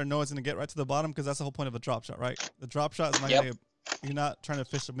casting it out there and know it's gonna get right to the bottom because that's the whole point of a drop shot, right? The drop shot is not you're not trying to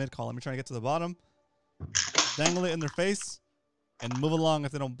fish a mid column. You're trying to get to the bottom, dangle it in their face, and move along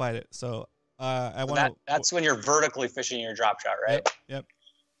if they don't bite it. So that's when you're vertically fishing your drop shot, right? Yep.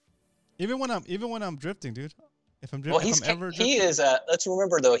 Even when I'm drifting, dude. If I'm drifting, he is. Let's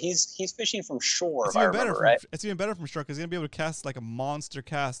remember though, he's fishing from shore. It's even better, right? It's even better from shore because he's gonna be able to cast like a monster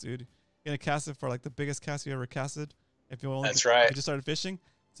cast, dude. You're gonna cast it for like the biggest cast you ever casted. If you just started fishing,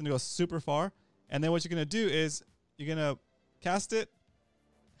 it's gonna go super far. And then what you're gonna do is you're gonna cast it,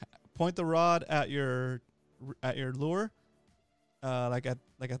 point the rod at your lure, like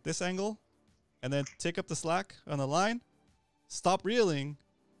at this angle, and then take up the slack on the line. Stop reeling,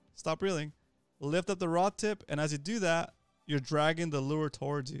 lift up the rod tip, and as you do that, you're dragging the lure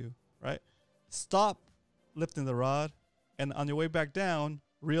towards you, right? Stop lifting the rod, and on your way back down,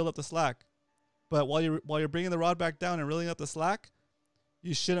 reel up the slack. But while you're bringing the rod back down and reeling up the slack,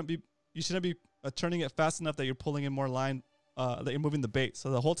 you shouldn't be turning it fast enough that you're pulling in more line, that you're moving the bait.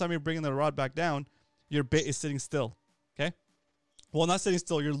 So the whole time you're bringing the rod back down, your bait is sitting still. Okay. Well, not sitting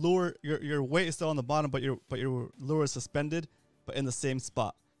still. Your lure, your weight is still on the bottom, but your lure is suspended, but in the same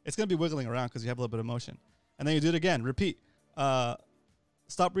spot. It's gonna be wiggling around because you have a little bit of motion. And then you do it again. Repeat.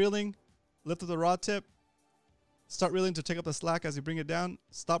 Stop reeling, lift up the rod tip. Start reeling to take up the slack as you bring it down.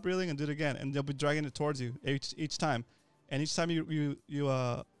 Stop reeling and do it again, and you'll be dragging it towards you each time. And each time you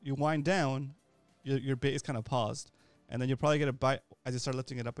wind down, your bait is kind of paused, and then you'll probably get a bite as you start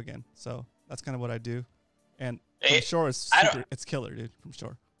lifting it up again. So that's kind of what I do. And from shore, it's killer, dude. From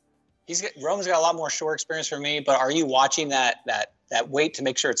shore. Roman's got a lot more shore experience for me, but are you watching that weight to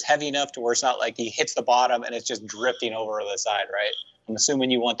make sure it's heavy enough to where it's not like he hits the bottom and it's just drifting over the side, right? I'm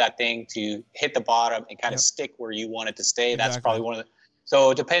assuming you want that thing to hit the bottom and kind of stick where you want it to stay. Exactly. That's probably one of the.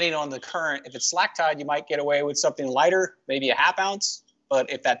 So depending on the current, if it's slack tide, you might get away with something lighter, maybe a ½ ounce. But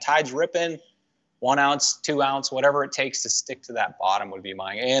if that tide's ripping, 1 ounce, 2 ounce, whatever it takes to stick to that bottom would be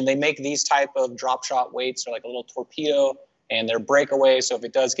mine. And they make these type of drop shot weights. They're like a little torpedo, and they're breakaway. So if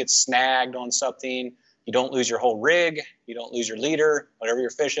it does get snagged on something, you don't lose your whole rig, you don't lose your leader, whatever you're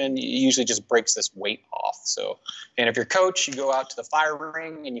fishing, it usually just breaks this weight off. So, and if you're coach, you go out to the fire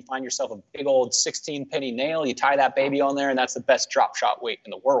ring and you find yourself a big old 16-penny nail, you tie that baby on there, and that's the best drop shot weight in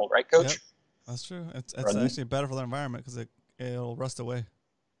the world, right, coach? Yep. That's true. It's actually better for the environment because it'll rust away.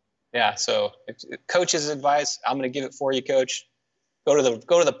 Yeah, so coach's advice, I'm going to give it for you, coach. Go to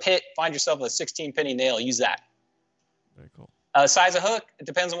the pit, find yourself a 16-penny nail, use that. Very cool. Size of hook, it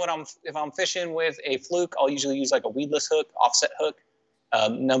depends on if I'm fishing with a fluke, I'll usually use like a weedless hook, offset hook.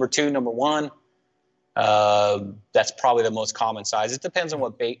 Number 2, number 1. That's probably the most common size. It depends on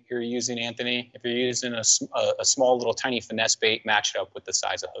what bait you're using, Anthony. If you're using a small little tiny finesse bait, match it up with the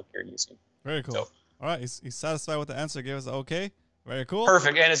size of hook you're using. Very cool. So, all right, he's satisfied with the answer. Gave us an okay. Very cool.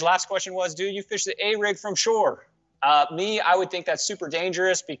 Perfect. And his last question was, do you fish the A-rig from shore? Me, I would think that's super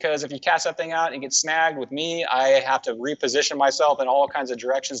dangerous because if you cast that thing out and get snagged with me, I have to reposition myself in all kinds of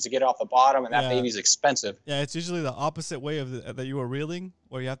directions to get off the bottom, and that baby's expensive. Yeah, it's usually the opposite way of that you were reeling,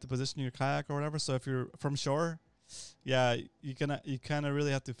 where you have to position your kayak or whatever. So if you're from shore, yeah, you kind of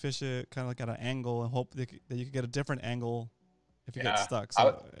really have to fish it kind of like at an angle and hope that you can get a different angle if you get stuck.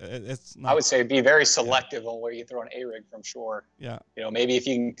 So it's not, I would say be very selective on where you throw an A-rig from shore. Yeah. You know, maybe if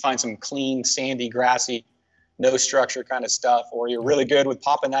you can find some clean, sandy, grassy, no structure kind of stuff, or you're really good with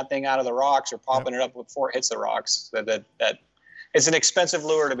popping that thing out of the rocks or popping it up before it hits the rocks. That it's an expensive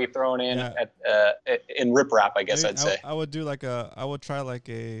lure to be thrown in in riprap, I guess. I'd say I would do I would try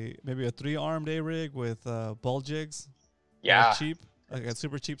maybe a 3-armed A-rig with ball jigs. Yeah, cheap, like a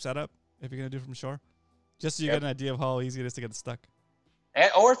super cheap setup if you're gonna do it from shore, just so you get an idea of how easy it is to get stuck.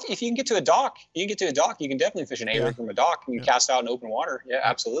 Or if you can get to a dock, you can definitely fish an A-rig from a dock. You can cast out in open water. Yeah,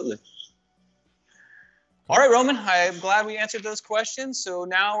 absolutely. All right, Roman, I'm glad we answered those questions. So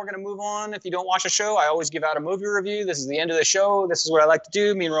now we're going to move on. If you don't watch a show, I always give out a movie review. This is the end of the show. This is what I like to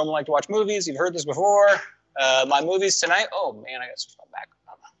do. Me and Roman like to watch movies. You've heard this before. My movies tonight. Oh, man, I got to switch my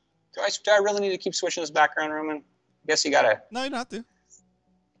background. Do I really need to keep switching this background, Roman? I guess you got to. No, you don't have to.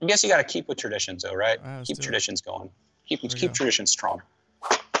 I guess you got to keep with traditions, though, right? Keep traditions going. Keep traditions strong.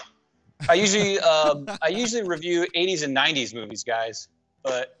 I usually review 80s and 90s movies, guys,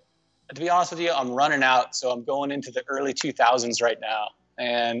 but to be honest with you, I'm running out, so I'm going into the early 2000s right now.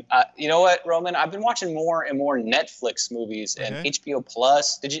 And you know what, Roman? I've been watching more and more Netflix movies and HBO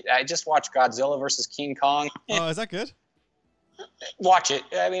Plus. I just watched Godzilla versus King Kong. Oh, is that good? Watch it.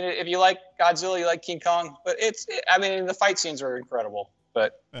 I mean, if you like Godzilla, you like King Kong. But the fight scenes are incredible.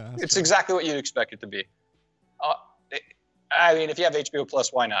 But it's exactly what you'd expect it to be. If you have HBO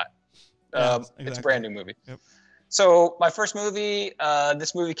Plus, why not? Exactly. It's a brand new movie. Yep. So my first movie,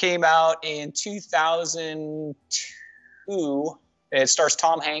 this movie came out in 2002. It stars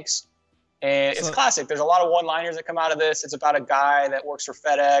Tom Hanks, and it's classic. There's a lot of one-liners that come out of this. It's about a guy that works for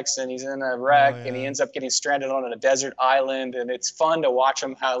FedEx, and he's in a wreck, and he ends up getting stranded on a desert island, and it's fun to watch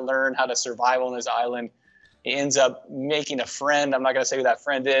him learn how to survive on his island. He ends up making a friend. I'm not going to say who that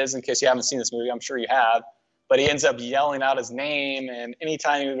friend is in case you haven't seen this movie. I'm sure you have. But he ends up yelling out his name, and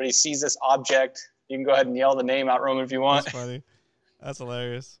anytime anybody sees this object, you can go ahead and yell the name out, Roman, if you want. That's funny. That's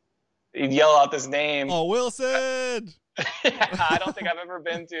hilarious. He'd yell out this name. Oh, Wilson! I don't think I've ever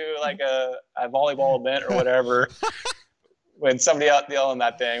been to like a volleyball event or whatever when somebody out yelling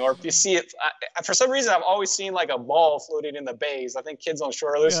that thing, or if you see it, for some reason, I've always seen like a ball floating in the bays. I think Kids on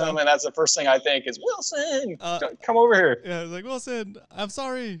Shore or something. And that's the first thing I think is Wilson, come over here. Yeah, it's like Wilson, I'm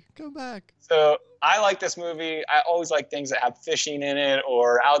sorry, come back. So I like this movie. I always like things that have fishing in it,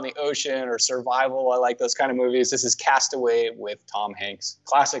 or out in the ocean, or survival. I like those kind of movies. This is Castaway with Tom Hanks,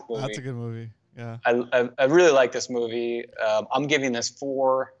 classic movie. That's a good movie. Yeah, I really like this movie. I'm giving this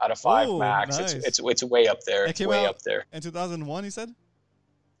 4 out of 5 max. Nice. It's way up there. It's way up there. In 2001, you said?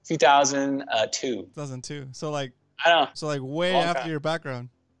 2002. 2002. So like, I don't know. So like way after your background.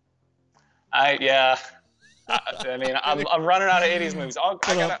 Yeah. I mean, I'm running out of 80s movies. What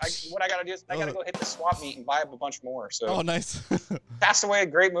I gotta do is I gotta go hit the swap meet and buy up a bunch more. So. Oh, nice. Castaway,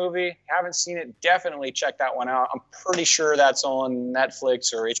 great movie. Haven't seen it. Definitely check that one out. I'm pretty sure that's on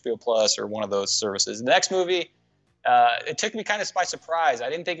Netflix or HBO Plus or one of those services. The next movie, it took me kind of by surprise. I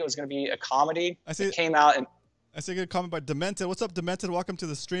didn't think it was going to be a comedy. It came out and. I see a good comment by Demented. What's up, Demented? Welcome to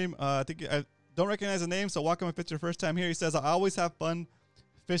the stream. I think I don't recognize the name, so welcome if it's your first time here. He says, I always have fun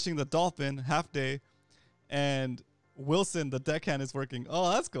fishing the dolphin half day. And Wilson, the deckhand, is working. Oh,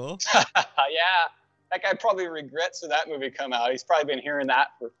 that's cool. Yeah. That guy probably regrets that movie come out. He's probably been hearing that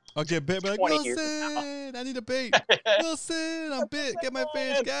for 20 years now. I need a bait. Wilson, I'm bit. Get my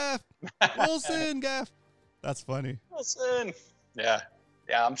fish, gaff. Wilson, gaff. That's funny. Wilson. Yeah.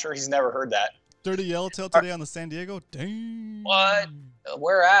 Yeah, I'm sure he's never heard that. Dirty Yellowtail today on the San Diego. Dang. What?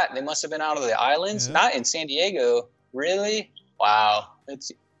 Where at? They must have been out of the islands. Yeah. Not in San Diego. Really? Wow. I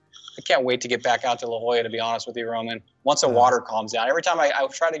can't wait to get back out to La Jolla, to be honest with you, Roman. Once the water calms down. Every time I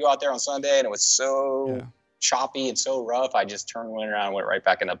tried to go out there on Sunday and it was so choppy and so rough, I just turned around and went right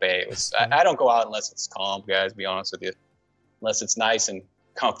back in the bay. It was, I don't go out unless it's calm, guys, to be honest with you. Unless it's nice and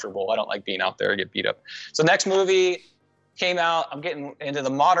comfortable. I don't like being out there and get beat up. So next movie came out. I'm getting into the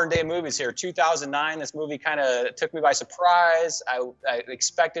modern day movies here. 2009, this movie kind of took me by surprise. I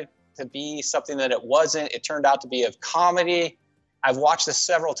expected to be something that it wasn't. It turned out to be a comedy. I've watched this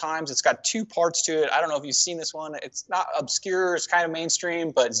several times. It's got 2 parts to it. I don't know if you've seen this one. It's not obscure. It's kind of mainstream,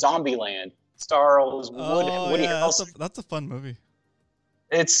 but Zombieland stars Woody Harrelson. That's a fun movie.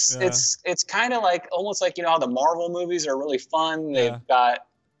 It's kind of like almost like, you know how the Marvel movies are really fun. They've got,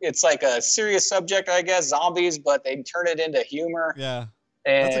 it's like a serious subject, I guess, zombies, but they turn it into humor. Yeah.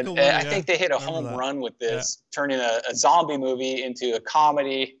 And cool movie, I think they hit a home run with this, turning a zombie movie into a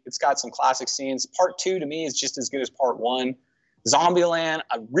comedy. It's got some classic scenes. Part 2 to me is just as good as part 1. Zombieland,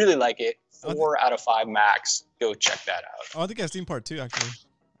 I really like it. 4 out of 5 max. Go check that out. Oh, I think I've seen part 2 actually.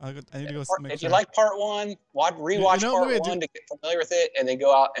 I need to go make If you like part 1, rewatch part 1 to get familiar with it, and then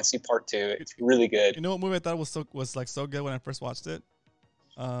go out and see part 2. It's really good. You know what movie I thought was so good when I first watched it?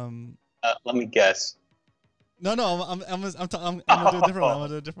 Let me guess. No, I'm gonna do a different one. I'm gonna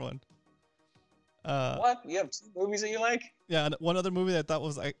do a different one. What? You have 2 movies that you like? Yeah, one other movie that I thought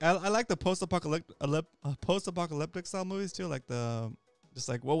was I like the post-apocalyptic style movies too, like just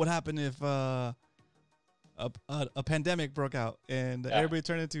like what would happen if a pandemic broke out and everybody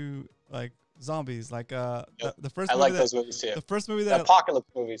turned into like zombies. Like the first. I like those movies too. The first movie that apocalypse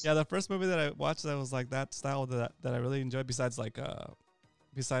movies. Yeah, the first movie that I watched that was like that style that I really enjoyed. Besides like the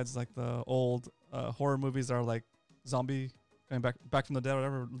old horror movies that are like zombie coming back from the dead or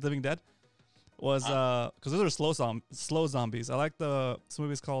whatever, Living Dead. Was because those are slow zombies. I like this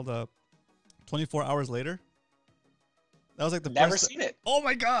movie's called 24 Hours Later. That was like the never seen it. Oh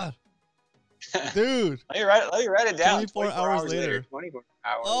my god, dude! Let me write it down. 24 hours later. 24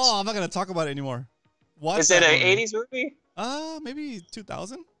 hours. Oh, I'm not gonna talk about it anymore. Is it an 80s movie? Maybe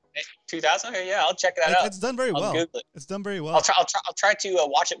 2000. 2000? Okay, yeah, I'll check that out. It's done very well. It's done very well. I'll try to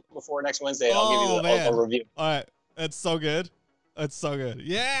watch it before next Wednesday. And I'll give you a review. All right, it's so good. It's so good.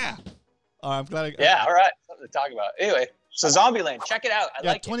 Yeah. I'm glad. All right. Something to talk about. Anyway, so Zombieland, check it out. I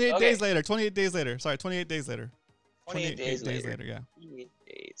like 28 days later. 28 days later. Sorry, 28 days later. 28 days later. Yeah. 28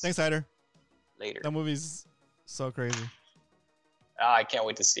 days. Thanks, Hyder. Later. That movie's so crazy. I can't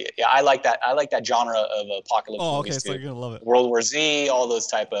wait to see it. Yeah, I like that. I like that genre of apocalypse movies too. So you're gonna love it. World War Z, all those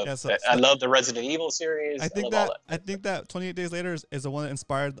type of. I love the Resident Evil series. I think that 28 Days Later is the one that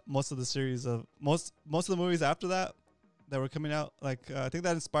inspired most of the series of most of the movies after that were coming out. Like I think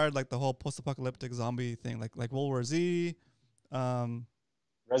that inspired like the whole post-apocalyptic zombie thing, like World War Z,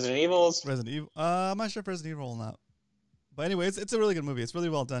 Resident Evil. I'm not sure if Resident Evil or not, but anyway, it's a really good movie. It's really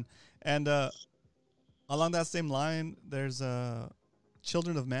well done. And along that same line, there's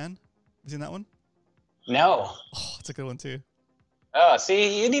Children of Man. You seen that one? No. Oh, it's a good one too. Oh,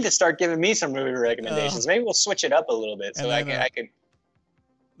 see, you need to start giving me some movie recommendations. Maybe we'll switch it up a little bit so I can.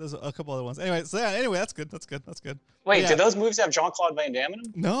 There's a couple other ones. Anyway, that's good. That's good. Wait, do those movies have Jean-Claude Van Damme in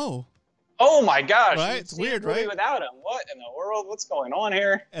them? No. Oh my gosh! Right? It's weird, right? Without him, what in the world? What's going on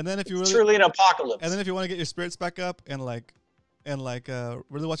here? And then if you it's truly an apocalypse. And then if you want to get your spirits back up and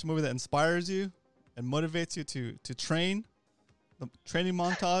really watch a movie that inspires you and motivates you to train, the training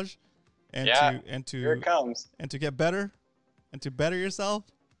montage, and here it comes, and to get better, and to better yourself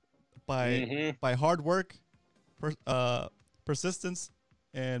by hard work, persistence,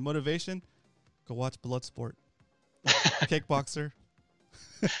 and motivation, go watch Bloodsport, Kickboxer.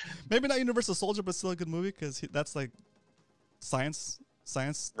 Maybe not Universal Soldier, but still a good movie because that's like science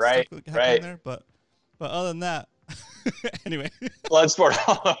right, stuff happening there. But other than that, anyway, Bloodsport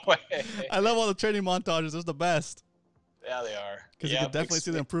all the way. I love all the training montages. They're the best. Yeah, they are. Because you can definitely see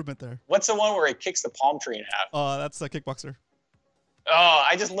the improvement there. What's the one where he kicks the palm tree in half? Oh, that's a Kickboxer. Oh,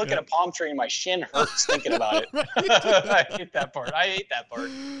 I just look at a palm tree and my shin hurts thinking about it. I hate that part.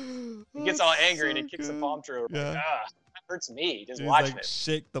 He gets all angry and he kicks the palm tree over. Yeah. Like, that hurts me. Just watching it.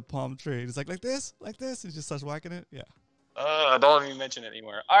 Shake the palm tree. He's like this. He just starts whacking it. Yeah. Don't even mention it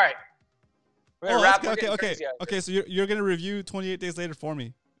anymore. All right. We're gonna wrap. Okay. So you're gonna review 28 Days Later for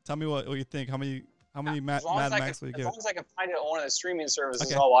me. Tell me what you think. How many Mad Max will you give? As long as I can find it on one of the streaming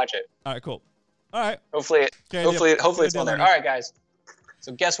services, I'll watch it. All right. Cool. All right. Hopefully it's on there. All right, guys.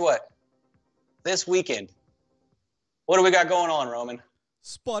 So guess what? This weekend, what do we got going on, Roman?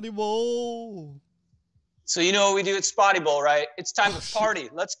 Spotty Bowl. So you know what we do at Spotty Bowl, right? It's time to party.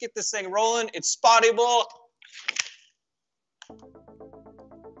 Let's get this thing rolling. It's Spotty Bowl.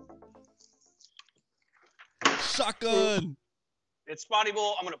 Shotgun. It's Spotty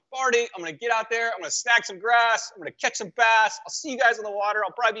Bowl. I'm going to party. I'm going to get out there. I'm going to snag some grass. I'm going to catch some bass. I'll see you guys in the water.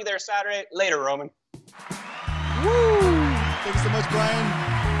 I'll probably be there Saturday. Later, Roman. Woo! Thank you so much, Brian,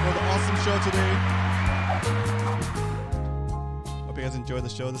 for the awesome show today. Hope you guys enjoyed the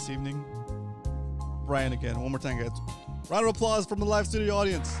show this evening. Brian again, one more time, guys. Round of applause from the live studio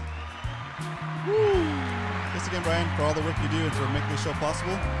audience. Woo! Thanks again, Brian, for all the work you do and for making the show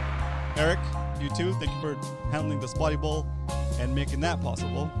possible. Eric, you too. Thank you for handling the Spotty Bowl and making that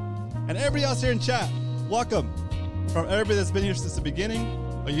possible. And everybody else here in chat, welcome. From everybody that's been here since the beginning,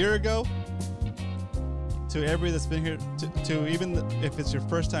 a year ago, to everybody that's been here, to even if it's your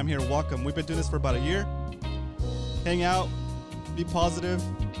first time here, welcome. We've been doing this for about a year. Hang out, be positive,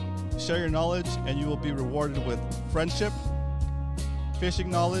 share your knowledge, and you will be rewarded with friendship, fishing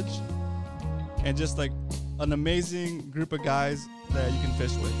knowledge, and just like an amazing group of guys that you can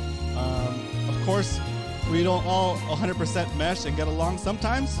fish with. Of course, we don't all 100% mesh and get along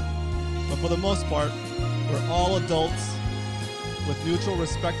sometimes, but for the most part, we're all adults with mutual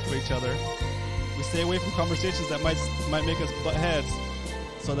respect for each other. We stay away from conversations that might make us butt heads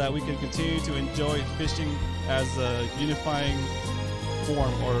so that we can continue to enjoy fishing as a unifying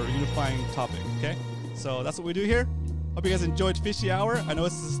form or unifying topic, okay? So that's what we do here. Hope you guys enjoyed Fishy Hour. I know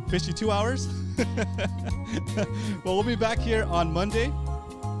this is Fishy 2 hours. Well, we'll be back here on Monday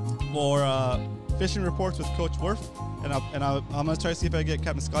for fishing reports with Coach Worf. And I'm going to try to see if I get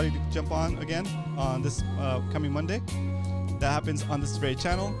Captain Scotty to jump on again on this coming Monday. That happens on this very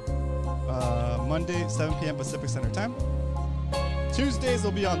channel. Monday, 7 p.m. Pacific Standard Time. Tuesdays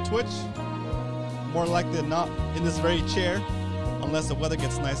will be on Twitch. More likely than not in this very chair, unless the weather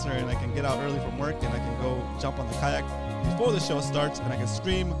gets nicer and I can get out early from work and I can go jump on the kayak before the show starts and I can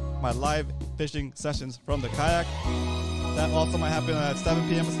stream my live fishing sessions from the kayak. That also might happen at 7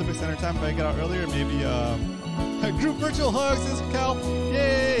 p.m. Pacific Standard Time if I get out earlier. Maybe group virtual hugs is Cal.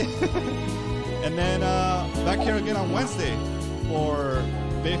 Yay! And then back here again on Wednesday for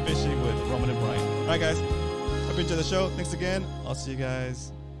Bay Fishing with Roman and Brian. All right, guys. Hope you enjoyed the show. Thanks again. I'll see you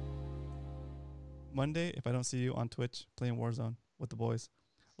guys Monday if I don't see you on Twitch playing Warzone with the boys.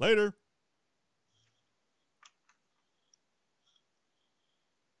 Later.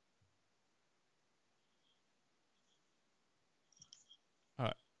 All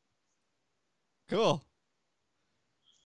right. Cool.